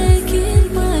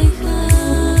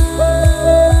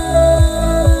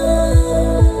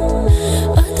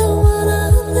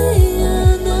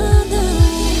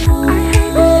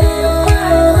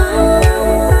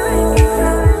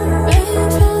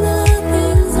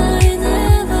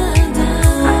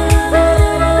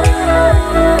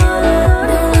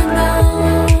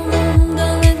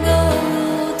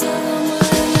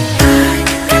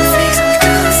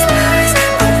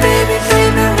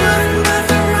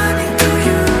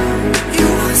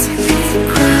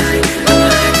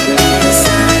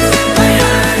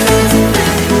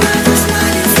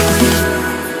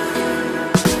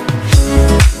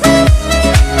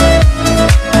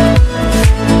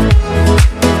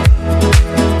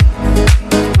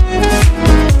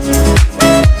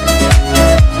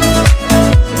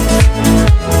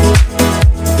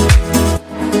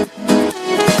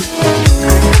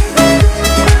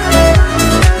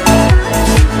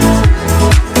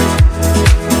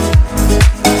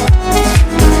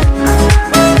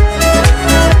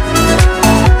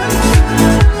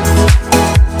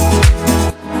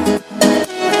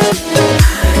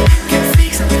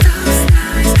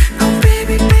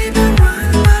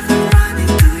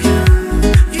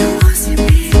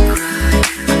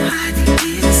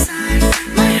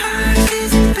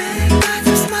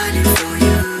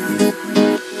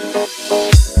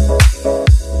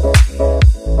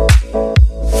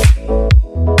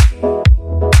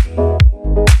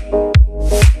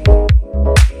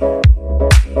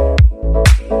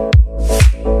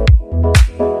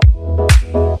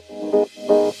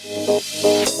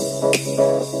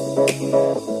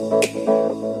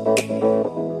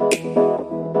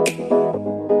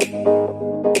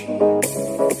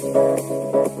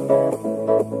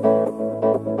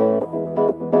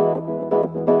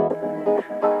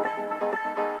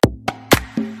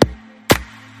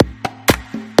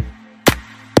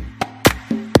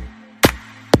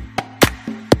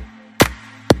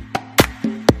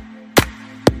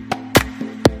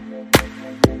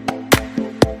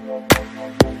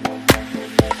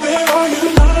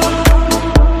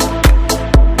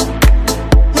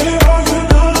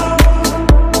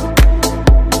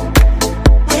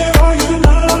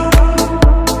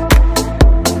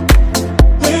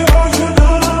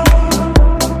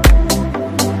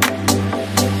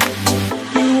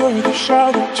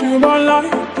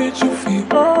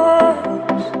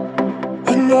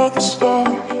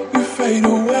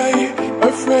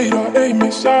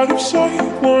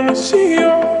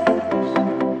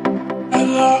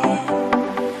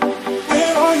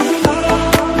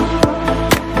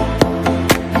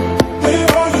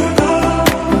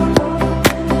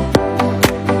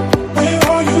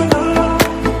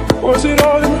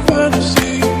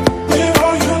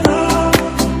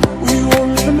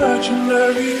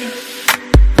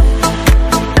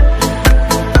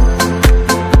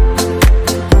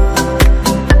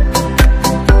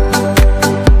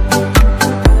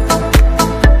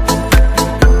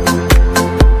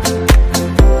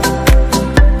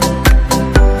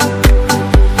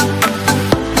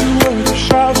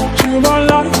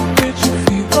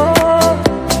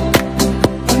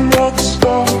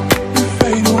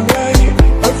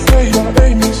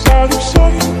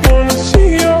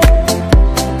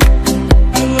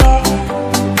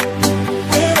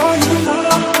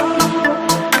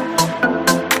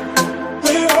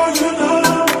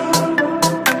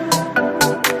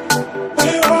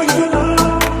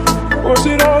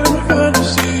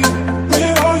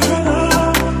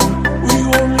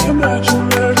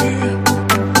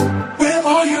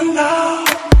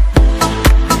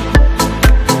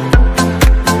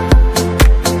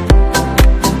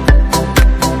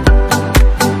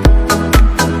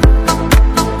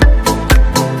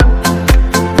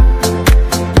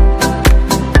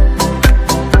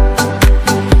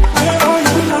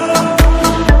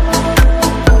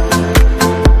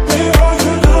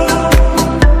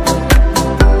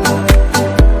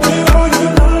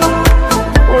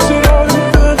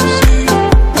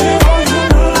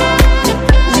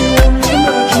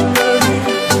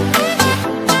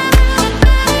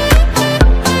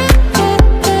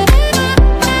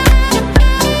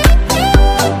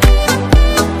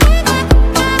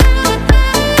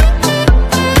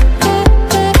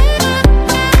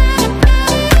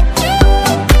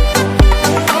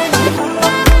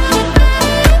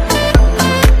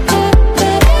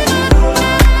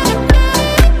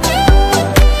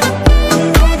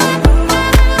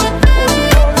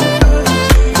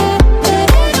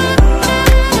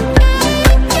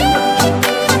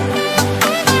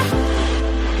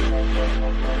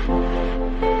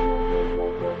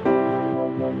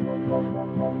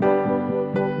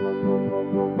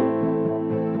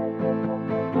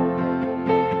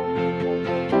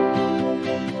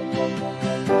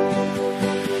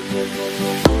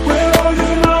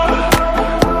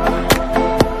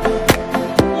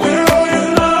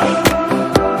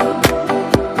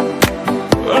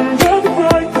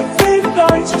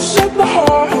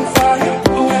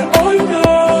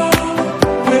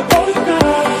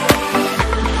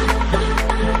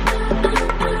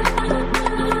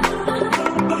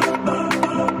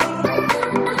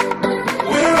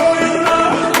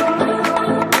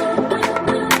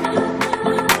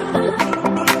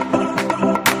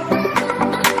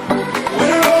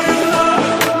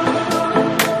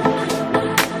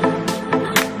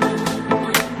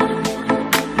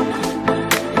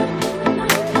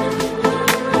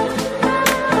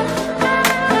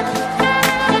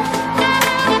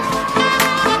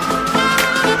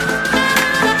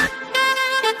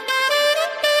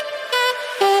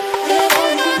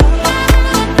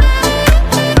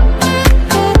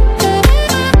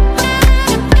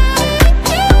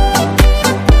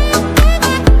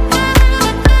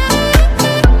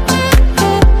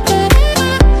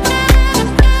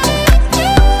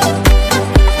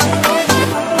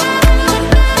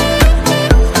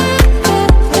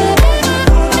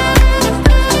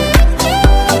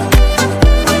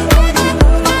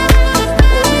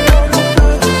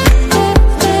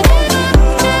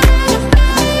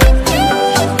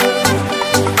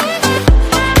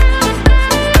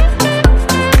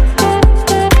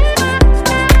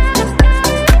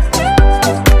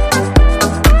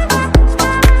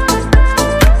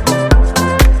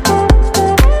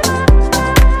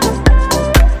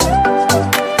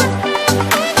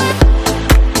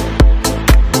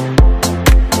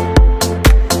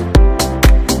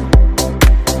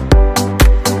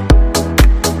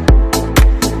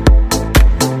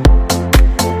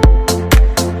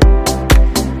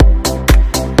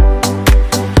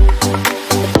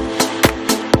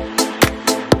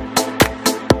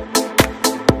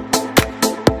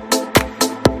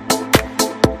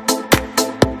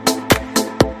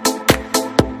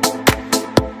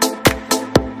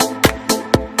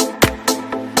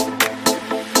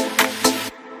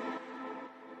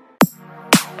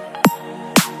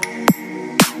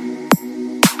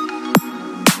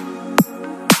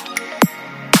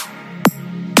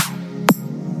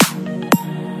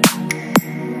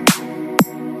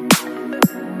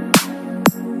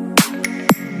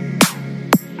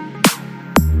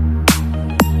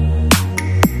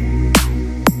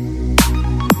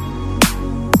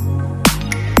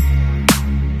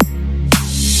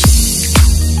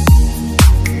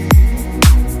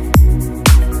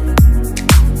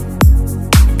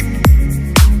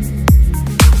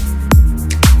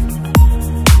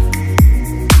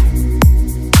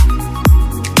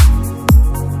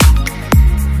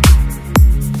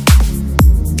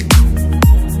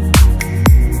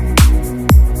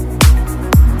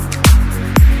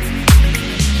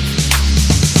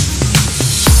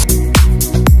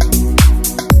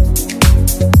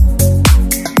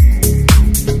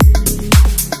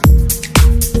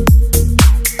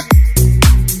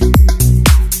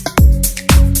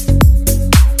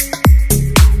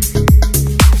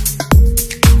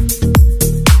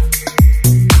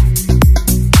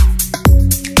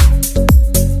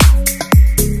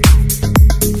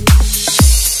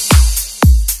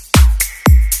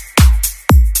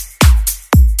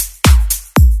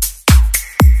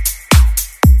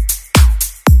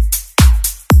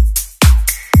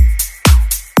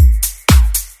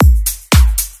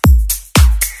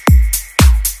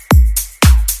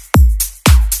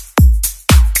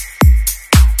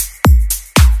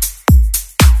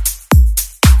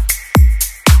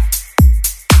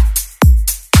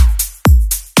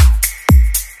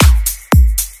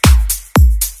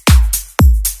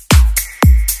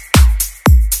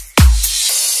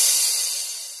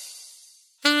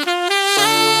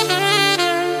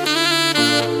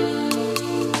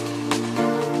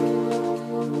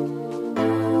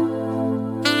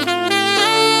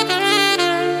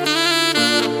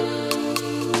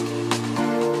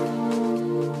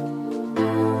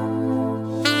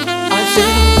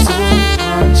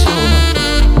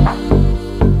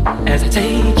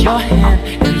your hand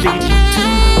and lead you to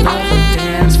the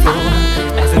dance floor.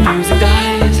 As the music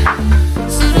dies,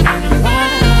 something in your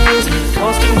eyes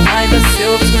calls to mind the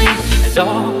silver screen, and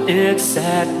all it's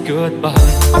said goodbye.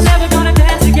 I'm never gonna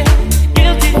dance again.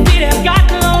 Guilty feet have got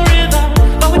no rhythm,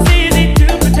 but it's easy to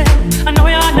pretend. I know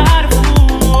you're not a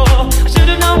fool. I should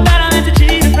have known better than to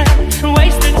cheat a friend and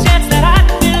waste the chance that I'd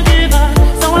been given.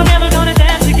 So I'm never gonna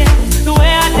dance again the way I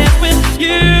dance with you.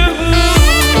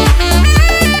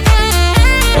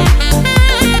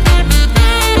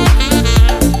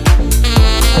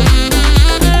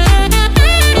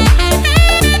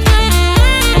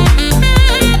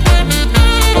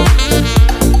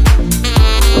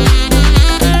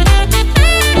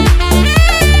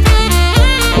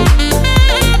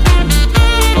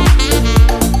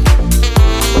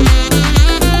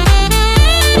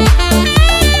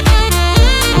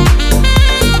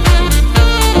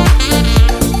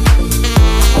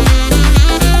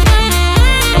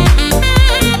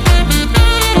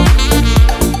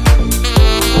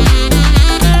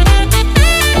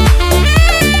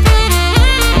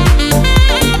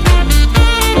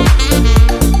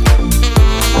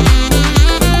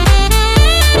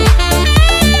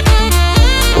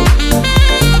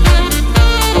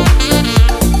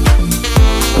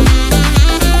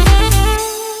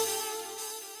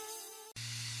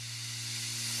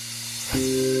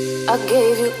 I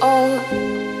gave you all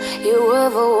you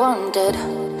ever wanted.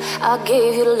 I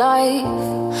gave you life,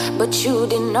 but you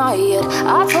deny it.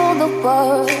 I told the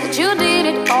world that you did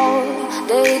it all.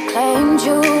 They claimed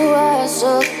you as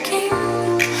a king,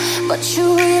 but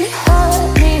you really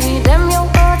hurt me. Damn, your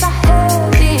words are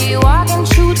heavy. Why can't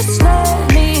you just let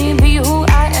me be who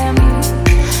I am?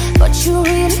 But you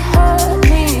really hurt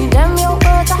me. Damn, your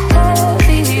words are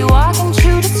heavy. Why can't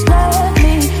you just let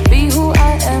me be who I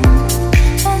am?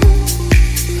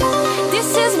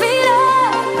 This is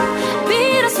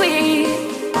bittersweet.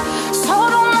 So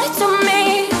don't lie to me,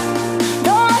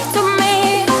 don't lie to me.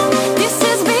 This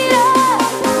is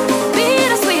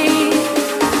bittersweet.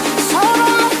 So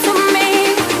don't lie to me,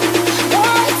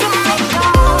 don't lie to me.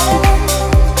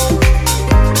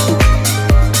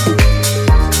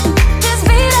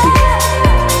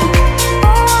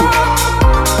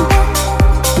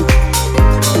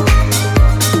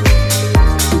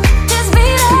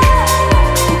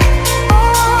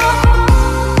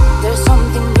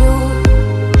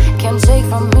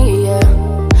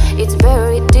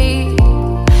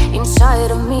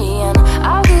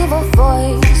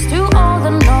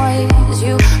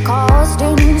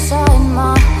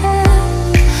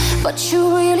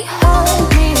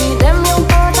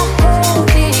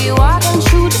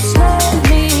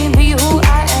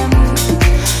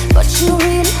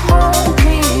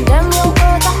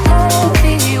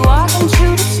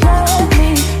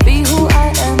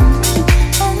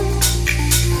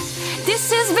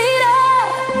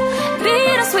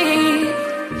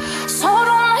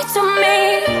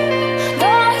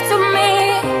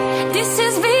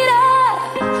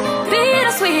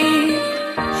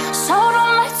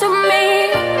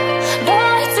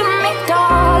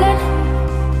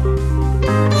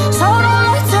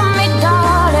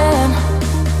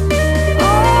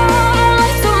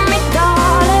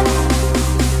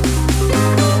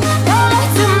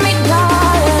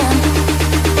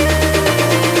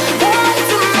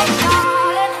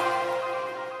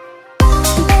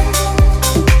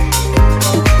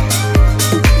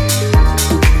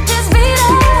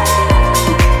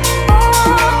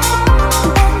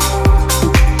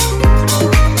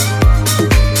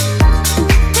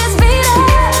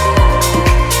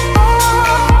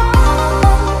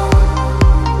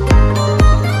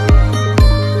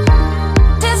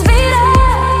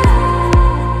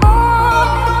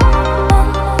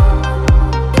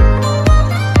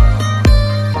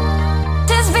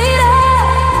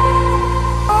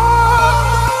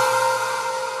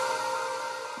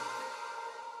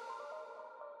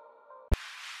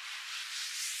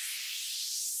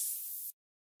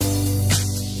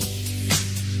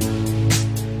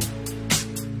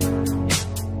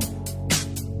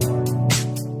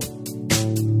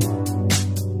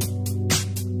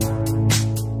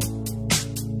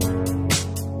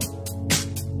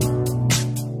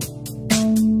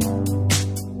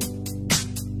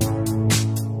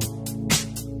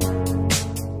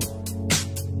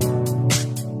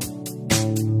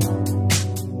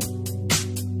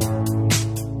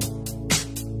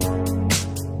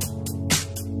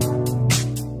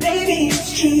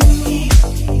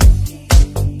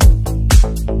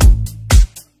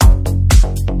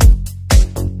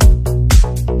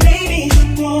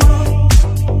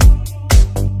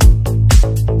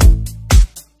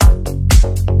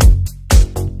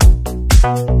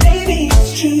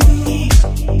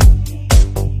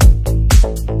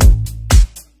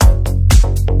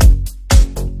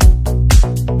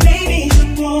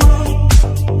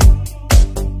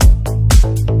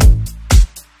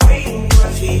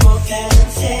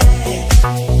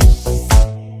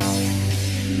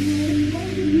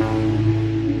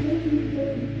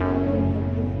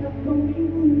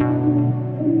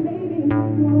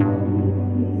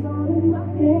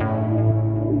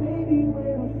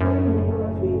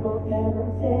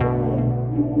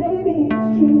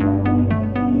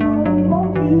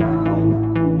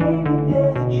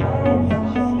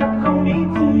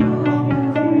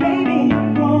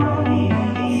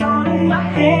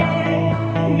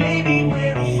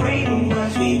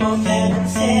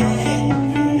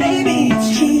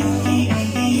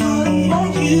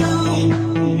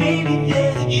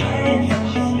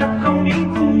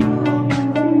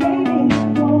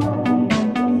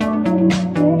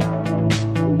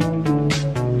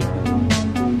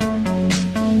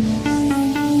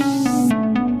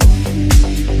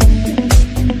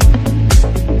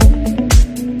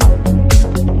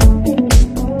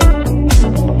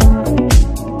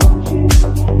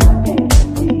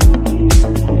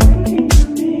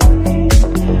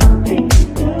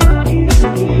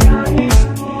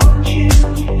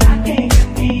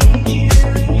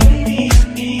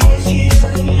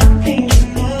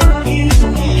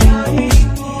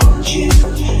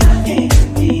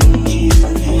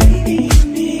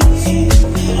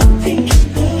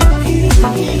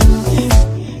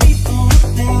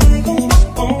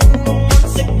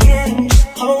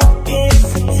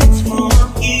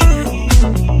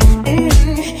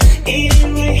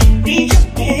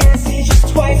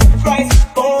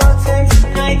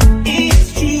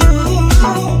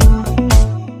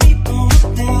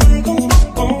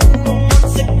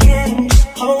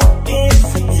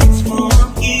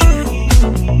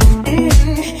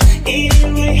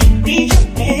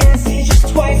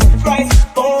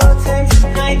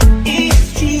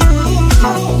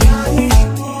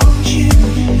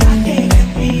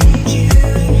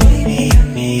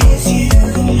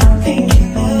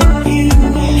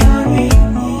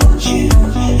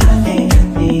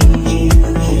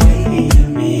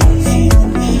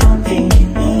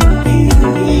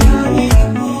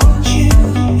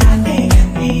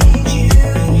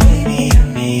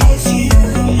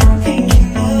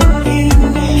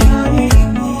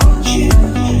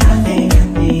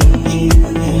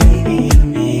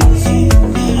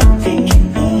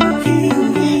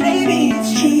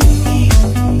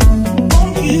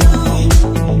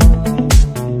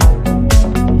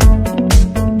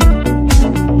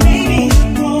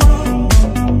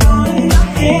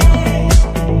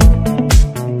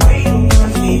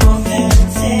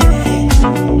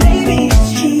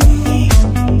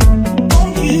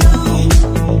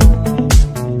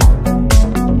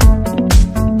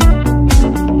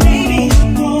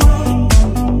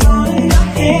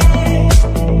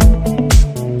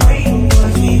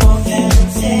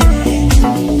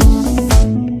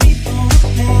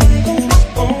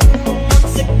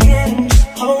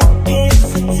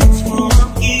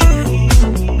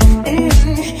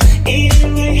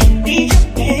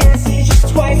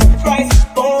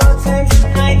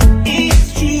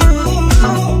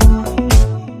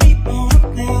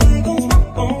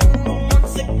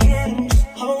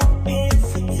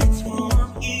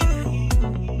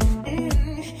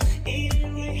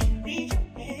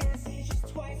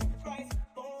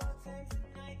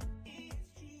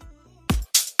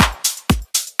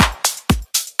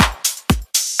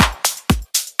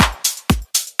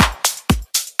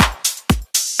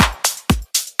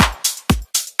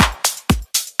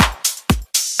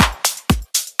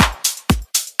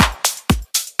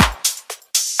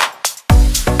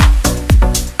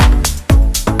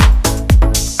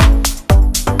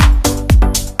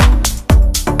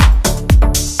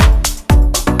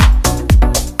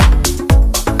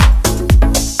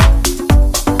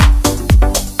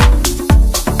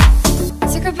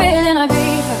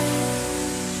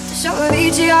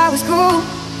 I was cool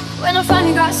when I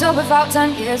finally got sober, about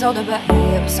 10 years older, but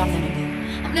hey, it was something to do.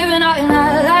 I'm living out in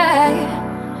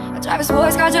LA. I drive a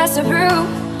sports car just to prove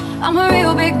I'm a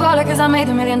real big baller, cause I made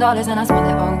 $1 million and I spent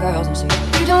it on girls and shit.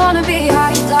 You don't wanna be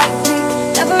high like me,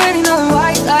 never really knowing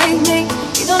why like me.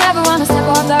 You don't ever wanna step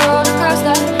off that roller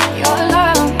coaster, you're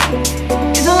alone.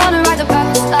 You don't wanna ride the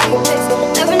bus like this,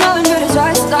 never knowing who to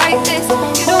trust like this.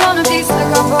 You don't wanna be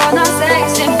stuck up on our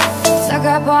station.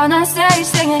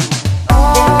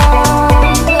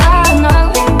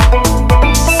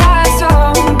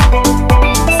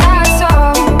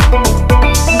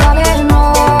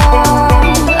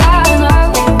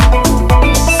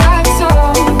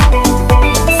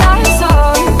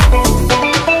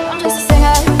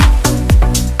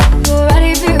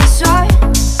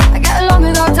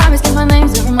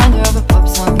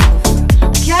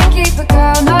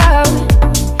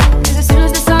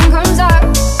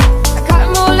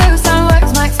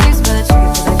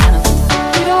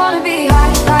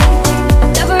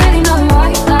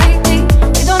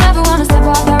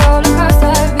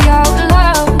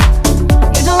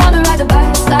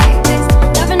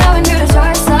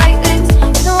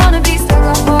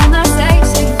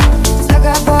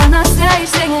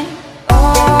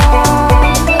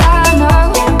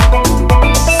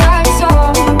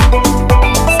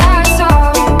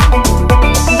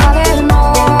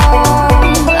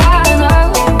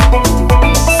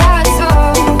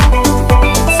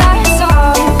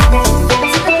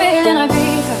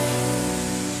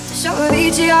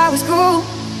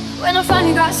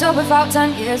 about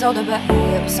 10 years older, but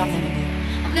hey, it was something to do.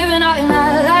 I'm living out in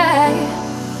LA.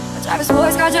 I drive a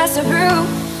sports car just to prove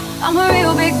I'm a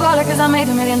real big baller, cause I made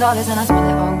 $1 million and I spend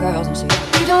it on girls and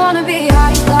shit. You don't wanna be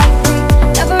high like me,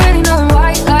 never really knowing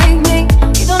why like me.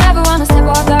 You don't ever wanna step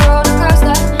off that roller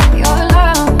coaster, you're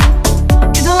alone.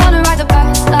 You don't wanna ride the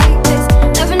bus like this,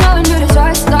 never knowing who to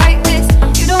trust like this.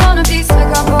 You don't wanna be stuck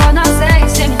up on that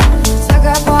stage singing, stuck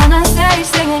up on that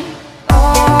stage singing.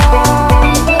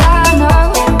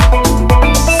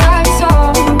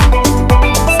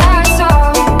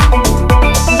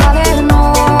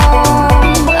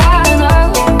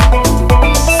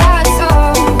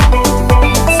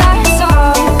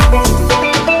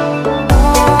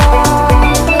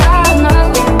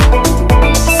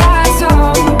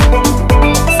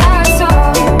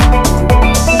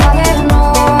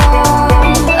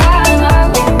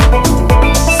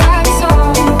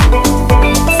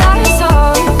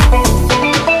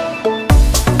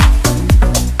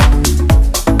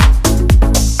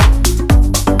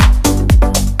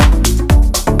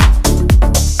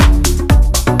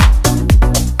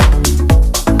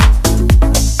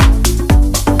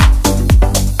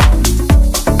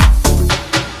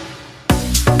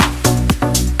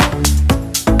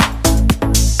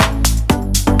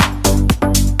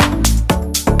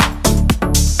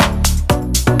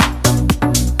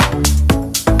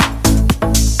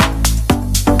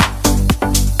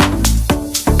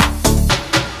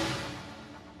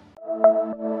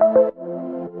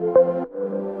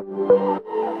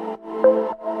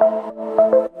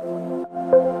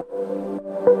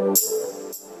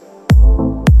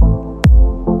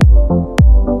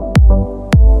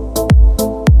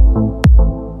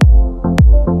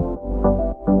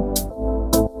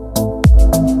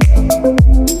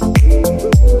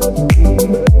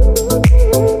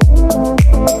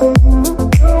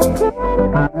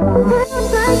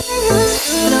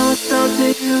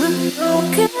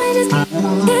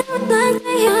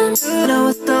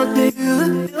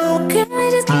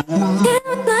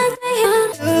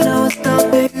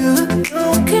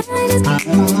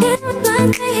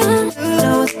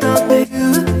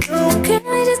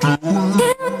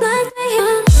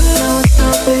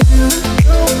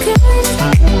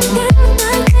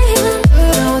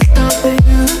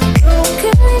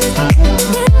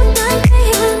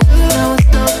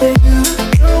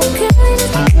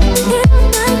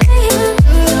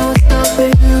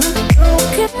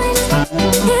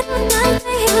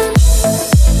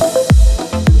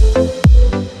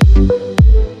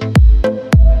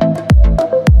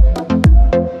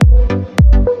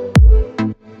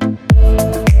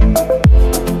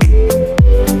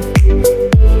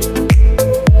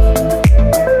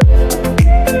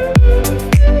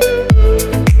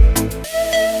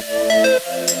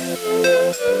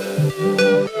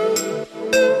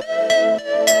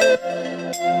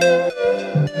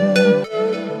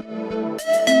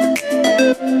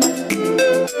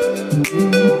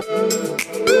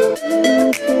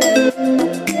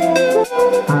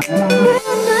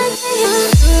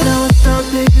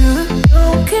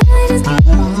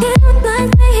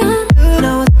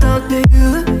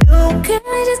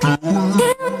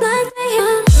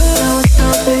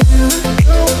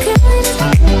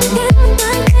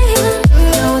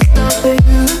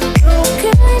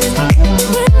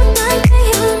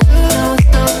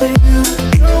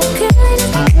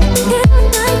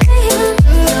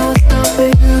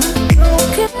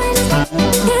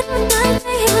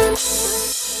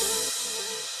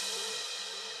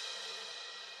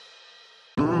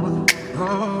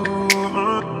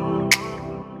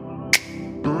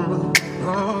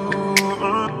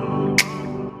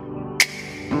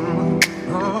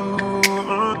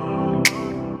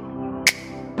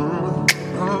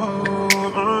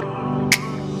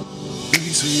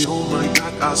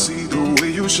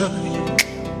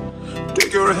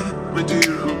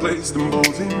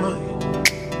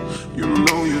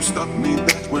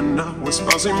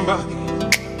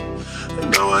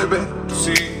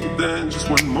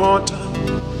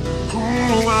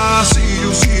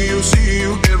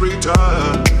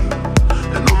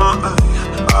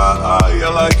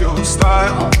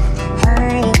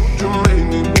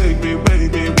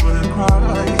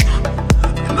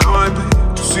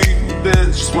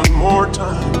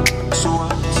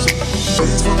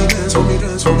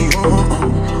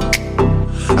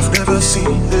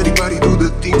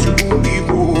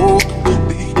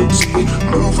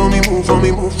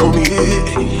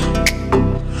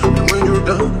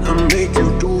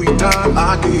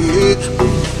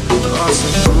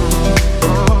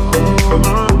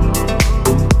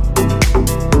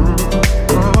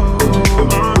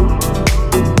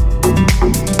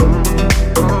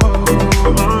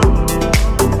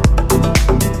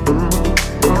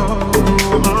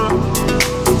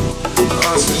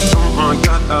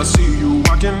 I see you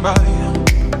walking by.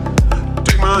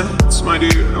 Take my hands, my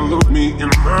dear, and look me in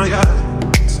my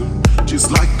eyes.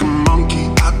 Just like a monkey,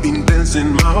 I've been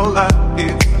dancing my whole life.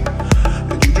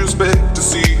 And you just beg to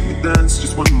see me dance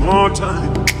just one more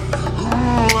time.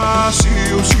 Oh, I see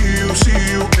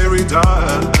you every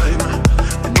time.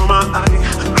 And on my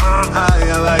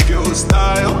eye, I like your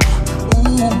style.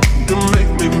 Ooh, you make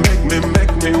me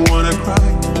wanna cry.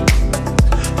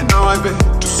 And now I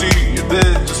beg to see you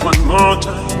dance just one more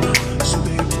time. So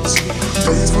baby,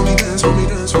 dance for me, dance for me,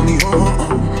 dance for me,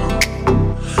 oh.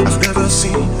 I've never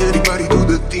seen anybody do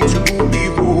the things you do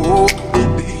before.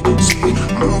 Baby, see,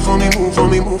 move for me, move for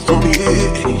me, move for me,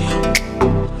 yeah.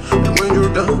 And when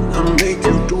you're done, I'll make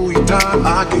you do it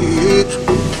all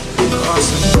again.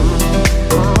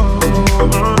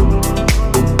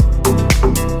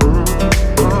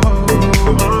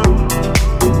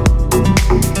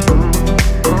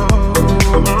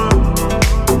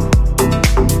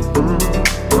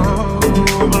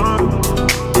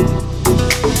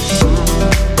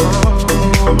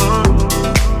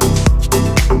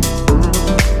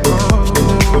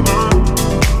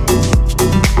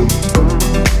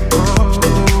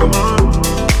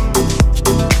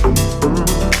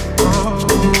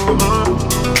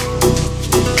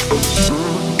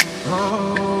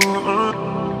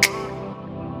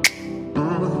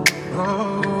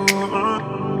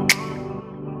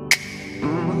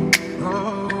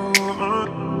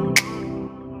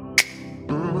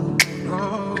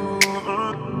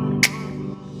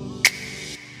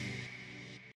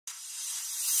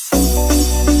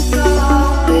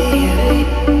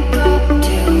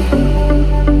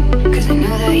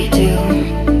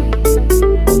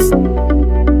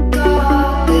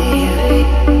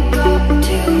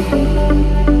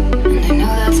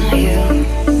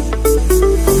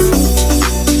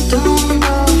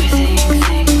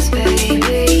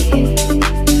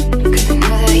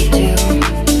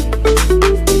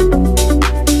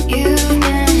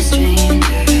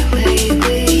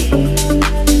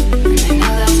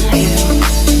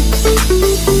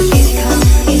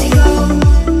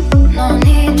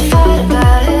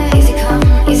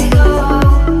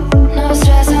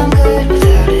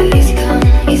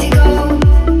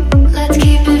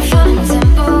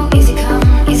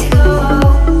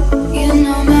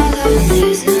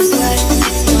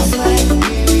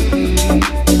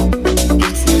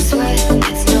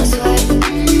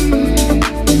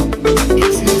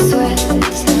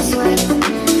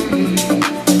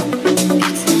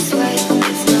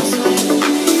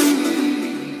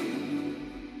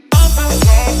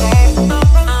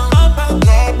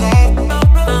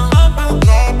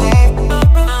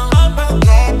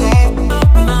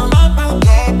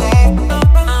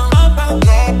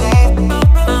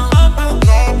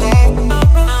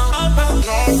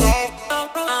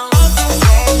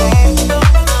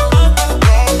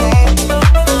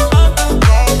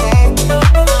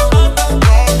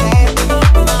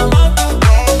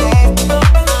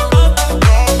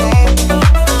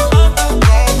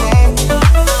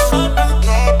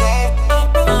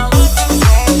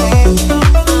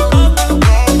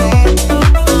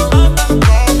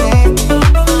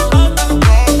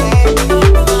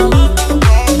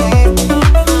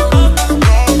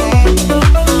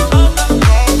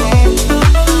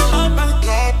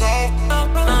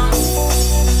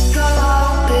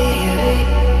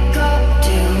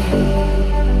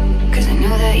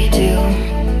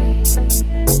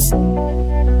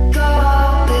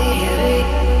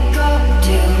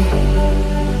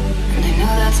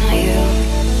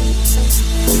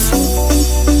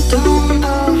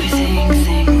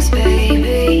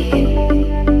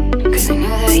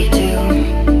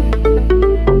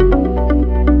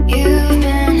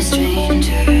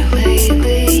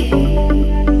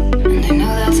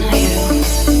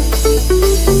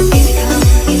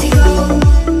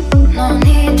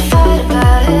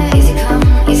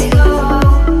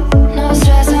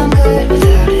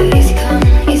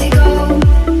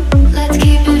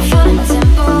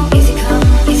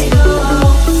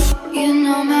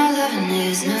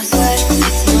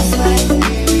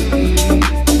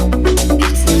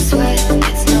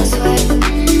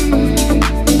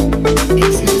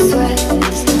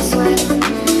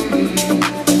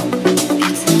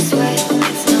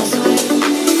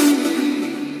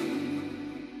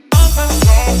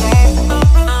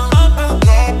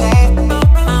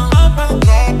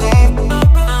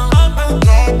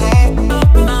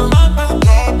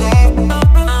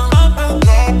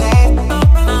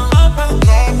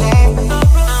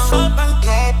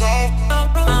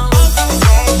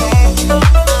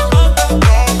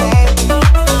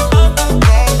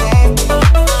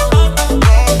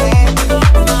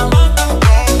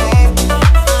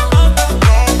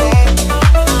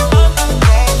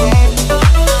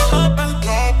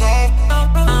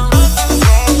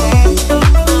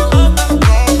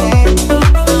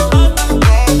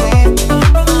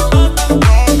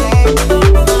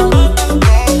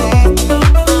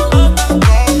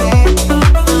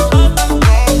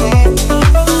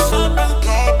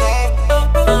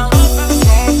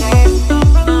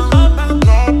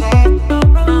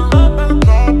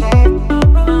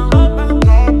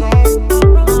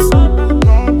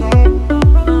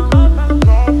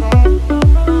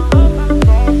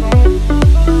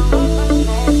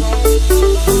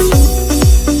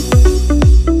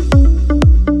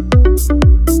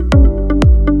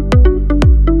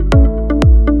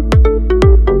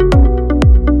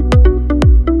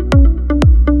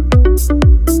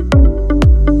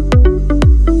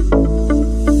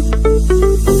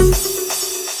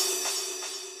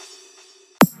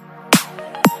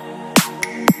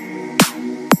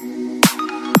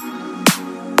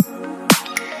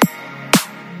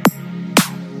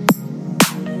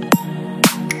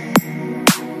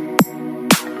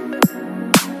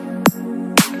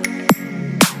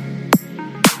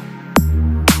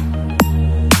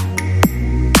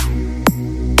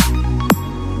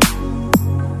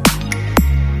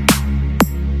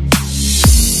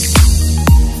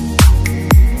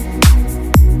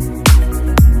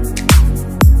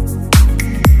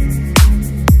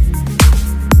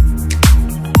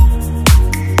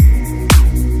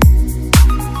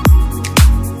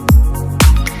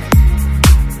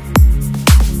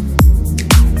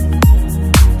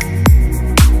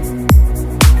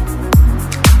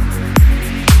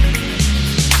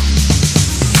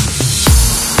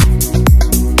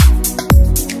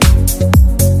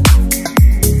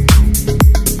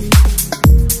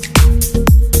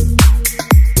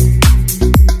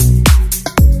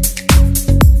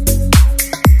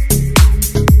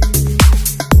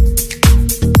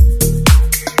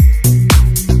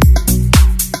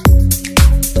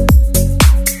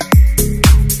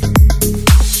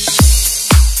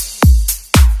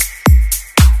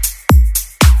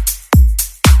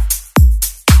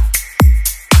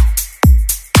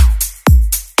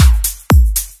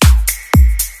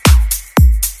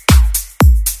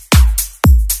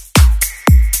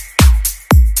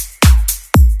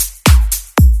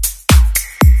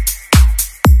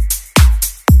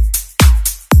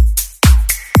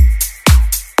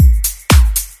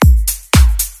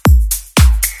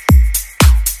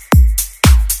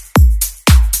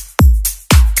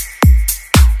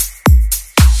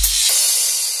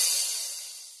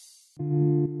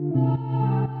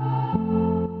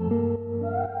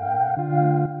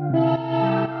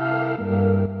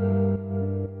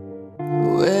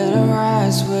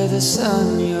 the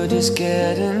sun, you're just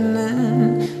getting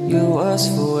in. You was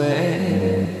for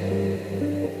where?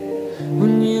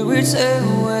 When you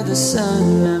return with the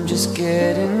sun, I'm just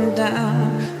getting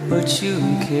down, but you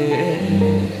don't care.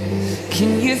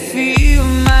 Can you feel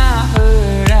my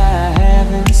hurt I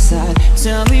have inside?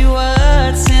 Tell me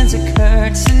what since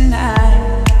occurred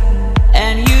tonight.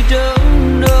 And you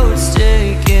don't know it's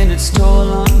taking its toll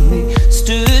on me.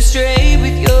 Stood straight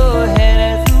with your head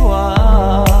at the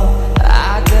wall.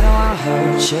 I didn't wanna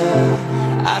hurt you,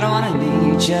 I don't wanna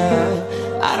need you,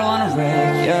 I don't wanna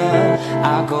wreck you.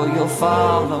 I'll go, you'll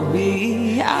follow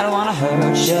me. I don't wanna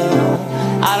hurt you,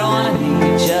 I don't wanna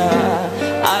need you,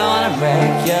 I don't wanna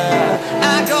wreck you.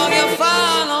 I go, you'll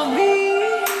follow me.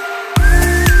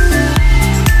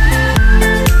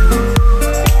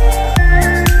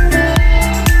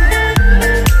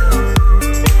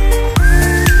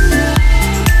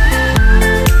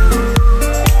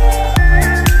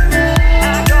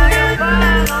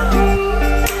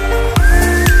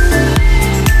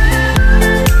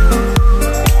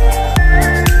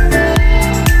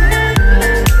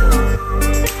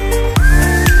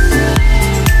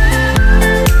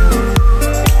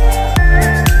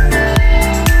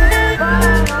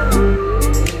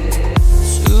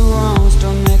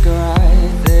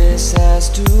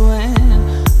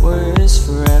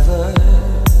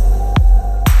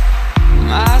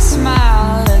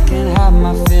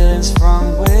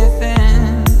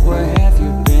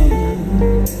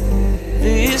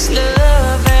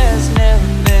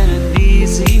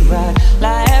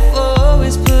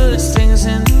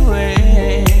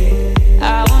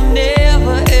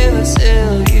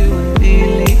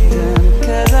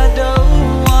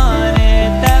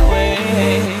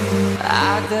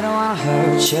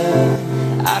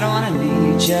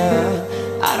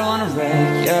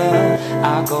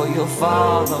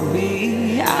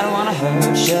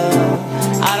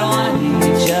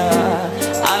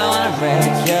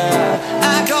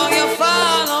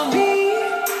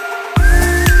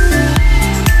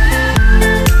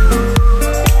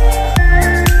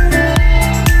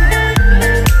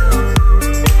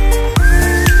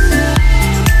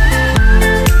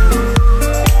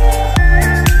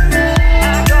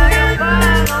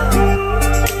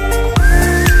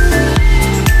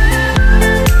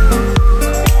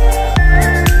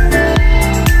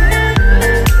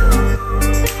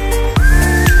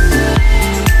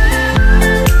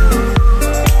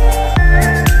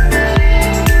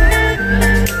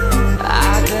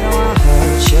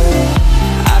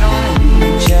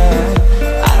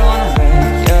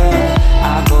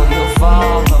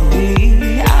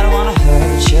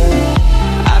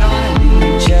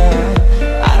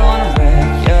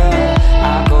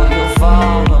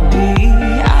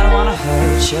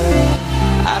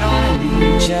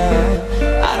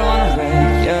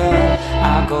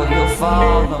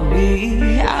 follow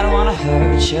me. I don't wanna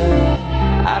hurt you,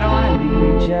 I don't wanna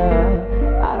need you.